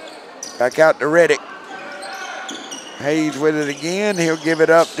 Back out to Reddick. Hayes with it again. He'll give it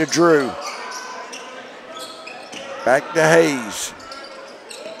up to Drew. Back to Hayes.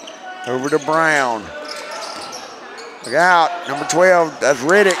 Over to Brown. Look out, number 12, that's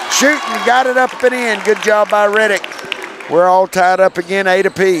Reddick. Shooting, got it up and in. Good job by Reddick. We're all tied up again, 8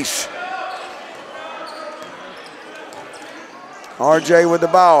 apiece. RJ with the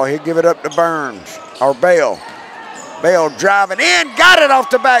ball. He'll give it up to Burns, or Bale. Bale driving in, got it off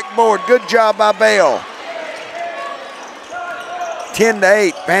the backboard. Good job by Bale.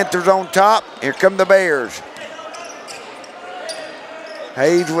 10-8, Panthers on top. Here come the Bears.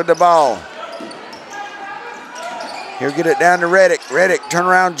 Hayes with the ball. He'll get it down to Reddick. Reddick,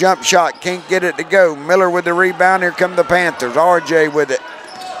 turnaround jump shot, can't get it to go. Miller with the rebound, here come the Panthers. RJ with it.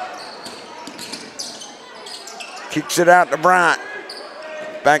 Kicks it out to Bryant.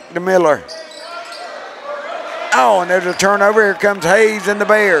 Back to Miller. Oh, and there's a turnover. Here comes Hayes and the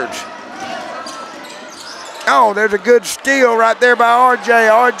Bears. Oh, there's a good steal right there by RJ.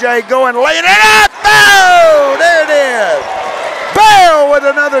 RJ going, laying it up. Oh, there it is. Bale with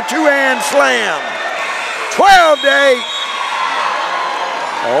another two-hand slam. 12-8.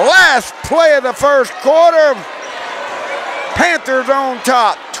 Last play of the first quarter. Panthers on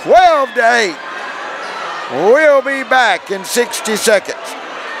top, 12-8. We'll be back in 60 seconds.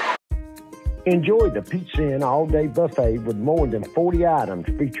 Enjoy the Pizza Inn all-day buffet with more than 40 items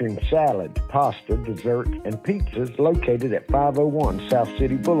featuring salads, pasta, desserts, and pizzas located at 501 South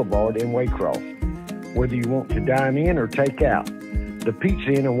City Boulevard in Waycross. Whether you want to dine in or take out, the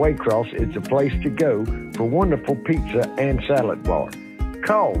Pizza Inn in Waycross is the place to go for wonderful pizza and salad bar.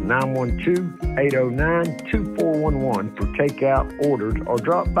 Call 912-809-2411 for takeout orders or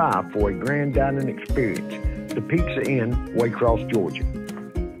drop by for a grand dining experience. The Pizza Inn, Waycross, Georgia.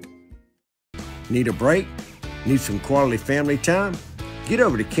 Need a break? Need some quality family time? Get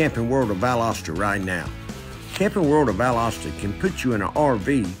over to Camping World of Valdosta right now. Camping World of Valdosta can put you in an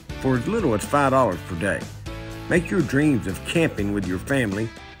RV for as little as $5 per day. Make your dreams of camping with your family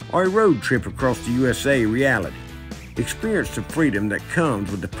or a road trip across the USA a reality. Experience the freedom that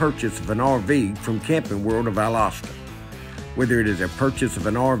comes with the purchase of an RV from Camping World of Valdosta. Whether it is a purchase of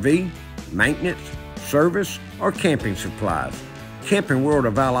an RV, maintenance, service, or camping supplies, Camping World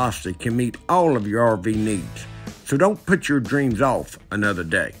of Valdosta can meet all of your RV needs. So don't put your dreams off another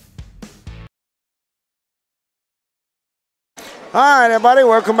day. All right, everybody,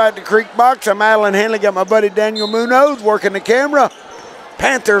 welcome back to Creek Box. I'm Alan Henley, got my buddy Daniel Munoz working the camera.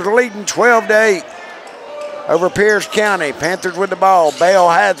 Panthers leading 12-8 over Pierce County. Panthers with the ball. Bale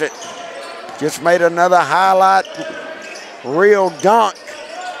has it. Just made another highlight reel dunk.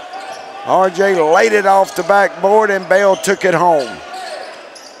 RJ laid it off the backboard and Bale took it home.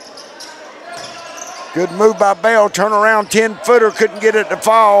 Good move by Bell. Turn around 10-footer. Couldn't get it to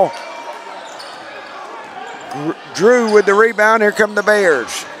fall. Drew with the rebound. Here come the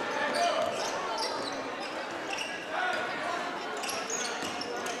Bears.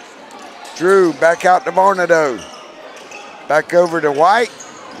 Drew back out to Barnado. Back over to White.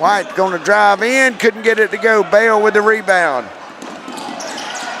 White going to drive in. Couldn't get it to go. Bale with the rebound.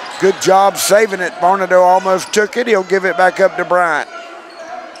 Good job saving it. Barnado almost took it. He'll give it back up to Bryant.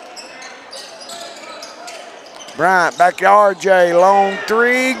 Bryant back to RJ. Long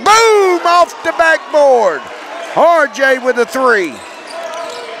three. Boom! Off the backboard. RJ with a three.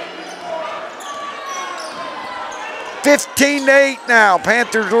 15-8 now.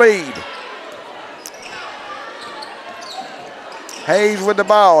 Panthers lead. Hayes with the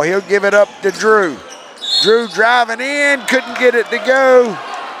ball. He'll give it up to Drew. Drew driving in. Couldn't get it to go.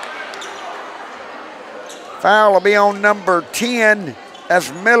 Foul will be on number 10.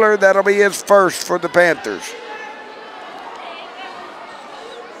 That's Miller. That'll be his first for the Panthers.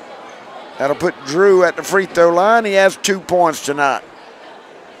 That'll put Drew at the free throw line. He has 2 points tonight.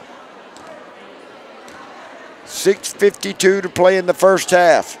 6:52 to play in the first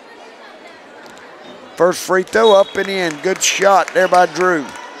half. First free throw up and in. Good shot there by Drew.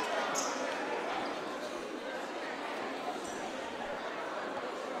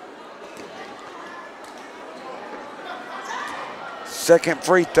 Second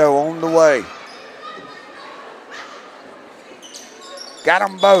free throw on the way. Got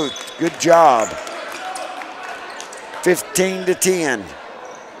them both. Good job. 15-10.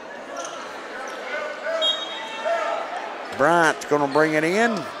 Bryant's going to bring it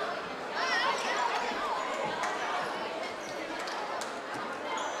in.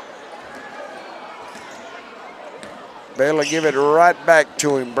 Bell will give it right back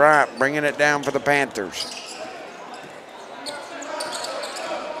to him. Bryant bringing it down for the Panthers.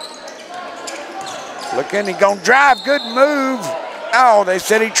 Looking, he's going to drive. Good move. Oh, they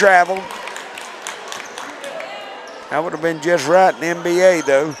said he traveled. That would have been just right in the NBA,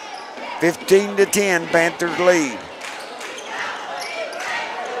 though. 15-10, Panthers lead.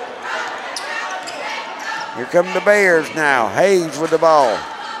 Here come the Bears now. Hayes with the ball.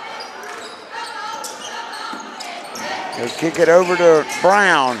 He'll kick it over to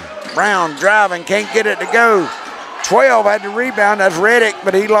Brown. Brown driving, can't get it to go. 12 had the rebound. That's Reddick,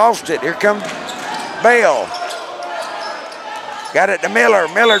 but he lost it. Here comes Bell. Got it to Miller.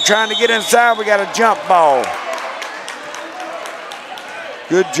 Miller trying to get inside. We got a jump ball.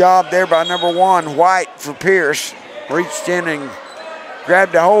 Good job there by number 1, White, for Pierce. Reached in and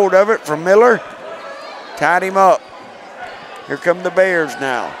grabbed a hold of it from Miller. Tied him up. Here come the Bears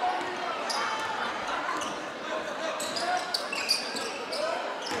now.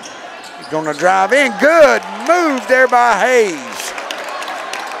 He's going to drive in. Good move there by Hayes.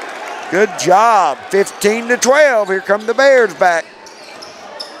 Good job. 15-12. Here come the Bears back.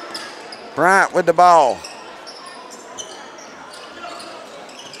 Bryant with the ball.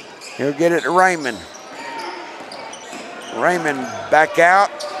 He'll get it to Raymond. Raymond back out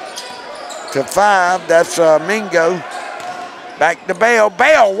to 5. That's Mingo. Back to Bale.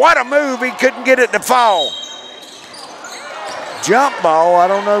 Bale, what a move. He couldn't get it to fall. Jump ball, I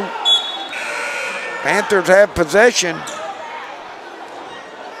don't know. Panthers have possession.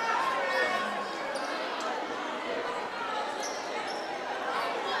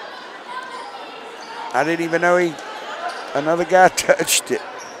 I didn't even know another guy touched it.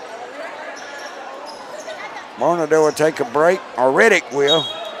 Barnado will take a break, or Reddick will.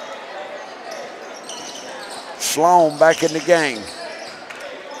 Sloan back in the game.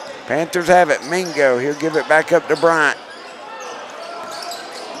 Panthers have it. Mingo, he'll give it back up to Bryant.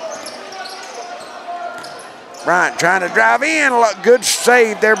 Bryant trying to drive in. Good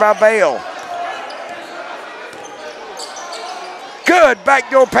save there by Bale. Good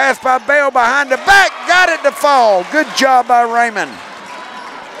backdoor pass by Bale behind the back. Got it to fall. Good job by Raymond.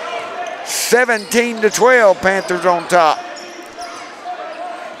 17-12, Panthers on top.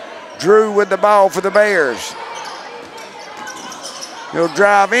 Drew with the ball for the Bears. He'll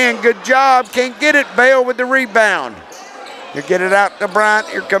drive in. Good job. Can't get it. Bale with the rebound. He'll get it out to Bryant.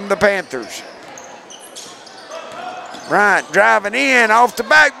 Here come the Panthers. Bryant driving in off the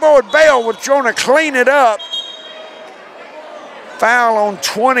backboard. Bale was trying to clean it up. Foul on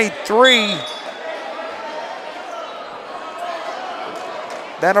 23.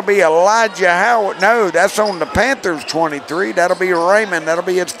 That'll be Elijah Howard. No, that's on the Panthers 23. That'll be Raymond. That'll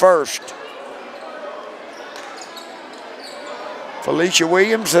be his first. Felicia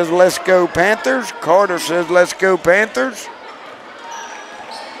Williams says, let's go Panthers. Carter says, let's go Panthers.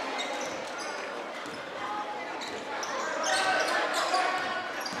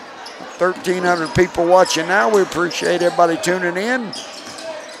 1,300 people watching now. We appreciate everybody tuning in.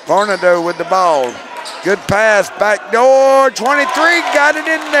 Varnado with the ball. Good pass, back door, 23, got it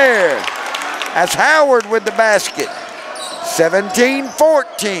in there. That's Howard with the basket.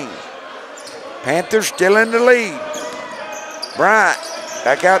 17-14. Panthers still in the lead. Bryant,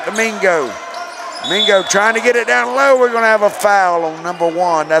 back out to Mingo. Mingo trying to get it down low. We're going to have a foul on number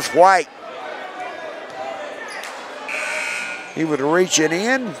 1. That's White. He would reach it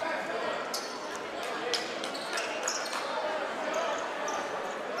in.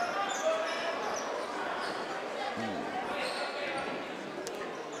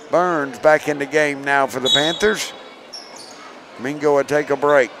 Burns back in the game now for the Panthers. Mingo will take a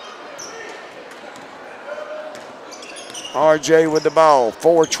break. RJ with the ball.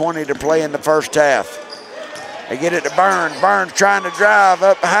 4:20 to play in the first half. They get it to Burns. Burns trying to drive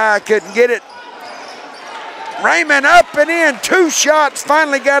up high, couldn't get it. Raymond up and in. 2 shots,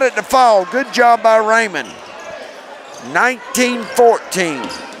 finally got it to fall. Good job by Raymond. 19-14.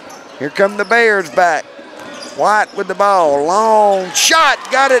 Here come the Bears back. White with the ball. Long shot,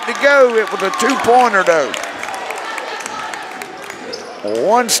 got it to go. It was a 2-pointer though.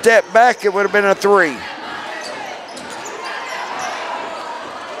 1 step back, it would have been a 3.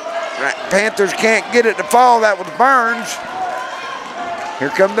 Panthers can't get it to fall. That was Burns. Here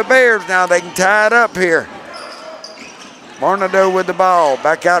come the Bears now. They can tie it up here. Varnado with the ball.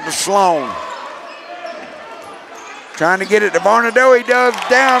 Back out to Sloan. Trying to get it to Varnado. He does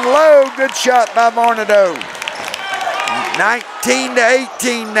down low. Good shot by Varnado.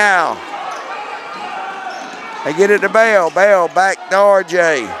 19-18 now. They get it to Bell. Bell back to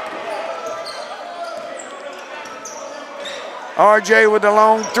RJ. RJ with the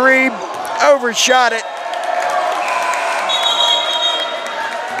long 3. Overshot it.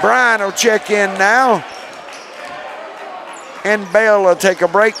 Bryan will check in now. And Bell will take a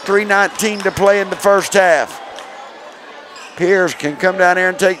break. 3:19 to play in the first half. Pierce can come down here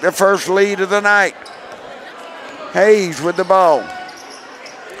and take the first lead of the night. Hayes with the ball.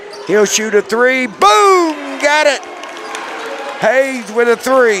 He'll shoot a 3. Boom! Got it. Hayes with a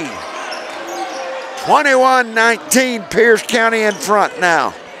 3. 21-19. Pierce County in front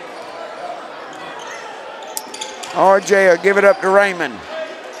now. RJ will give it up to Raymond.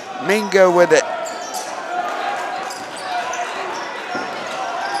 Mingo with it.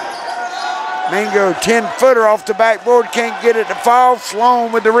 Mingo 10-footer off the backboard, can't get it to fall.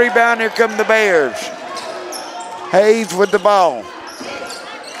 Sloan with the rebound. Here come the Bears. Hayes with the ball.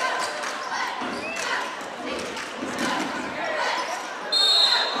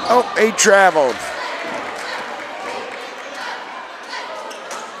 Oh, he traveled.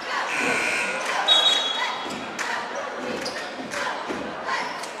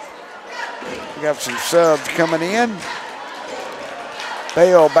 We got some subs coming in.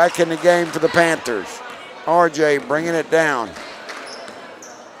 Bale back in the game for the Panthers. RJ bringing it down.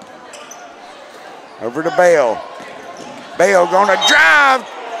 Over to Bale. Bale gonna drive.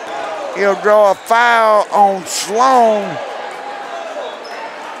 He'll draw a foul on Sloan.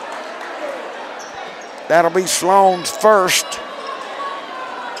 That'll be Sloan's first.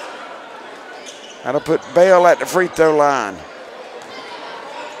 That'll put Bale at the free throw line.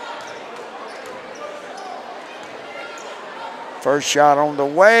 First shot on the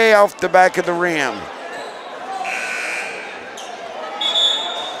way off the back of the rim.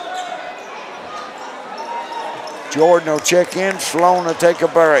 Jordan will check in. Sloan will take a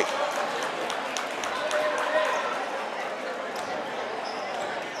break.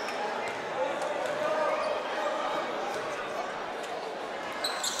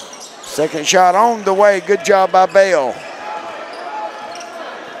 Second shot on the way. Good job by Bale.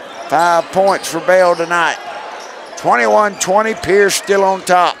 5 points for Bale tonight. 21-20, Pierce still on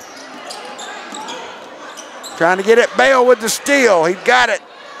top. Trying to get it, Bale with the steal. He got it.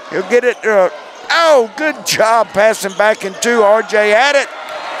 He'll get it. Oh, good job passing back in 2. RJ had it.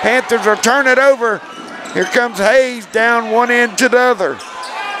 Panthers will turn it over. Here comes Hayes down one end to the other.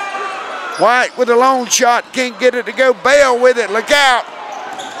 White with a long shot, can't get it to go. Bale with it, look out.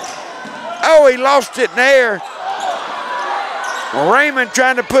 Oh, he lost it in the air. Raymond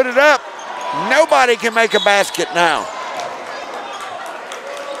trying to put it up. Nobody can make a basket now.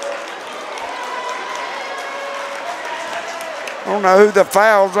 I don't know who the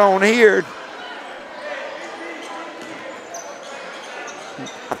foul's on here.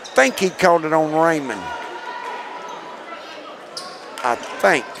 I think he called it on Raymond. I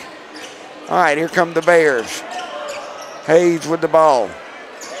think. All right, here come the Bears. Hayes with the ball.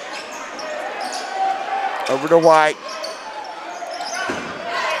 Over to White.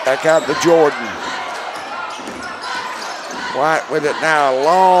 Back out to Jordan. White with it now.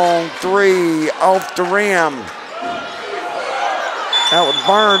 Long three off the rim. That was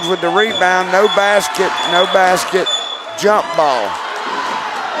Burns with the rebound. No basket, no basket. Jump ball.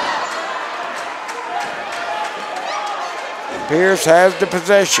 Pierce has the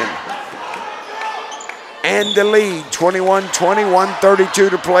possession and the lead. 21-20, 1:32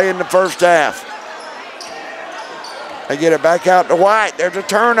 to play in the first half. They get it back out to White. There's a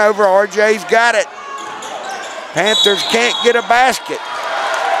turnover. RJ's got it. Panthers can't get a basket.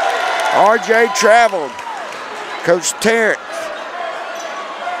 RJ traveled. Coach Terrence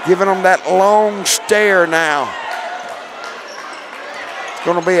giving them that long stare now. It's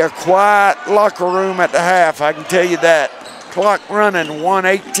going to be a quiet locker room at the half, I can tell you that. Clock running,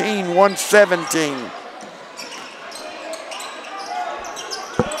 1:18, 1:17.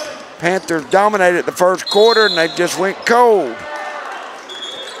 Panthers dominated the first quarter and they just went cold.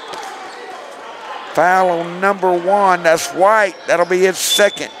 Foul on number 1, that's White. That'll be his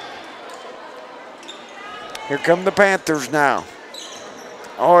second. Here come the Panthers now.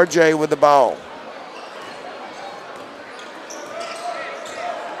 RJ with the ball.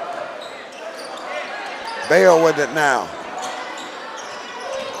 Bell with it now.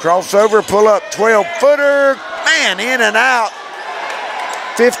 Crossover, pull up, 12-footer. Man, in and out.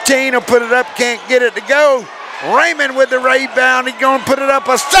 15 will put it up, can't get it to go. Raymond with the rebound. He's going to put it up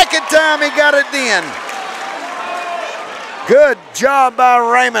a second time. He got it in. Good job by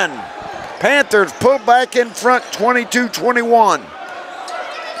Raymond. Panthers pull back in front, 22-21.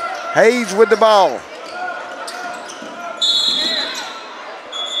 Hayes with the ball.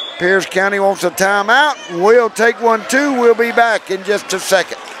 Pierce County wants a timeout. We'll take one too. We'll be back in just a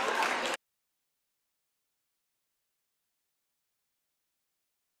second.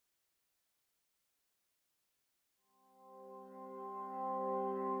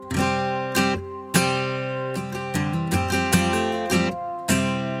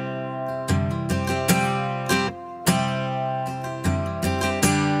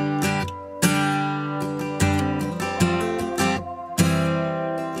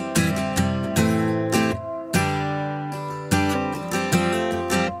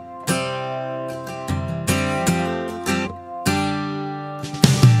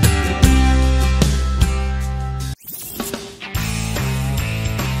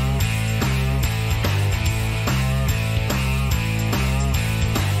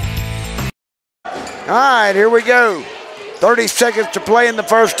 All right, here we go. 30 seconds to play in the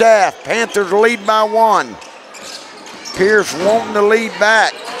first half. Panthers lead by 1. Pierce wanting the lead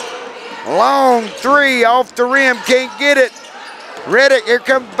back. Long three off the rim, can't get it. Reddick, here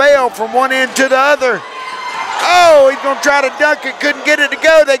comes Bell from one end to the other. Oh, he's gonna try to dunk it, couldn't get it to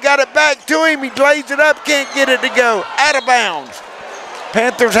go. They got it back to him, he lays it up, can't get it to go. Out of bounds.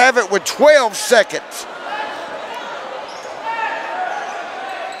 Panthers have it with 12 seconds.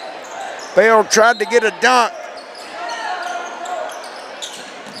 Bell tried to get a dunk.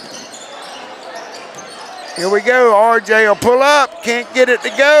 Here we go, RJ will pull up, can't get it to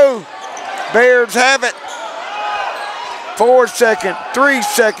go. Bears have it. 4 seconds, 3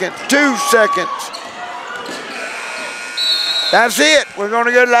 seconds, 2 seconds. That's it, we're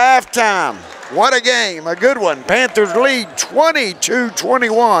gonna go to halftime. What a game, a good one. Panthers lead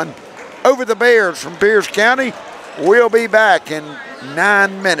 22-21 over the Bears from Pierce County. We'll be back in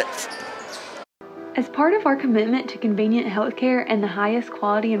 9 minutes. As part of our commitment to convenient healthcare and the highest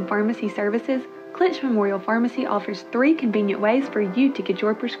quality in pharmacy services, Clinch Memorial Pharmacy offers 3 convenient ways for you to get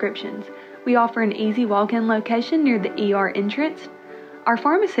your prescriptions. We offer an easy walk-in location near the ER entrance. Our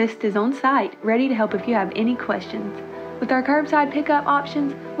pharmacist is on site, ready to help if you have any questions. With our curbside pickup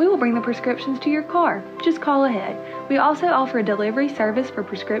options, we will bring the prescriptions to your car. Just call ahead. We also offer a delivery service for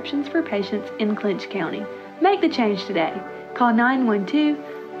prescriptions for patients in Clinch County. Make the change today. Call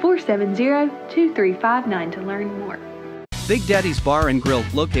 912-470-2359 to learn more. Big Daddy's Bar and Grill,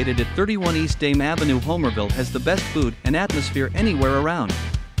 located at 31 East Dame Avenue, Homerville, has the best food and atmosphere anywhere around.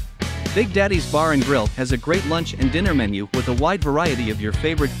 Big Daddy's Bar and Grill has a great lunch and dinner menu with a wide variety of your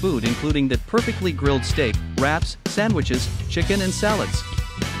favorite food, including that perfectly grilled steak, wraps, sandwiches, chicken and salads.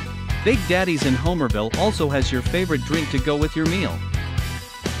 Big Daddy's in Homerville also has your favorite drink to go with your meal.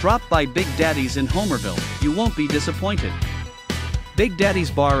 Drop by Big Daddy's in Homerville, you won't be disappointed. Big Daddy's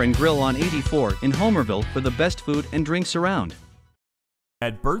Bar and Grill on 84 in Homerville for the best food and drinks around.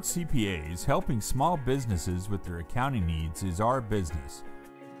 At Burt CPAs, helping small businesses with their accounting needs is our business.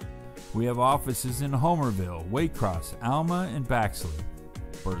 We have offices in Homerville, Waycross, Alma, and Baxley.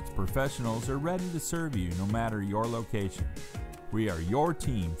 Burt's professionals are ready to serve you no matter your location. We are your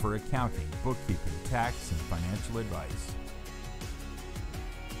team for accounting, bookkeeping, tax, and financial advice.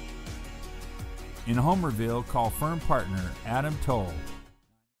 In Homerville, call firm partner Adam Toll.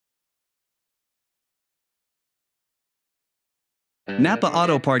 Napa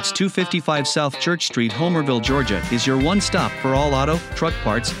Auto Parts 255 South Church Street, Homerville, Georgia is your one stop for all auto, truck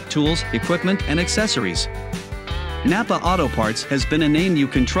parts, tools, equipment, and accessories. Napa Auto Parts has been a name you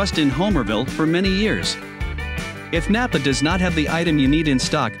can trust in Homerville for many years. If Napa does not have the item you need in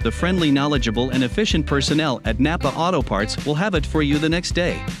stock, the friendly, knowledgeable, and efficient personnel at Napa Auto Parts will have it for you the next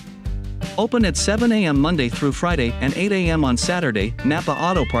day. Open at 7 a.m. Monday through Friday and 8 a.m. on Saturday, Napa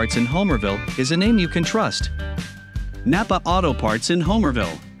Auto Parts in Homerville is a name you can trust. Napa Auto Parts in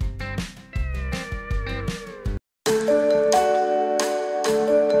Homerville.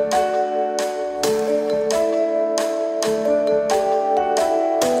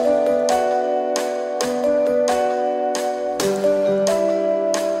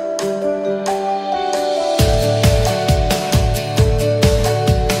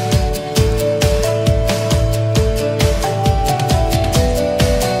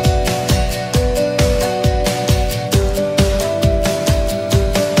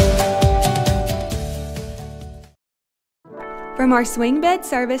 From our swing bed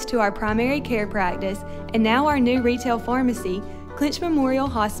service to our primary care practice, and now our new retail pharmacy, Clinch Memorial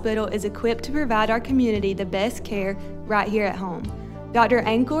Hospital is equipped to provide our community the best care right here at home. Dr.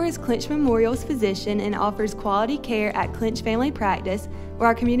 Ancor is Clinch Memorial's physician and offers quality care at Clinch Family Practice, where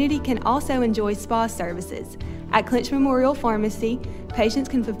our community can also enjoy spa services. At Clinch Memorial Pharmacy, patients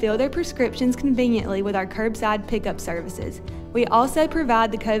can fulfill their prescriptions conveniently with our curbside pickup services. We also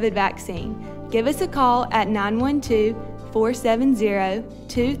provide the COVID vaccine. Give us a call at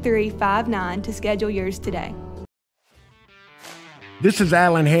 912-470-2359 to schedule yours today. This is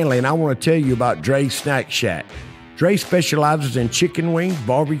Alan Hanley, and I want to tell you about Dre's Snack Shack. Dre specializes in chicken wings,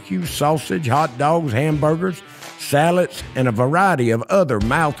 barbecue, sausage, hot dogs, hamburgers, salads, and a variety of other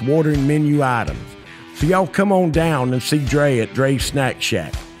mouth-watering menu items. So y'all come on down and see Dre at Dre's Snack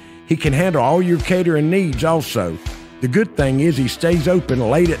Shack. He can handle all your catering needs also. The good thing is he stays open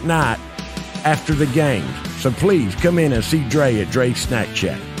late at night after the games. So please come in and see Dre at Dre's Snack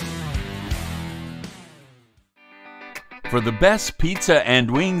Shack. For the best pizza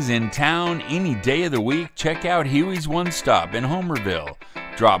and wings in town any day of the week, check out Huey's One Stop in Homerville.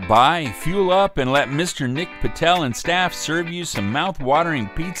 Drop by, fuel up, and let Mr. Nick Patel and staff serve you some mouth-watering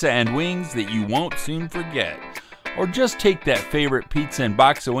pizza and wings that you won't soon forget. Or just take that favorite pizza and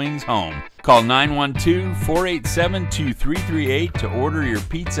box of wings home. Call 912-487-2338 to order your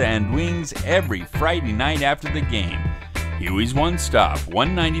pizza and wings every Friday night after the game. Huey's One Stop,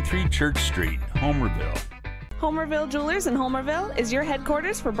 193 Church Street, Homerville. Homerville Jewelers in Homerville is your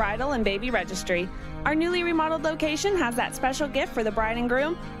headquarters for bridal and baby registry. Our newly remodeled location has that special gift for the bride and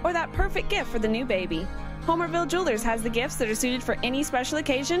groom or that perfect gift for the new baby. Homerville Jewelers has the gifts that are suited for any special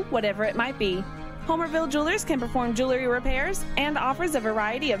occasion, whatever it might be. Homerville Jewelers can perform jewelry repairs and offers a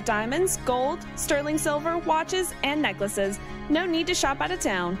variety of diamonds, gold, sterling silver, watches, and necklaces. No need to shop out of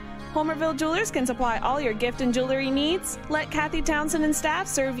town. Homerville Jewelers can supply all your gift and jewelry needs. Let Kathy Townsend and staff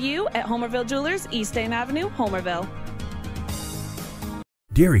serve you at Homerville Jewelers, East Dame Avenue, Homerville.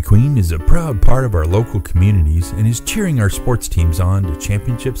 Dairy Queen is a proud part of our local communities and is cheering our sports teams on to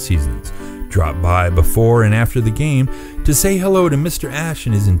championship seasons. Drop by before and after the game to say hello to Mr. Ash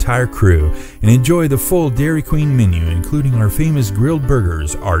and his entire crew and enjoy the full Dairy Queen menu, including our famous grilled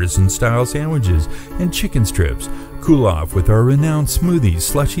burgers, artisan-style sandwiches, and chicken strips. Cool off with our renowned smoothies,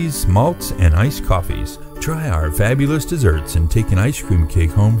 slushies, malts, and iced coffees. Try our fabulous desserts and take an ice cream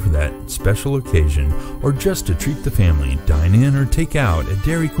cake home for that special occasion, or just to treat the family. Dine in or take out at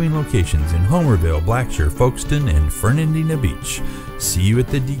Dairy Queen locations in Homerville, Blackshear, Folkestone, and Fernandina Beach. See you at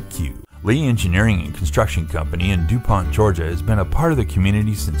the DQ. Lee Engineering and Construction Company in DuPont, Georgia has been a part of the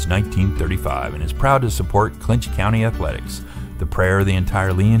community since 1935 and is proud to support Clinch County athletics. The prayer of the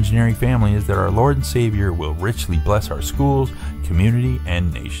entire Lee Engineering family is that our Lord and Savior will richly bless our schools, community,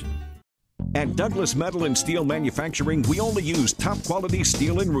 and nation. At Douglas Metal and Steel Manufacturing, we only use top quality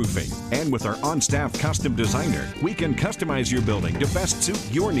steel and roofing. And with our on-staff custom designer, we can customize your building to best suit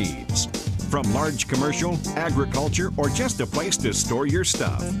your needs. From large commercial, agriculture, or just a place to store your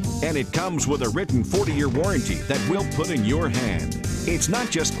stuff. And it comes with a written 40-year warranty that we'll put in your hand. It's not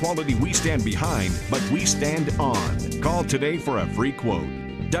just quality we stand behind, but we stand on. Call today for a free quote.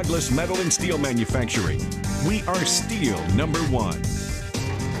 Douglas Metal and Steel Manufacturing. We are steel #1.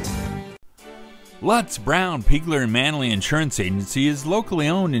 Lutz, Brown, Pigler, and Manley Insurance Agency is locally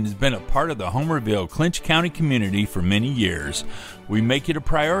owned and has been a part of the Homerville, Clinch County community for many years. We make it a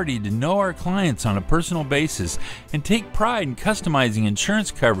priority to know our clients on a personal basis and take pride in customizing insurance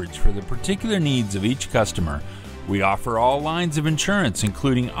coverage for the particular needs of each customer. We offer all lines of insurance,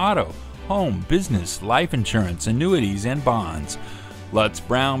 including auto, home, business, life insurance, annuities, and bonds. Lutz,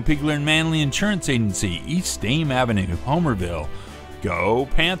 Brown, Pigler, and Manley Insurance Agency, East Dame Avenue, Homerville. Go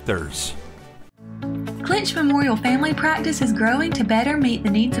Panthers! Clinch Memorial Family Practice is growing to better meet the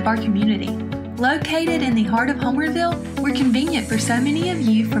needs of our community. Located in the heart of Homerville, we're convenient for so many of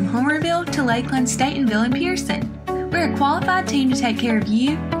you from Homerville to Lakeland, Statenville, and Pearson. We're a qualified team to take care of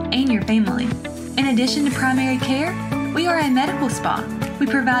you and your family. In addition to primary care, we are a medical spa. We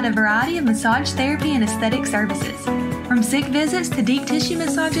provide a variety of massage therapy and aesthetic services. From sick visits to deep tissue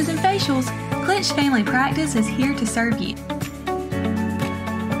massages and facials, Clinch Family Practice is here to serve you.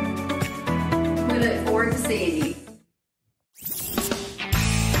 We look forward to seeing you.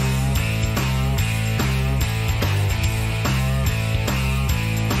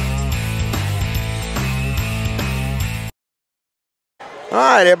 All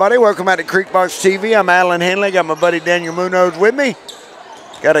right, everybody, welcome back to Creekbox TV. I'm Alan Henley. Got my buddy Daniel Munoz with me.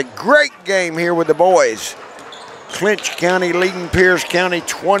 Got a great game here with the boys. Clinch County leading Pierce County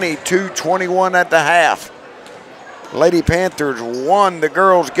 22-21 at the half. Lady Panthers won the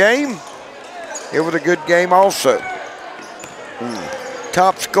girls' game. It was a good game also.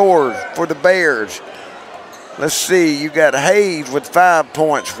 Top scorers for the Bears. Let's see, you got Hayes with 5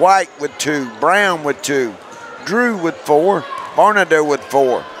 points, White with 2, Brown with 2, Drew with 4, Barnado with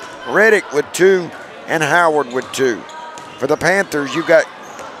 4, Reddick with 2, and Howard with 2. For the Panthers, you got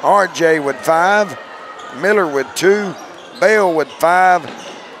RJ with 5, Miller with 2, Bale with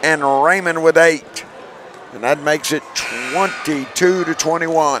 5, and Raymond with 8. And that makes it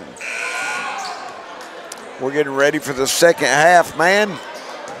 22-21. We're getting ready for the second half, man.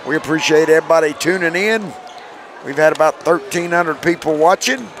 We appreciate everybody tuning in. We've had about 1,300 people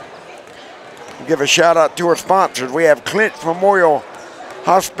watching. We'll give a shout out to our sponsors. We have Clinch Memorial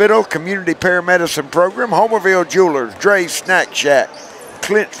Hospital Community Paramedicine Program, Homerville Jewelers, Dre's Snack Shack,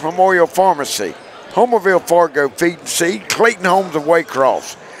 Clinch Memorial Pharmacy, Homerville Fargo Feed and Seed, Clayton Homes of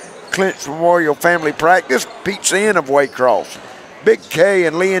Waycross, Clinch Memorial Family Practice, Pizza Inn of Waycross, Big K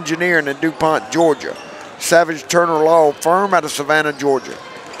and Lee Engineering in DuPont, Georgia, Savage Turner Law Firm out of Savannah, Georgia,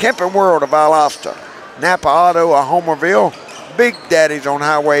 Camping World of Valdosta, Napa Auto of Homerville, Big Daddy's on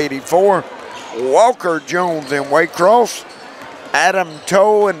Highway 84, Walker Jones in Waycross, Adam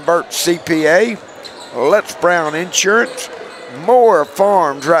Toll and Burt CPA, Let's Brown Insurance, Moore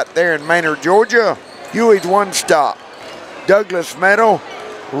Farms right there in Maynard, Georgia, Huey's One Stop, Douglas Metal,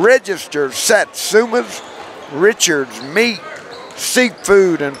 Registered Satsumas, Richard's Meat,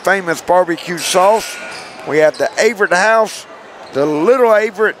 Seafood and Famous Barbecue Sauce. We have the Averett House, the Little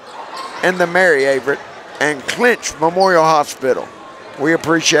Averett, and the Mary Averett, and Clinch Memorial Hospital. We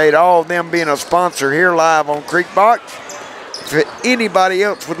appreciate all of them being a sponsor here live on Creekbox. If anybody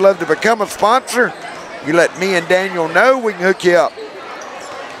else would love to become a sponsor, you let me and Daniel know, we can hook you up.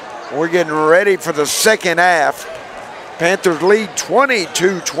 We're getting ready for the second half. Panthers lead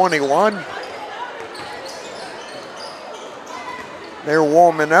 22-21. They're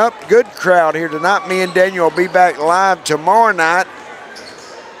warming up. Good crowd here tonight. Me and Daniel will be back live tomorrow night.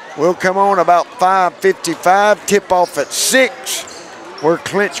 We'll come on about 5:55, tip off at 6, where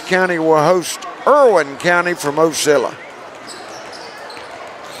Clinch County will host Irwin County from Ocilla.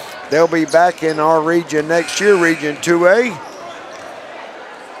 They'll be back in our region next year, Region 2A.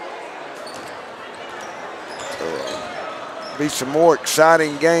 Be some more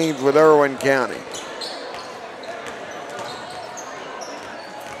exciting games with Irwin County.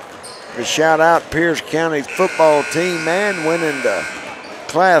 A shout out Pierce County's football team, man, winning the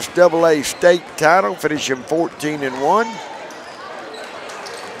Class AA state title, finishing 14-1.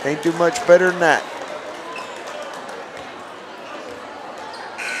 Ain't too much better than that.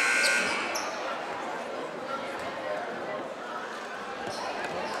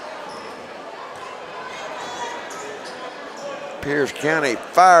 Pierce County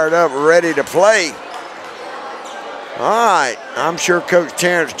fired up, ready to play. All right, I'm sure Coach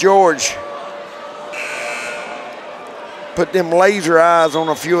Terrence George put them laser eyes on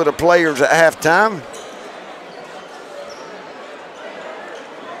a few of the players at halftime.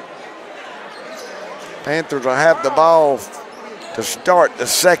 Panthers will have the ball to start the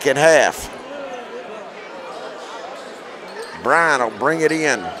second half. Brian will bring it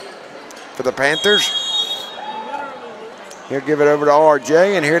in for the Panthers. He'll give it over to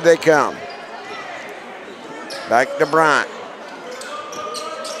RJ, and here they come. Back to Bryant.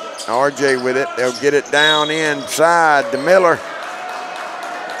 RJ with it. They'll get it down inside to Miller.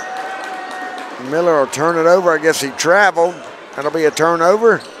 Miller will turn it over. I guess he traveled. That'll be a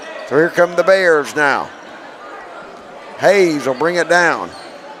turnover. So here come the Bears now. Hayes will bring it down.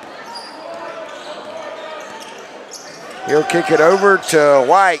 He'll kick it over to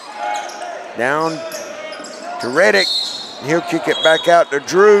White. Down to Reddick. He'll kick it back out to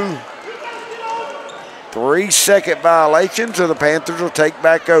Drew. 3-second violation, so the Panthers will take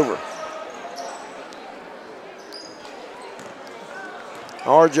back over.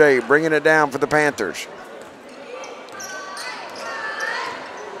 RJ bringing it down for the Panthers.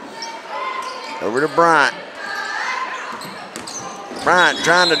 Over to Bryant. Bryant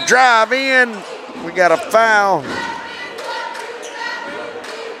trying to drive in. We got a foul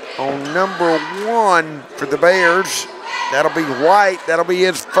on number 1 for the Bears. That'll be White. That'll be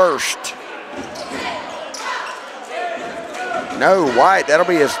his first. No, White. That'll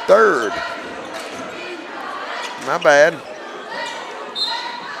be his third. My bad.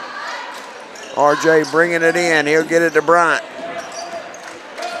 RJ bringing it in. He'll get it to Bryant.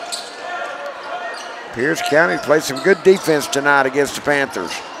 Pierce County played some good defense tonight against the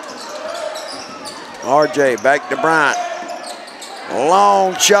Panthers. RJ back to Bryant.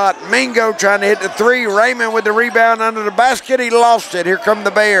 Long shot. Mingo trying to hit the 3. Raymond with the rebound under the basket. He lost it. Here come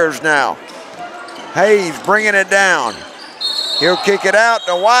the Bears now. Hayes bringing it down. He'll kick it out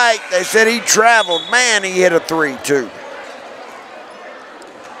to White. They said he traveled. Man, he hit a 3 too.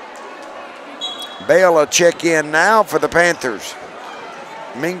 Bale will check in now for the Panthers.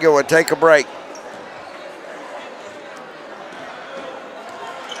 Mingo will take a break.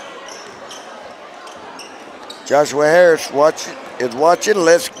 Joshua Harris is watching.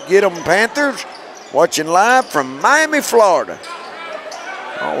 Let's get them, Panthers. Watching live from Miami, Florida.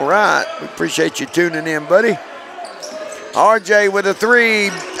 All right. We appreciate you tuning in, buddy. RJ with a 3.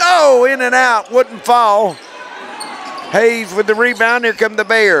 Oh, in and out. Wouldn't fall. Hayes with the rebound. Here come the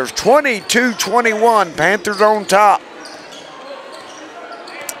Bears. 22-21. Panthers on top.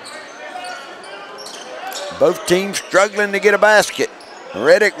 Both teams struggling to get a basket.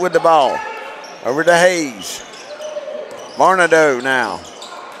 Reddick with the ball. Over to Hayes. Varnado now.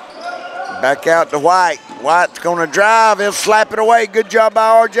 Back out to White. White's going to drive. He'll slap it away. Good job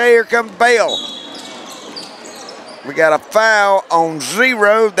by RJ. Here comes Bale. We got a foul on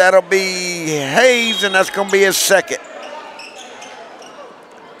 0. That'll be Hayes, and that's going to be his second.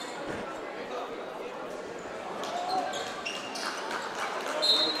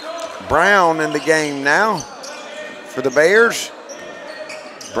 Brown in the game now for the Bears.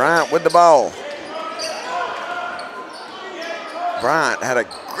 Bryant with the ball. Bryant had a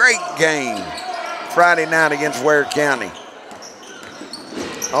great game Friday night against Ware County.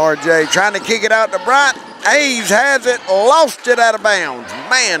 RJ trying to kick it out to Bryant. Hayes has it, lost it out of bounds.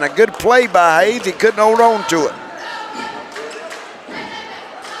 Man, a good play by Hayes. He couldn't hold on to it.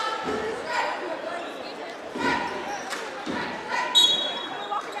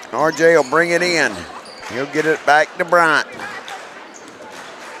 RJ will bring it in. He'll get it back to Bryant.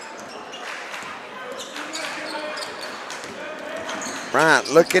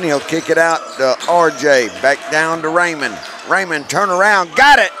 Bryant looking, he'll kick it out to RJ. Back down to Raymond. Raymond, turn around,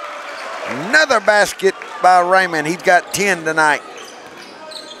 got it. Another basket by Raymond. He's got 10 tonight.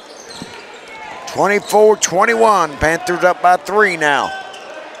 24-21. Panthers up by 3 now.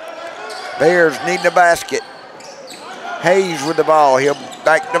 Bears need the basket. Hayes with the ball. He'll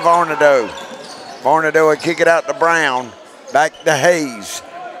back to Varnado. Varnado will kick it out to Brown. Back to Hayes.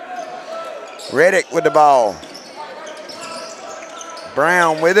 Reddick with the ball.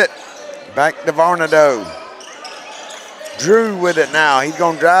 Brown with it. Back to Varnado. Drew with it now. He's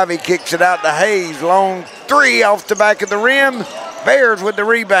going to drive. He kicks it out to Hayes. Long 3 off the back of the rim. Bears with the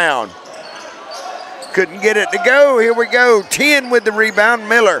rebound. Couldn't get it to go. Here we go. 10 with the rebound.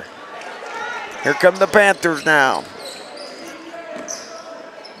 Miller. Here come the Panthers now.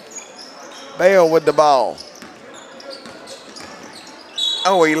 Bale with the ball.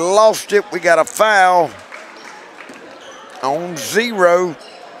 Oh, he lost it. We got a foul on 0.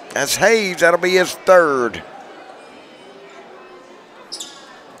 That's Hayes. That'll be his third.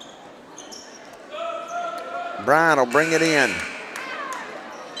 Brian will bring it in.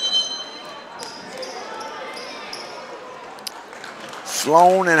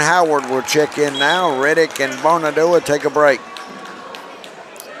 Sloan and Howard will check in now. Reddick and Varnado will take a break.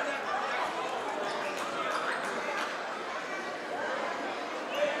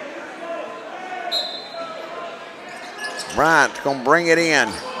 Bryant's going to bring it in.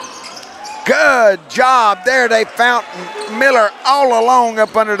 Good job there. They found Miller all along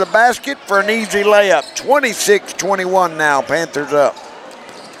up under the basket for an easy layup. 26-21 now. Panthers up.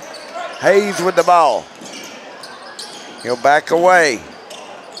 Hayes with the ball. He'll back away.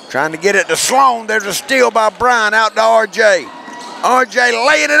 Trying to get it to Sloan. There's a steal by Bryant out to RJ. RJ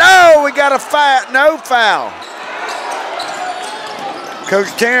laying it. Oh, we got a foul. No foul.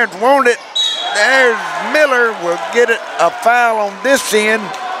 Coach Terrence wanted it. There's Miller. Will get it a foul on this end.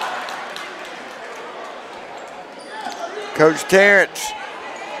 Coach Terrence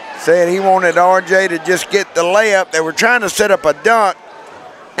said he wanted RJ to just get the layup. They were trying to set up a dunk,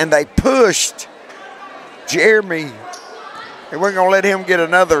 and they pushed Jeremy. They weren't going to let him get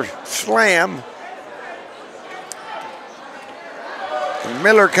another slam. And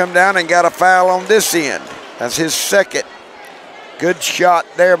Miller come down and got a foul on this end. That's his second. Good shot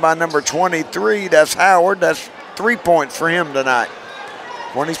there by number 23. That's Howard. That's 3 points for him tonight.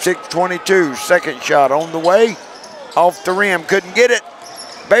 26-22. Second shot on the way. Off the rim. Couldn't get it.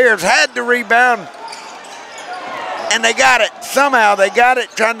 Bears had the rebound. And they got it. Somehow they got it.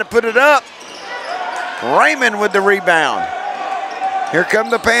 Trying to put it up. Raymond with the rebound. Here come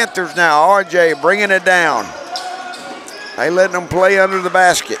the Panthers now. RJ bringing it down. They letting them play under the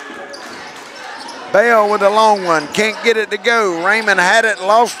basket. Bell with a long one. Can't get it to go. Raymond had it,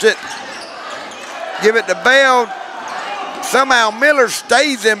 lost it. Give it to Bell. Somehow Miller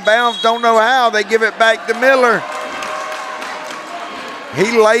stays in bounds. Don't know how. They give it back to Miller.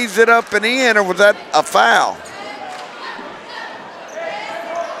 He lays it up and in, or was that a foul?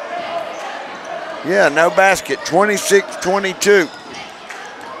 Yeah, no basket. 26-22.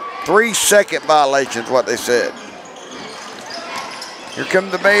 3-second violations, what they said. Here come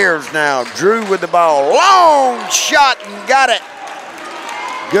the Bears now. Drew with the ball. Long shot and got it.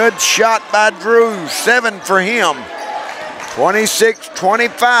 Good shot by Drew. 7 for him.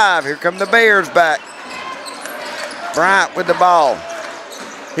 26-25. Here come the Bears back. Bryant with the ball.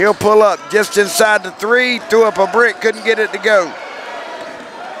 He'll pull up just inside the 3. Threw up a brick. Couldn't get it to go.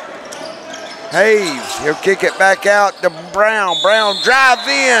 Hayes. He'll kick it back out to Brown. Brown drives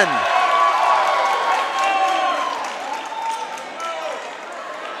in.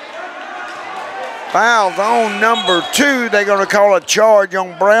 Fouls on number 2. They're going to call a charge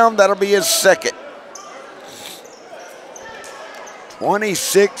on Brown. That'll be his second.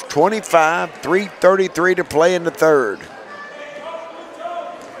 26-25, 3:33 to play in the third.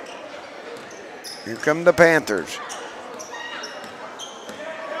 Here come the Panthers.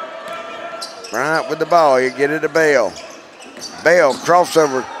 Bryant with the ball. You get it to Bell. Bell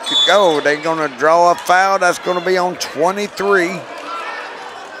crossover. Oh, they're going to draw a foul. That's going to be on 23.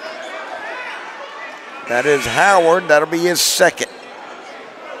 That is Howard. That'll be his second.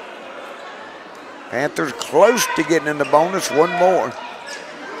 Panthers close to getting in the bonus. One more.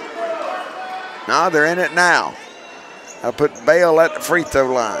 No, they're in it now. I'll put Bale at the free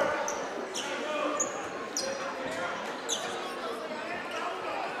throw line.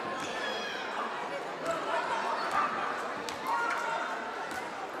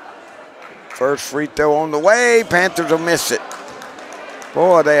 First free throw on the way. Panthers will miss it.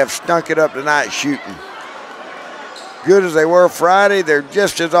 Boy, they have stunk it up tonight shooting. Good as they were Friday, they're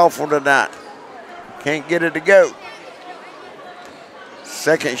just as awful tonight. Can't get it to go.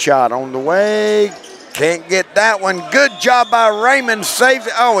 Second shot on the way. Can't get that one. Good job by Raymond. Saves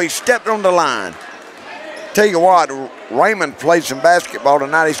it. Oh, he stepped on the line. Tell you what, Raymond played some basketball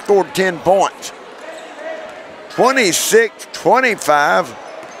tonight. He scored 10 points. 26-25.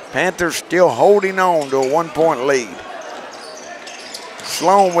 Panthers still holding on to a 1-point lead.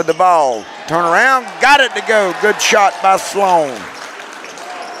 Sloan with the ball. Turn around, got it to go. Good shot by Sloan.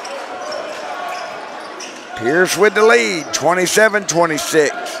 Pierce with the lead,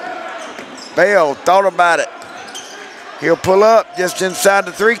 27-26. Bell thought about it. He'll pull up just inside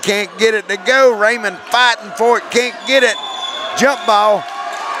the 3, can't get it to go. Raymond fighting for it, can't get it. Jump ball.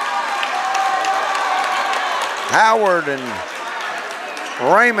 Howard and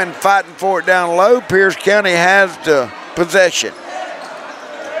Raymond fighting for it down low. Pierce County has the possession.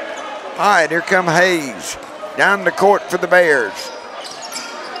 All right, here come Hayes. Down the court for the Bears.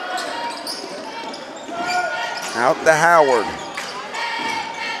 Out to Howard.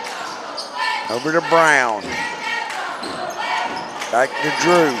 Over to Brown. Back to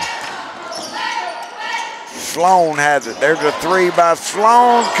Drew. Sloan has it. There's a 3 by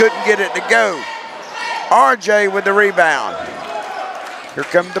Sloan. Couldn't get it to go. RJ with the rebound. Here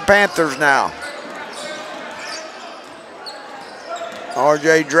come the Panthers now.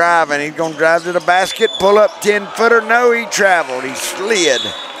 RJ driving. He's going to drive to the basket. Pull up 10-footer. No, he traveled. He slid.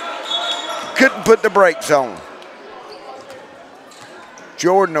 Couldn't put the brakes on.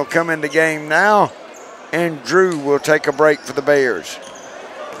 Jordan will come in the game now, and Drew will take a break for the Bears.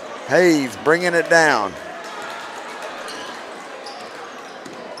 Hayes bringing it down.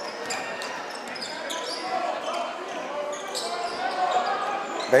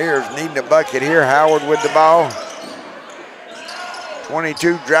 Bears needing a bucket here. Howard with the ball.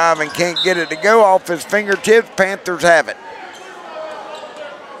 22 driving, can't get it to go off his fingertips. Panthers have it.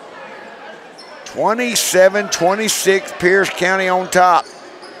 27-26, Pierce County on top.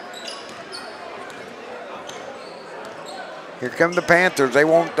 Here come the Panthers. They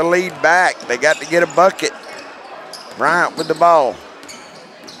want the lead back. They got to get a bucket. Bryant with the ball.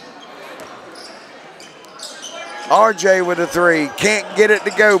 RJ with a three. Can't get it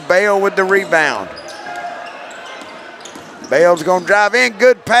to go. Bale with the rebound. Bale's going to drive in.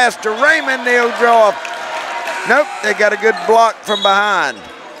 Good pass to Raymond. They'll draw. Nope, they got a good block from behind.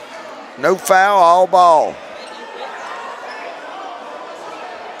 No foul, all ball.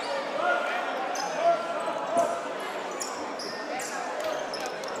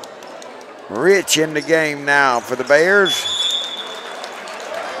 Rich in the game now for the Bears,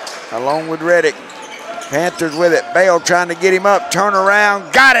 along with Reddick. Panthers with it. Bale trying to get him up. Turn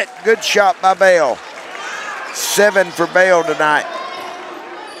around. Got it. Good shot by Bale. 7 for Bale tonight.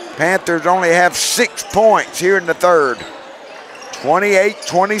 Panthers only have 6 points here in the third.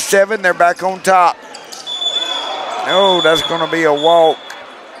 28-27. They're back on top. Oh, that's going to be a walk.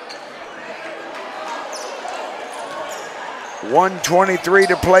 1:23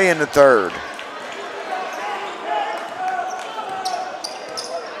 to play in the third.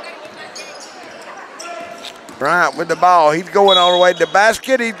 Bryant with the ball. He's going all the way to the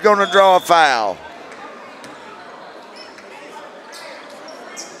basket. He's going to draw a foul.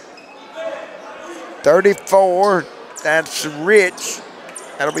 .34. That's Rich.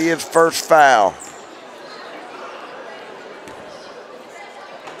 That'll be his first foul.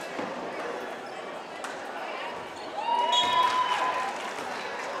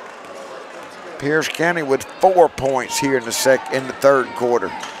 Pierce County with 4 points here in the third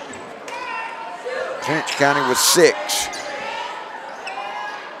quarter. Clinch County with 6.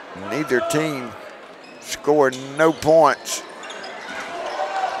 Neither team scored no points.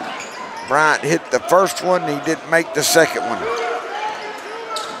 Bryant hit the first one. He didn't make the second one.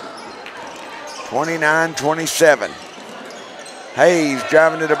 29-27. Hayes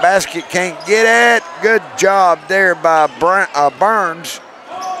driving to the basket. Can't get it. Good job there by Burns.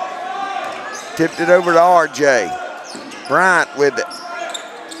 Tipped it over to RJ. Bryant with it.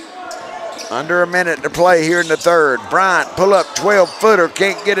 Under a minute to play here in the third. Bryant pull up 12-footer.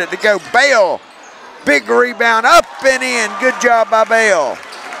 Can't get it to go. Bale. Big rebound up and in. Good job by Bale.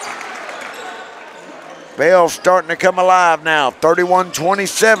 Bale starting to come alive now.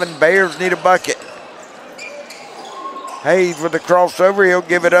 31-27. Bears need a bucket. Hayes with the crossover. He'll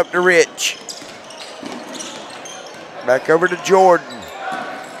give it up to Rich. Back over to Jordan.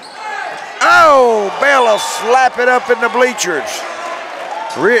 Oh, Bale will slap it up in the bleachers.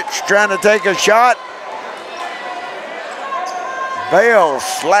 Rich trying to take a shot. Bale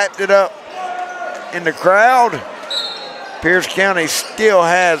slapped it up in the crowd. Pierce County still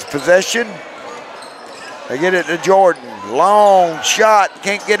has possession. They get it to Jordan. Long shot.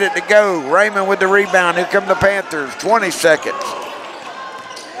 Can't get it to go. Raymond with the rebound. Here come the Panthers. 20 seconds.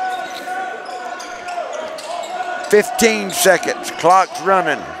 15 seconds. Clock's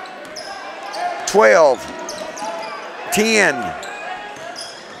running. 12. 10.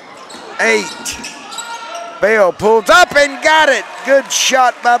 8. Bale pulls up and got it. Good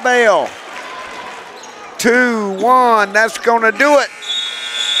shot by Bale. 2-1. That's going to do it.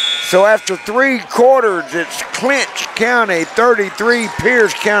 So after 3 quarters, it's Clinch County 33,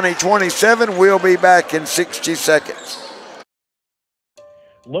 Pierce County 27. We'll be back in 60 seconds.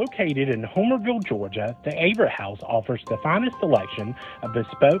 Located in Homerville, Georgia, the Averitt House offers the finest selection of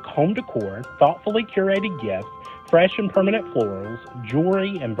bespoke home decor, thoughtfully curated gifts, fresh and permanent florals,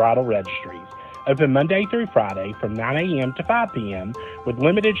 jewelry, and bridal registries. Open Monday through Friday from 9 a.m. to 5 p.m. with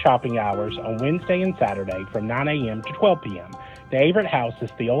limited shopping hours on Wednesday and Saturday from 9 a.m. to 12 p.m. The Averitt House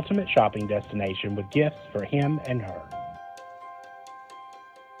is the ultimate shopping destination with gifts for him and her.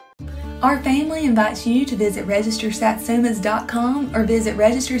 Our family invites you to visit RegisterSatsumas.com or visit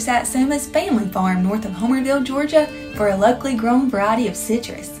Register Satsuma's family farm north of Homerville, Georgia for a locally grown variety of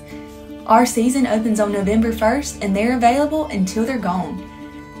citrus. Our season opens on November 1st and they're available until they're gone.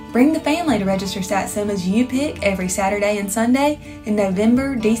 Bring the family to Register Satsuma's U-Pick every Saturday and Sunday in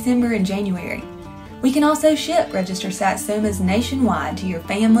November, December, and January. We can also ship Register Satsumas nationwide to your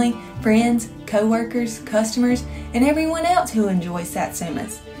family, friends, co-workers, customers, and everyone else who enjoys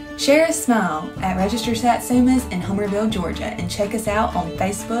Satsumas. Share a smile at Register Satsumas in Homerville, Georgia, and check us out on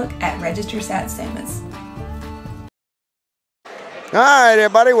Facebook at Register Satsumas. All right,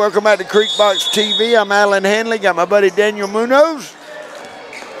 everybody, welcome back to Creekbox TV. I'm Alan Hanley, got my buddy Daniel Munoz.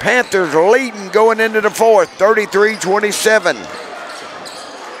 Panthers leading going into the fourth, 33-27.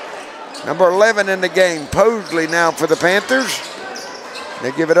 Number 11 in the game, Posley now for the Panthers.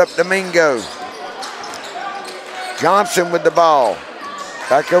 They give it up to Mingo. Johnson with the ball.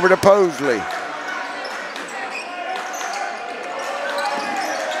 Back over to Posley.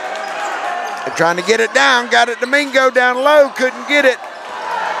 They're trying to get it down. Got it to Mingo down low. Couldn't get it.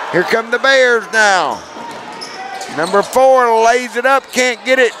 Here come the Bears now. Number 4 lays it up. Can't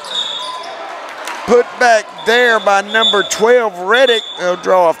get it. Put back there by number 12, Reddick. They'll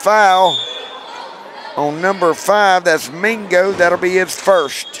draw a foul on number 5. That's Mingo. That'll be his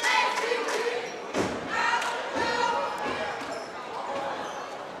first.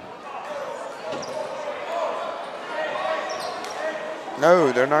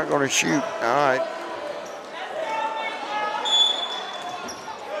 No, they're not going to shoot. All right.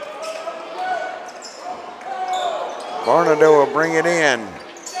 Barnado will bring it in.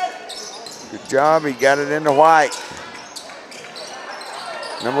 Good job. He got it into White.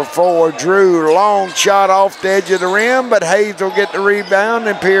 Number 4, Drew. Long shot off the edge of the rim, but Hayes will get the rebound,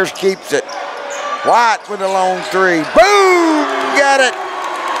 and Pierce keeps it. White with a long 3. Boom! Got it.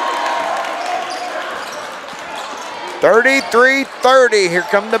 33-30. Here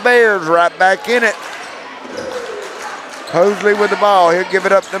come the Bears right back in it. Hosley with the ball. He'll give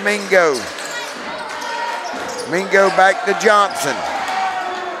it up to Mingo. Mingo back to Johnson.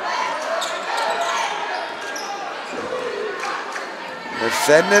 They're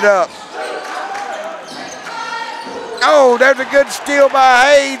setting it up. Oh, there's a good steal by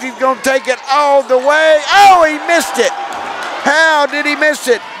Hayes. He's going to take it all the way. Oh, he missed it. How did he miss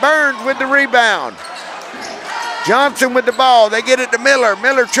it? Burns with the rebound. Johnson with the ball. They get it to Miller.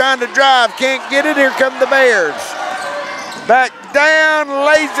 Miller trying to drive. Can't get it. Here come the Bears. Back down.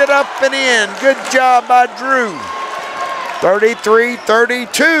 Lays it up and in. Good job by Drew.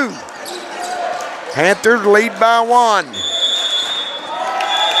 33-32. Panthers lead by 1.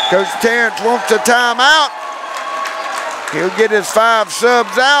 Coach Terrence wants a timeout. He'll get his 5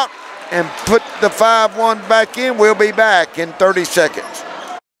 subs out and put the 5-1 back in. We'll be back in 30 seconds.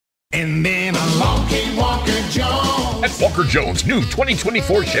 And then along came Walker Jones. At Walker Jones, new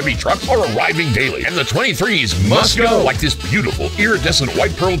 2024 Chevy trucks are arriving daily, and the 23s must go. Like this beautiful iridescent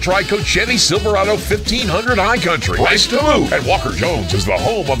white pearl tri-coat Chevy Silverado 1500 High Country. Price to move. And Walker Jones is the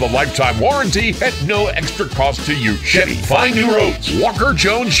home of the lifetime warranty at no extra cost to you. Chevy, find new roads. Walker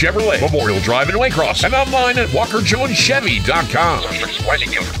Jones Chevrolet, Memorial Drive in Waycross, and online at WalkerJonesChevy.com.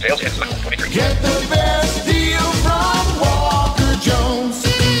 Get the best deal from Walker Jones.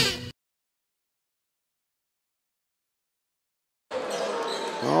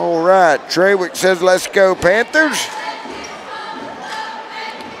 All right, Treywick says, let's go Panthers.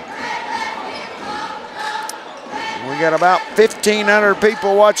 We got about 1,500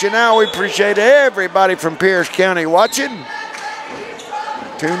 people watching now. We appreciate everybody from Pierce County watching.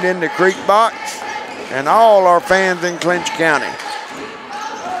 Tuned in to Creek Box and all our fans in Clinch County.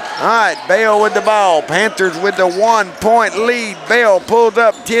 All right, Bell with the ball. Panthers with the 1-point lead. Bell pulled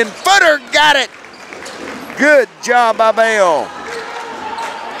up 10-footer, got it. Good job by Bell.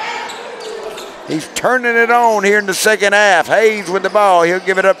 He's turning it on here in the second half. Hayes with the ball. He'll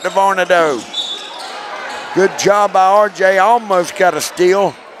give it up to Varnado. Good job by RJ. Almost got a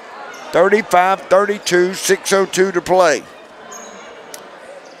steal. 35-32, 6:02 to play.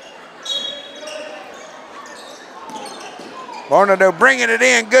 Varnado bringing it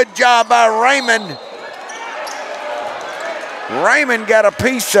in. Good job by Raymond. Raymond got a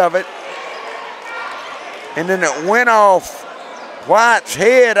piece of it. And then it went off White's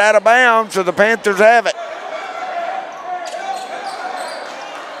head out of bounds, so the Panthers have it.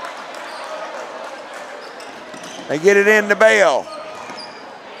 They get it into Bell.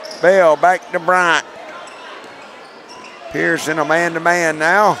 Bell back to Bryant. Pearson a man-to-man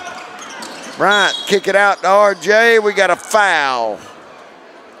now. Bryant kick it out to RJ. We got a foul.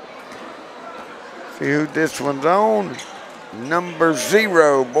 See who this one's on. Number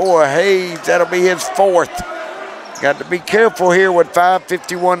 0, boy, Hayes. That'll be his 4th. Got to be careful here with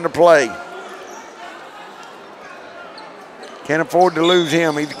 5:51 to play. Can't afford to lose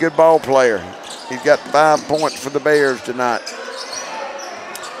him. He's a good ball player. He's got 5 points for the Bears tonight.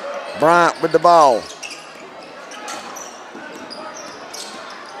 Bryant with the ball.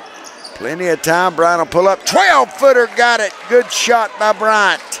 Plenty of time. Bryant will pull up. 12-footer, got it. Good shot by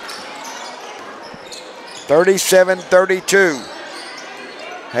Bryant. 37-32.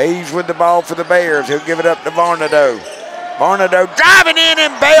 Hayes with the ball for the Bears. He'll give it up to Varnado. Varnado driving in,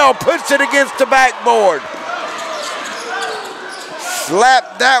 and Bell puts it against the backboard.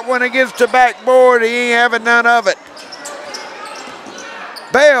 Slapped that one against the backboard. He ain't having none of it.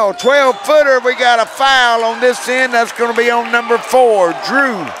 Bell, 12-footer. We got a foul on this end. That's going to be on number 4,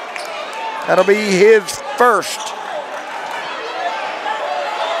 Drew. That'll be his first.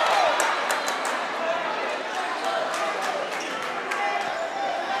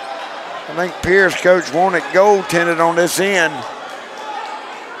 I think Pierce coach wanted goaltended on this end.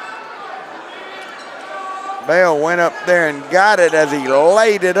 Bell went up there and got it as he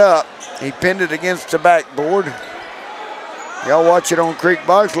laid it up. He pinned it against the backboard. Y'all watch it on Creek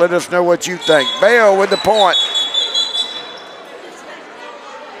Box. Let us know what you think. Bell with the point.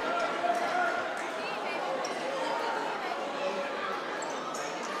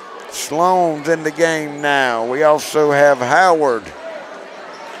 Sloan's in the game now. We also have Howard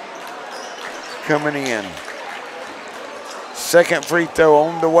coming in. Second free throw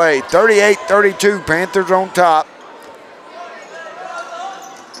on the way. 38-32, Panthers on top.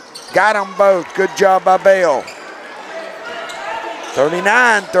 Got them both. Good job by Bell.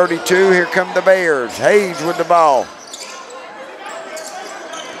 39-32, here come the Bears. Hayes with the ball.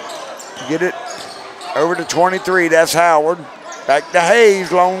 Get it over to 23, that's Howard. Back to Hayes,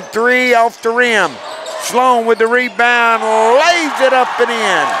 long three off the rim. Sloan with the rebound, lays it up and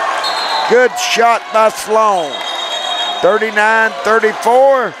in. Good shot by Sloan.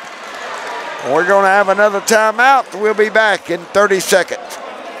 39-34. We're going to have another timeout. We'll be back in 30 seconds.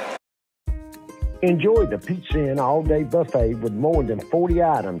 Enjoy the Pizza Inn all-day buffet with more than 40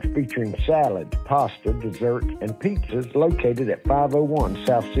 items featuring salads, pasta, desserts, and pizzas located at 501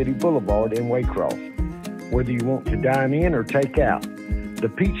 South City Boulevard in Waycross. Whether you want to dine in or take out, the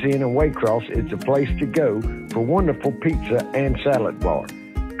Pizza Inn in Waycross is the place to go for wonderful pizza and salad bar.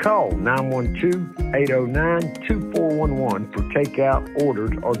 Call 912-809-2411 for takeout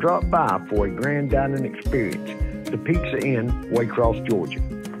orders or drop by for a grand dining experience. The Pizza Inn, Waycross, Georgia.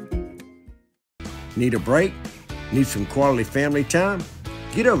 Need a break? Need some quality family time?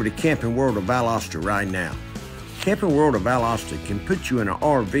 Get over to Camping World of Valdosta right now. Camping World of Valdosta can put you in an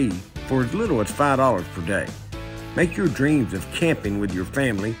RV for as little as $5 per day. Make your dreams of camping with your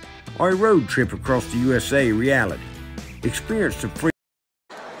family or a road trip across the USA a reality. Experience the free.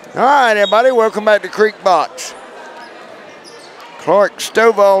 All right, everybody, welcome back to Creek Box. Clark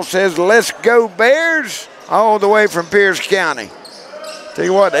Stovall says, let's go Bears, all the way from Pierce County. Tell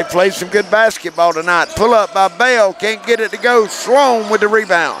you what, they played some good basketball tonight. Pull up by Bell, can't get it to go. Sloan with the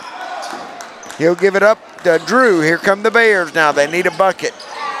rebound. He'll give it up to Drew. Here come the Bears now. They need a bucket.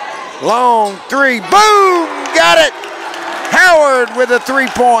 Long three, boom, got it. Howard with a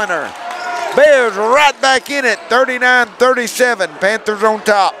three-pointer. Bears right back in it, 39-37, Panthers on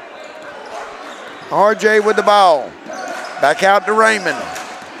top. RJ with the ball. Back out to Raymond.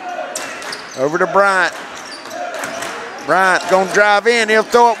 Over to Bryant. Bryant gonna drive in, he'll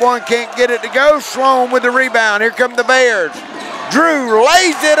throw it one, can't get it to go. Sloan with the rebound, here come the Bears. Drew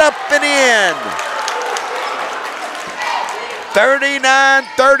lays it up and in.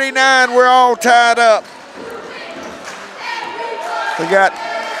 39-39, we're all tied up. We got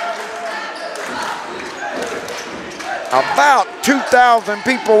about 2,000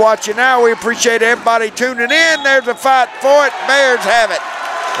 people watching now. We appreciate everybody tuning in. There's a fight for it. Bears have it.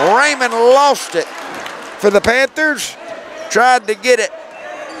 Raymond lost it for the Panthers. Tried to get it.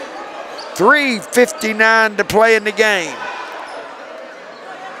 3:59 to play in the game.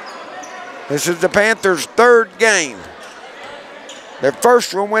 This is the Panthers' third game. Their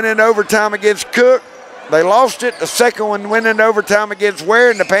first one went in overtime against Cook. They lost it. The second one went in overtime against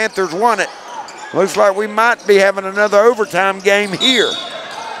Ware, and the Panthers won it. Looks like we might be having another overtime game here.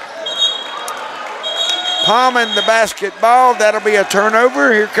 Palming the basketball. That'll be a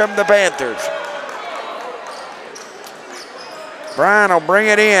turnover. Here come the Panthers. Brian will bring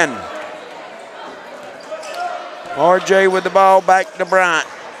it in. RJ with the ball, back to Bryant.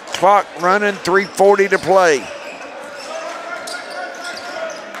 Clock running, 3:40 to play.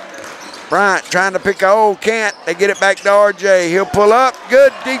 Bryant trying to pick a hole, can't. They get it back to RJ. He'll pull up.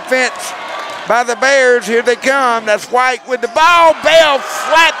 Good defense by the Bears. Here they come. That's White with the ball. Bell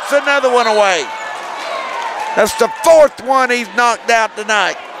slaps another one away. That's the fourth one he's knocked out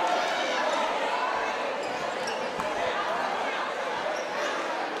tonight.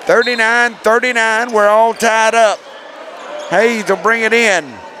 (39-39), we're all tied up. Hayes will bring it in.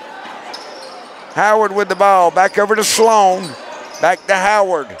 Howard with the ball, back over to Sloan. Back to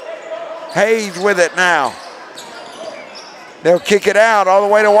Howard. Hayes with it now. They'll kick it out all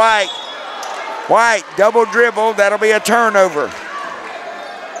the way to White. White, double dribble, that'll be a turnover.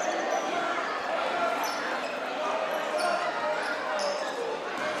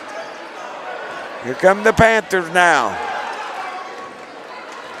 Here come the Panthers now.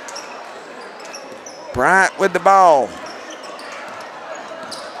 Bryant with the ball.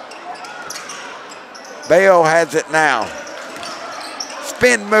 Bell has it now.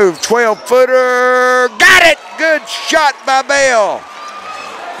 Spin move, 12-footer. Got it! Good shot by Bell.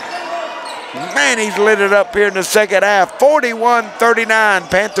 Man, he's lit it up here in the second half. 41-39,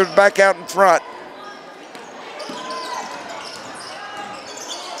 Panthers back out in front.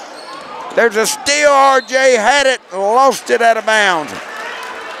 There's a steal. RJ had it, lost it out of bounds.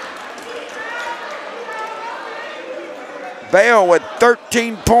 Bell with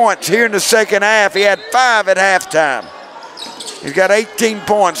 13 points here in the second half. He had 5 at halftime. He's got 18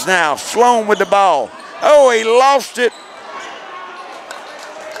 points now. Sloan with the ball. Oh, he lost it.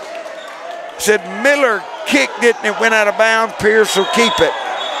 Said Miller kicked it and it went out of bounds. Pierce will keep it.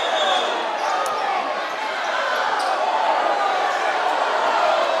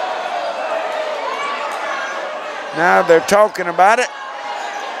 Now they're talking about it.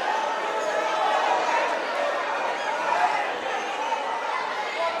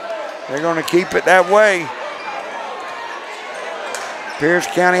 They're going to keep it that way. Pierce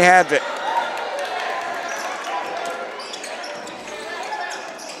County has it.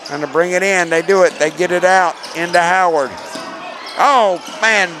 Trying to bring it in. They do it. They get it out into Howard. Oh,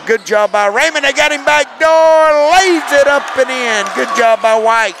 man, good job by Raymond. They got him back door. Lays it up and in. Good job by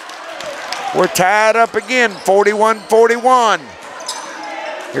White. We're tied up again, 41-41.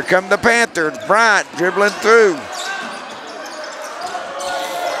 Here come the Panthers. Bryant dribbling through.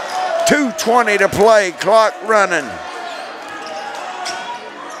 2:20 to play, clock running.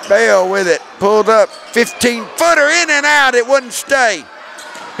 Bell with it, pulled up, 15-footer in and out, it wouldn't stay.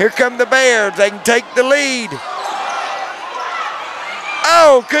 Here come the Bears, they can take the lead.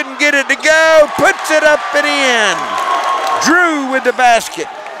 Oh, couldn't get it to go, puts it up and in. Drew with the basket.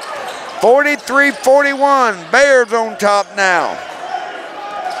 43-41, Bears on top now.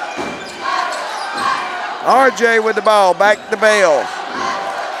 RJ with the ball, back to Bell.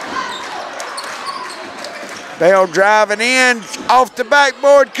 Bell driving in, off the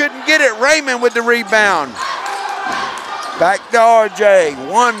backboard, couldn't get it. Raymond with the rebound. Back to RJ,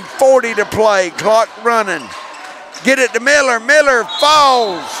 1:40 to play, clock running. Get it to Miller, Miller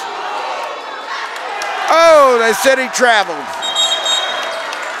falls. Oh, they said he traveled.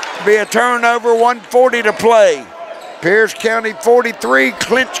 Be a turnover, 1:40 to play. Pierce County 43,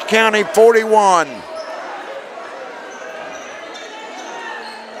 Clinch County 41.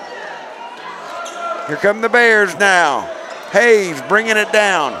 Here come the Bears now. Hayes bringing it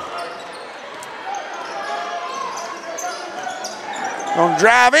down. Gonna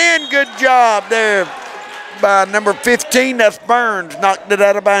drive in, good job there by number 15, that's Burns, knocked it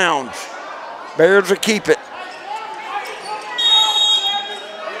out of bounds. Bears will keep it.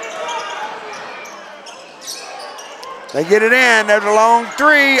 They get it in, there's a long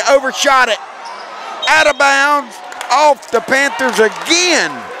three, overshot it. Out of bounds, off the Panthers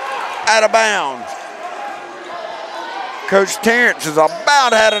again, out of bounds. Coach Terrence has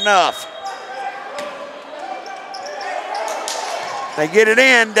about had enough. They get it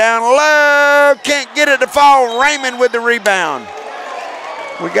in, down low, can't get it to fall. Raymond with the rebound.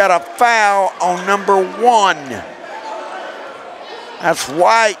 We got a foul on number 1. That's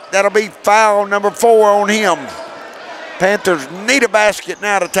White, that'll be foul number 4 on him. Panthers need a basket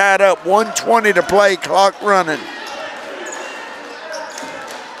now to tie it up. 1:20 to play, clock running.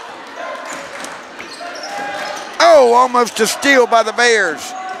 Oh, almost a steal by the Bears.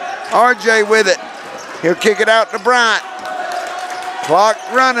 RJ with it. He'll kick it out to Bryant. Clock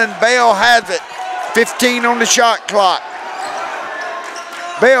running, Bell has it. 15 on the shot clock.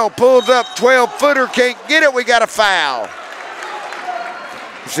 Bell pulls up, 12-footer, can't get it, we got a foul.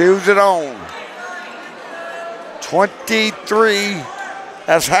 Let's see who's it on. 23,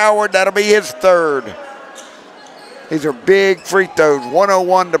 that's Howard, that'll be his 3rd. These are big free throws,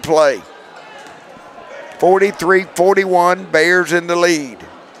 1:01 to play. 43-41, Bears in the lead.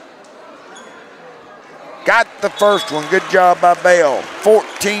 Got the first one, good job by Bell.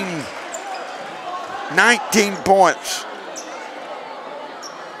 19 points.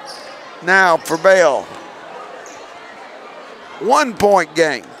 Now for Bell. 1-point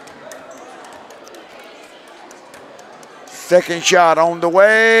game. Second shot on the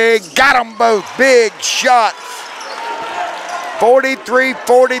way, got them both, big shots.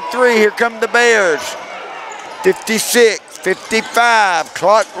 43-43, here come the Bears. 56, 55,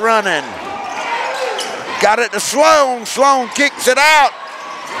 clock running. Got it to Sloan, Sloan kicks it out.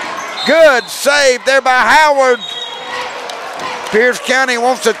 Good save there by Howard. Pierce County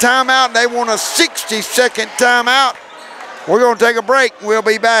wants a timeout, and they want a 60-second timeout. We're gonna take a break, we'll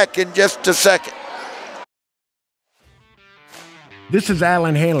be back in just a second. This is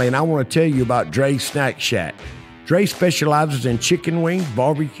Alan Hanley, and I want to tell you about Dre's Snack Shack. Dre specializes in chicken wings,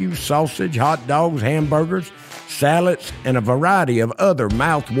 barbecue, sausage, hot dogs, hamburgers, salads, and a variety of other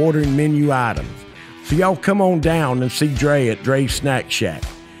mouth-watering menu items. So y'all come on down and see Dre at Dre's Snack Shack.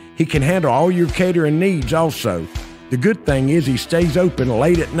 He can handle all your catering needs also. The good thing is he stays open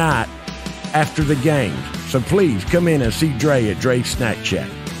late at night after the games. So please come in and see Dre at Dre's Snack Shack.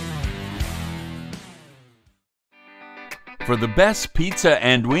 For the best pizza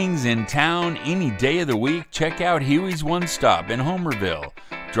and wings in town any day of the week, check out Huey's One Stop in Homerville.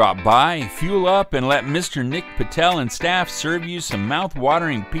 Drop by, fuel up, and let Mr. Nick Patel and staff serve you some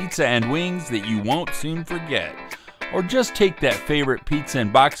mouth-watering pizza and wings that you won't soon forget. Or just take that favorite pizza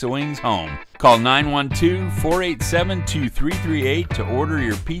and box of wings home. Call 912-487-2338 to order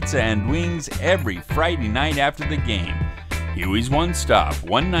your pizza and wings every Friday night after the game. Huey's One Stop,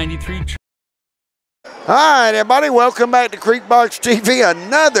 193. All right, everybody, welcome back to Creekbox TV.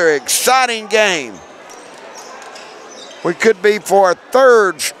 Another exciting game. We could be for a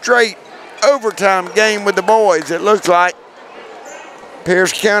third straight overtime game with the boys, it looks like.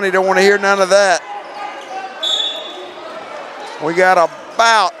 Pierce County don't want to hear none of that. We got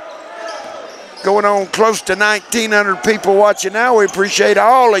about going on close to 1,900 people watching now. We appreciate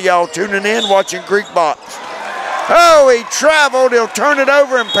all of y'all tuning in, watching Creekbox. Oh, he traveled. He'll turn it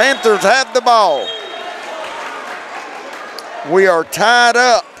over, and Panthers have the ball. We are tied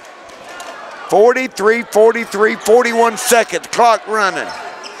up. 43-43, 41 seconds, clock running.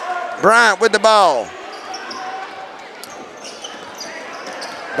 Bryant with the ball.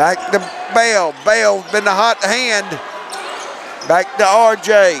 Back to Bell. Bell's been the hot hand. Back to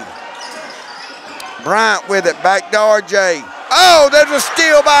RJ. Bryant with it, back to RJ. Oh, there's a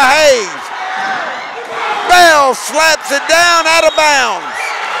steal by Hayes. Bell slaps it down out of bounds.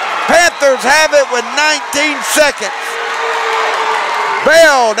 Panthers have it with 19 seconds.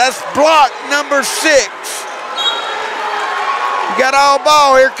 Bell, that's block number 6. You got all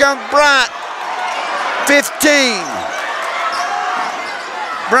ball, here comes Bryant. 15.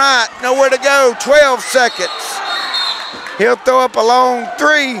 Bryant, nowhere to go, 12 seconds. He'll throw up a long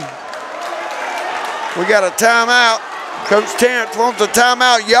 3. We got a timeout. Coach Terrence wants a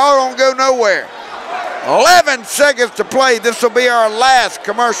timeout. Y'all don't go nowhere. 11 seconds to play. This will be our last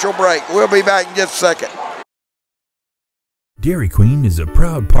commercial break. We'll be back in just a second. Dairy Queen is a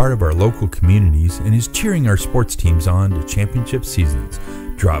proud part of our local communities and is cheering our sports teams on to championship seasons.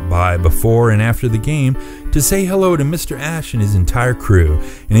 Drop by before and after the game to say hello to Mr. Ash and his entire crew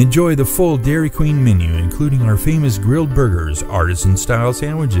and enjoy the full Dairy Queen menu, including our famous grilled burgers, artisan-style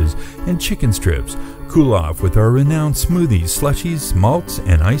sandwiches, and chicken strips. Cool off with our renowned smoothies, slushies, malts,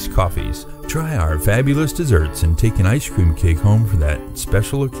 and iced coffees. Try our fabulous desserts and take an ice cream cake home for that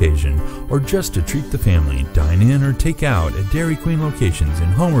special occasion, or just to treat the family. Dine in or take out at Dairy Queen locations in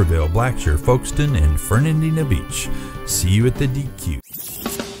Homerville, Blackshear, Folkestone, and Fernandina Beach. See you at the DQ.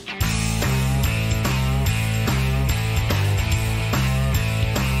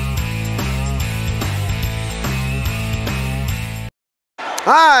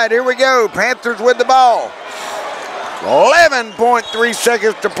 All right, here we go. Panthers with the ball. 11.3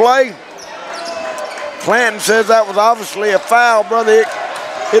 seconds to play. Clanton says that was obviously a foul, brother.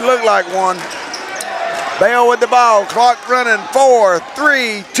 It looked like one. Bell with the ball. Clock running. 4,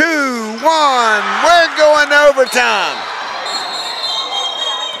 3, 2, 1. We're going to overtime.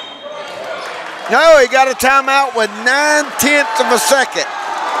 No, he got a timeout with 9/10 of a second.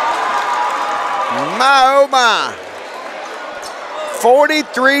 My, oh my.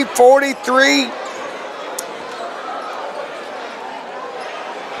 43-43.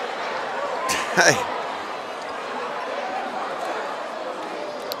 Hey.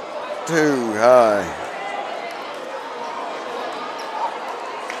 Too high.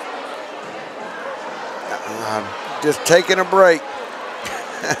 I'm just taking a break.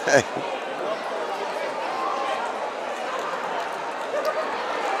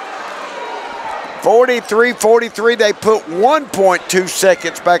 43-43, they put 1.2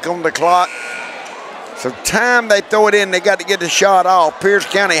 seconds back on the clock. So time they throw it in, they got to get the shot off. Pierce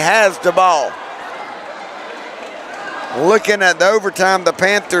County has the ball. Looking at the overtime, the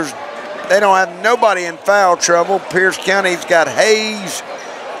Panthers, they don't have nobody in foul trouble. Pierce County's got Hayes,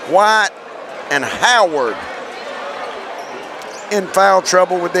 White, and Howard in foul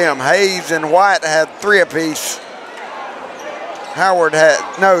trouble with them. Hayes and White had 3 apiece. Howard had,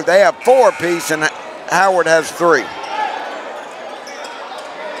 no, they have 4 apiece, and Howard has 3.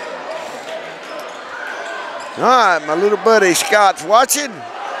 All right, my little buddy Scott's watching.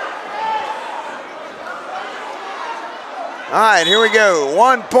 All right, here we go.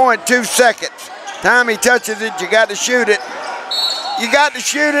 1.2 seconds. Time he touches it, you got to shoot it. You got to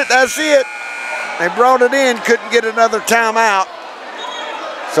shoot it, that's it. They brought it in, couldn't get another timeout.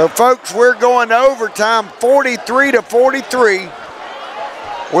 So folks, we're going to overtime, 43-43.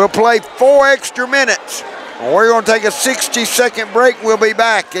 We'll play 4 extra minutes. We're going to take a 60-second break. We'll be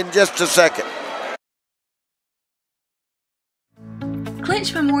back in just a second.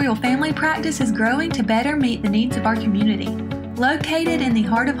 Clinch Memorial Family Practice is growing to better meet the needs of our community. Located in the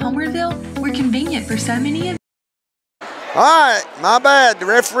heart of Homerville, we're convenient for so many of All right, my bad. The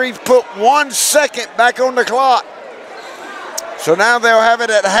referees put 1 second back on the clock. So now they'll have it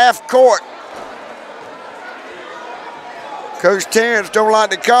at half court. Coach Terrence don't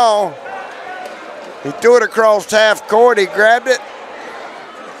like the call. He threw it across half court. He grabbed it.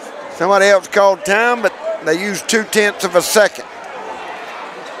 Somebody else called time, but they used 2/10 of a second.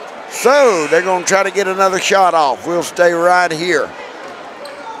 So they're going to try to get another shot off. We'll stay right here.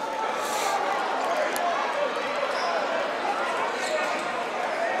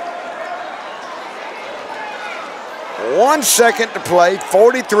 One second to play,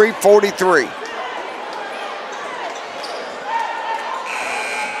 43-43.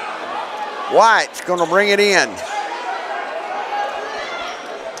 White's going to bring it in.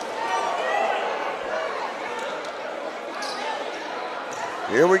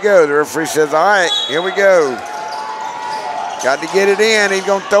 Here we go. The referee says, all right, here we go. Got to get it in. He's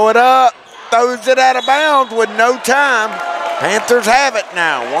going to throw it up. Throws it out of bounds with no time. Panthers have it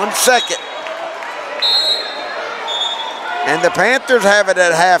now. 1 second. And the Panthers have it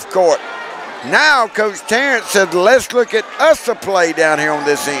at half court. Now Coach Terrence said, let's look at us a play down here on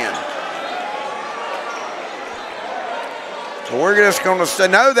this end. So we're just going to say,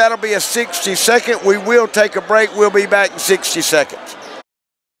 no, that'll be a 60-second. We will take a break. We'll be back in 60 seconds.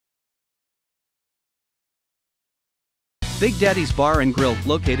 Big Daddy's Bar and Grill,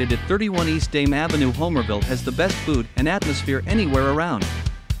 located at 31 East Dame Avenue, Homerville, has the best food and atmosphere anywhere around.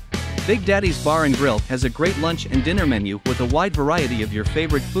 Big Daddy's Bar and Grill has a great lunch and dinner menu with a wide variety of your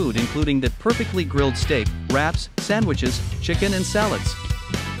favorite food, including that perfectly grilled steak, wraps, sandwiches, chicken and salads.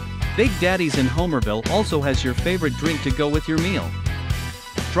 Big Daddy's in Homerville also has your favorite drink to go with your meal.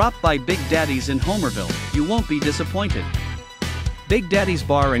 Drop by Big Daddy's in Homerville, you won't be disappointed. Big Daddy's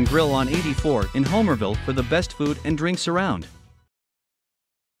Bar and Grill on 84 in Homerville for the best food and drinks around.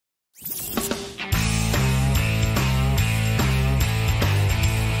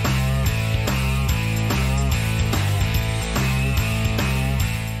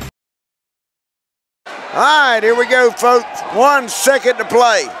 All right, here we go, folks. 1 second to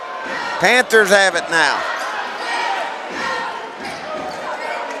play. Panthers have it now.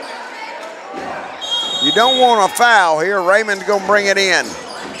 You don't want a foul here. Raymond's going to bring it in.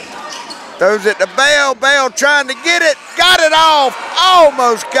 Throws it to Bell. Bell trying to get it. Got it off.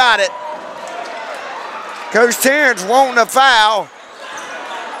 Almost got it. Coach Terrence wanting a foul.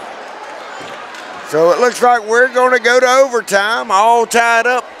 So it looks like we're going to go to overtime. All tied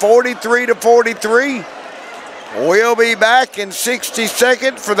up 43-43. We'll be back in 60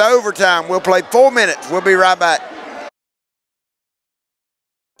 seconds for the overtime. We'll play 4 minutes. We'll be right back.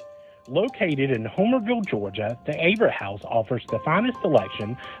 Located in Homerville, Georgia, the Averett House offers the finest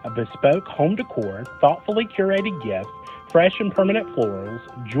selection of bespoke home decor, thoughtfully curated gifts, fresh and permanent florals,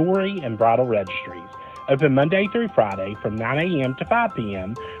 jewelry, and bridal registries. Open Monday through Friday from 9 a.m. to 5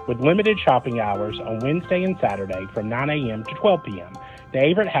 p.m. with limited shopping hours on Wednesday and Saturday from 9 a.m. to 12 p.m. The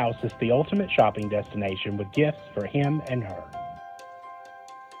Averett House is the ultimate shopping destination with gifts for him and her.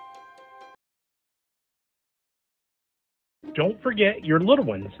 Don't forget your little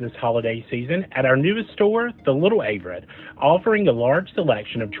ones this holiday season at our newest store, The Little Averett, offering a large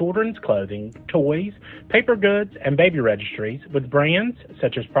selection of children's clothing, toys, paper goods, and baby registries with brands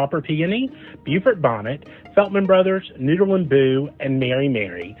such as Proper Peony, Beaufort Bonnet, Feltman Brothers, Noodle and Boo, and Mary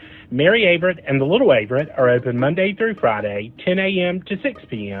Mary. Mary Averett and The Little Averett are open Monday through Friday, 10 a.m. to 6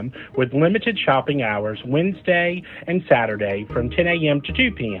 p.m. with limited shopping hours Wednesday and Saturday from 10 a.m. to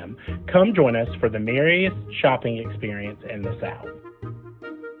 2 p.m. Come join us for the merriest shopping experience in the South.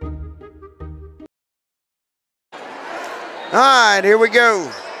 All right, here we go.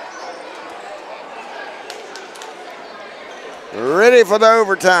 Ready for the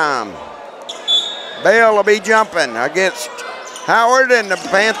overtime. Bell will be jumping against Howard, and the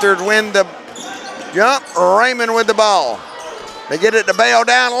Panthers win the jump. Raymond with the ball. They get it to Bell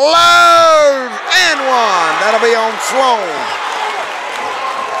down low, and one. That'll be on Sloan.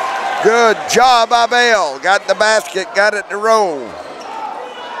 Good job by Bell. Got the basket, got it to roll.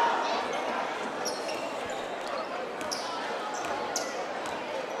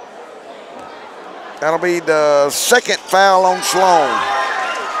 That'll be the second foul on Sloan.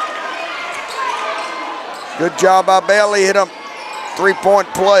 Good job by Bell. He hit a three-point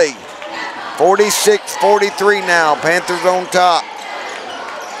play. 46-43 now. Panthers on top.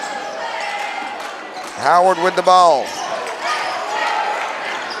 Howard with the ball.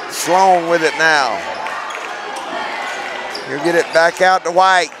 Sloan with it now. He'll get it back out to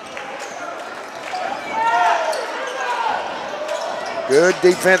White. Good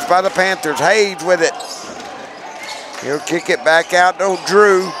defense by the Panthers. Hayes with it. He'll kick it back out to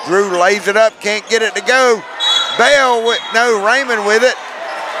Drew. Drew lays it up, can't get it to go. Bell with, no, Raymond with it.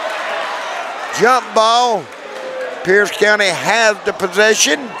 Jump ball. Pierce County has the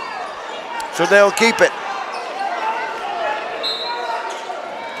possession, so they'll keep it.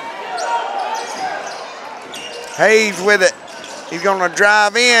 Hayes with it. He's going to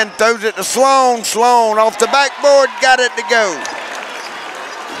drive in, throws it to Sloan. Sloan off the backboard, got it to go.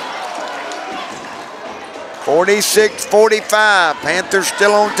 46-45, Panthers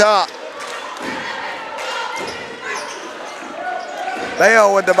still on top.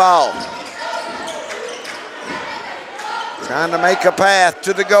 Bell with the ball. Trying to make a path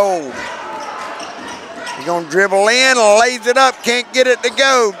to the goal. He's going to dribble in, lays it up, can't get it to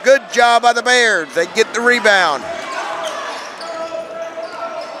go. Good job by the Bears. They get the rebound.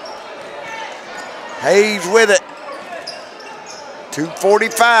 Hayes with it.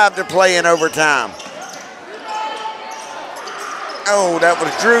 2:45 to play in overtime. Oh, that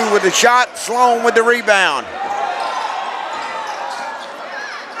was Drew with the shot. Sloan with the rebound.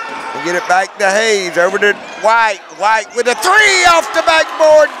 They get it back to Hayes. Over to White. White with a three off the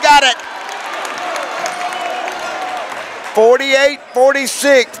backboard. Got it.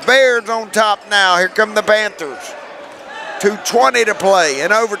 48-46. Bears on top now. Here come the Panthers. 2:20 to play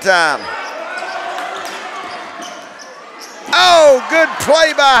in overtime. Oh, good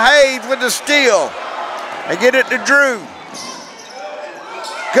play by Hayes with the steal. They get it to Drew.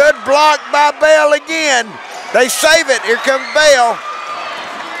 Good block by Bell again. They save it. Here comes Bell.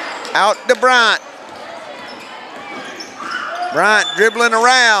 Out to Bryant. Bryant dribbling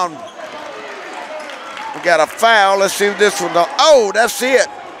around. We got a foul. Let's see if this one. Oh, that's it.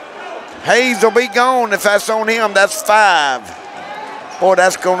 Hayes will be gone if that's on him. That's 5. Boy,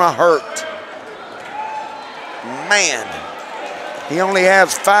 that's going to hurt. Man. He only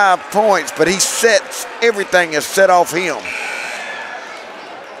has 5 points, but he sets, everything is set off him.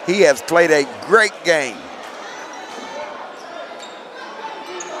 He has played a great game.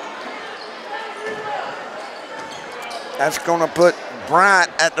 That's going to put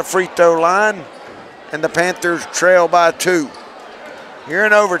Bryant at the free throw line, and the Panthers trail by 2. Here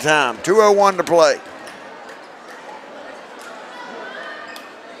in overtime, 2:01 to play.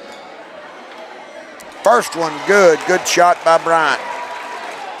 First one good. Good shot by Bryant.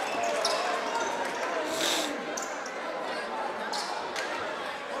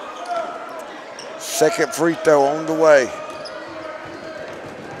 Second free throw on the way.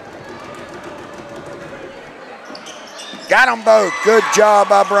 Got them both. Good job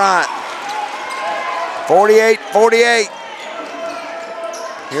by Bryant. 48-48.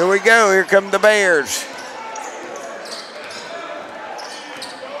 Here we go. Here come the Bears.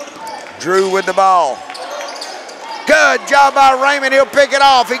 Drew with the ball. Good job by Raymond. He'll pick it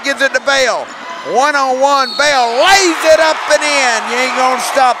off. He gives it to Bell. One-on-one. Bell lays it up and in. You ain't going to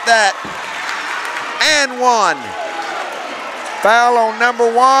stop that. And 1. Foul on number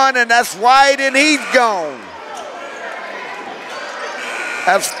 1, and that's White, and he's gone.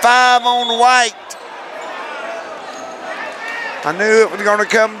 That's 5 on White. I knew it was going to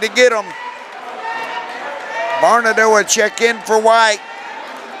come to get him. Barnado would check in for White.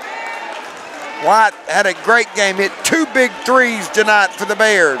 White had a great game, hit 2 big threes tonight for the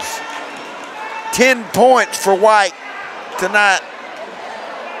Bears. 10 points for White tonight.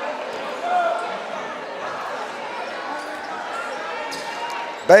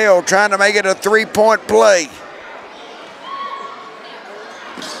 Bell trying to make it a 3-point play.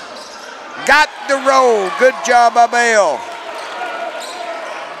 Got the roll. Good job by Bell.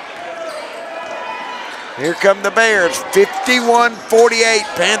 Here come the Bears, 51-48.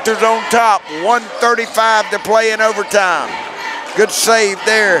 Panthers on top, 1:35 to play in overtime. Good save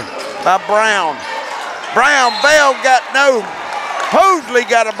there by Brown. Bell got no. Hosley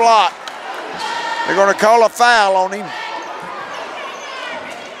got a block. They're going to call a foul on him.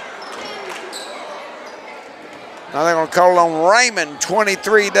 Now they're going to call on Raymond,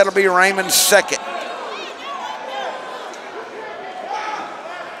 23. That'll be Raymond's second.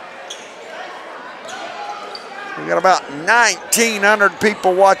 We got about 1,900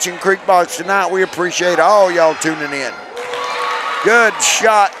 people watching Creekbox tonight. We appreciate all y'all tuning in. Good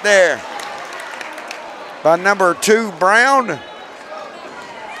shot there by number 2, Brown.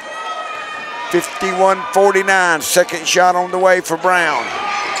 51-49. Second shot on the way for Brown.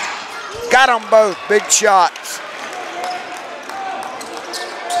 Got them both. Big shots.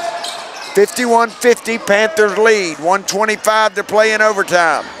 51-50. Panthers lead. 1:25 to play in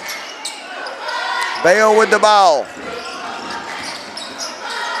overtime. Bell with the ball.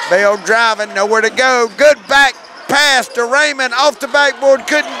 Bell driving, nowhere to go. Good back pass to Raymond, off the backboard,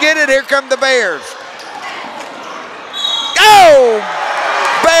 couldn't get it. Here come the Bears. Oh!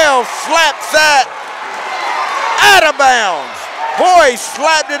 Bell slaps that. Out of bounds. Boy, he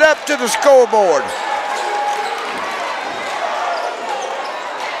slapped it up to the scoreboard.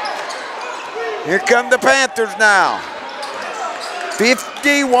 Here come the Panthers now.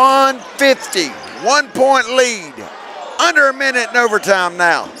 51-50. 1 point lead. Under a minute in overtime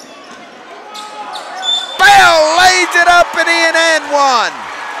now. Bell lays it up and in and one.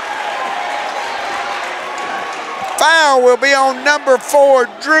 Foul will be on number 4,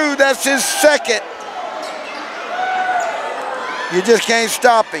 Drew. That's his second. You just can't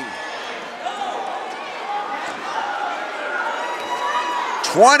stop him.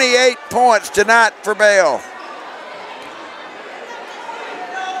 28 points tonight for Bell.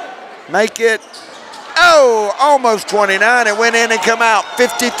 Make it, almost 29. It went in and come out,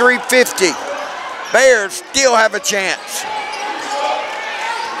 53-50. Bears still have a chance.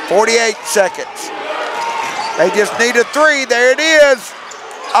 48 seconds. They just need a 3. There it is.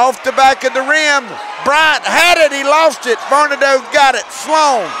 Off the back of the rim. Bryant had it. He lost it. Varnado got it.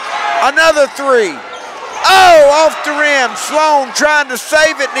 Sloan. Another 3. Oh, off the rim. Sloan trying to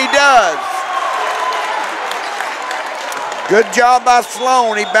save it, and he does. Good job by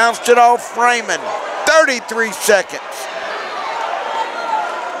Sloan. He bounced it off Raymond. 33 seconds.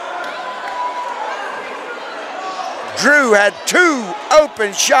 Drew had 2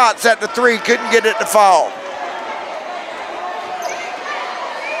 open shots at the 3. Couldn't get it to fall.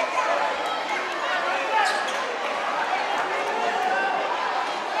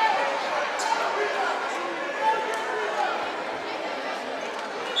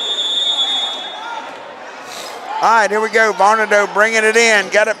 All right, here we go. Varnado bringing it in.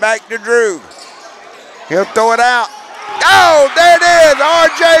 Got it back to Drew. He'll throw it out. Oh, there it is.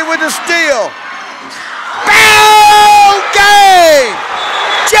 RJ with the steal. Bell game!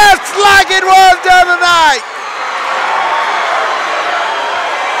 Just like it was the other night.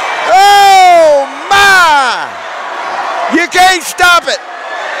 Oh, my. You can't stop it.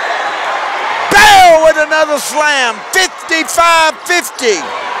 Bell with another slam. 55-50.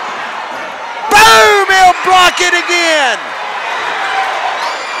 Boom! He'll block it again.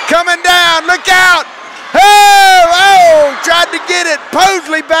 Coming down. Look out. Oh, tried to get it.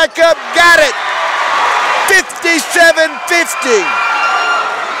 Posley back up. Got it. 57-50.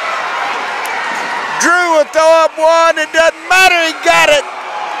 Drew will throw up one. It doesn't matter. He got it.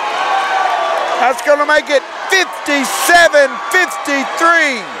 That's going to make it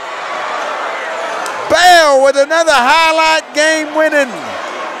 57-53. Bell with another highlight game winning.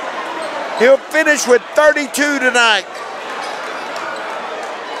 He'll finish with 32 tonight.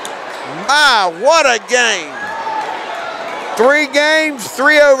 My, what a game. 3 games,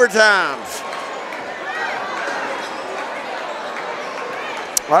 3 overtimes.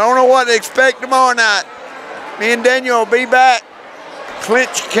 I don't know what to expect tomorrow night. Me and Daniel will be back.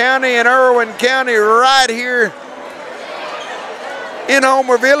 Clinch County and Irwin County right here in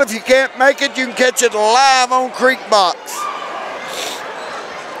Homerville. If you can't make it, you can catch it live on Creekbox.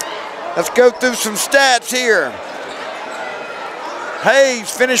 Let's go through some stats here. Hayes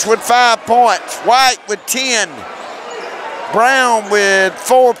finished with 5 points. White with 10. Brown with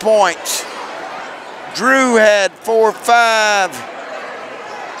 4 points. Drew had 4, 5,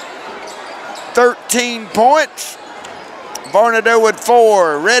 13 points. Varnado with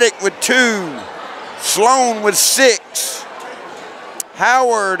 4. Reddick with 2. Sloan with 6.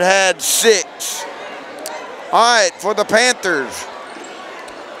 Howard had 6. All right, for the Panthers.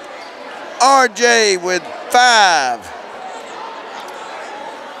 RJ with 5.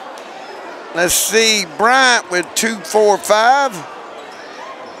 Let's see, Bryant with 2, 4, 5.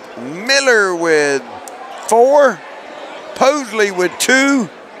 Miller with 4. Posley with 2.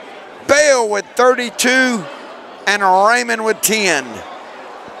 Bale with 32. And Raymond with 10.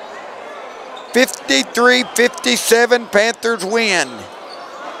 53-57, Panthers win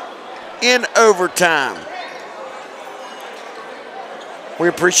in overtime. We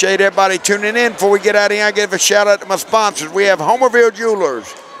appreciate everybody tuning in. Before we get out of here, I give a shout out to my sponsors. We have Homerville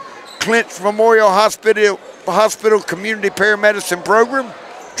Jewelers, Clinch Memorial Hospital Community Paramedicine Program,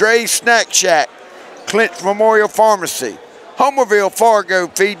 Dre's Snack Shack, Clinch Memorial Pharmacy, Homerville Fargo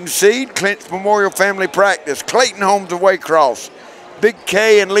Feed and Seed, Clinch Memorial Family Practice, Clayton Homes of Waycross, Big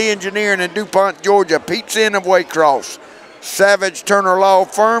K and Lee Engineering in DuPont, Georgia, Pizza Inn of Waycross, Savage Turner Law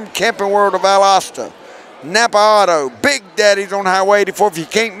Firm, Camping World of Valdosta, Napa Auto, Big Daddy's on Highway 84. If you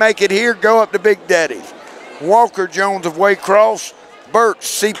can't make it here, go up to Big Daddy's. Walker Jones of Waycross,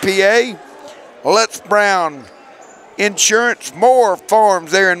 Burt's CPA, Lutz Brown Insurance, Moore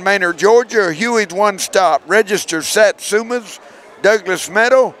Farms there in Maynard, Georgia, Huey's One Stop, Register Satsumas, Douglas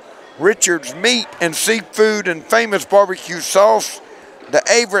Meadow, Richard's Meat and Seafood and Famous Barbecue Sauce, the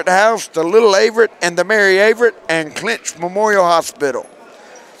Averett House, the Little Averett, and the Mary Averett, and Clinch Memorial Hospital.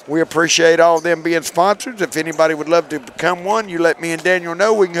 We appreciate all of them being sponsors. If anybody would love to become one, you let me and Daniel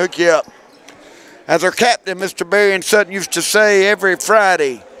know. We can hook you up. As our captain, Mr. Barry and Sutton, used to say, every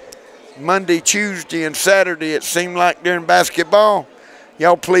Friday, Monday, Tuesday, and Saturday, it seemed like during basketball,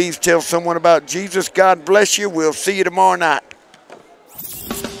 y'all please tell someone about Jesus. God bless you. We'll see you tomorrow night.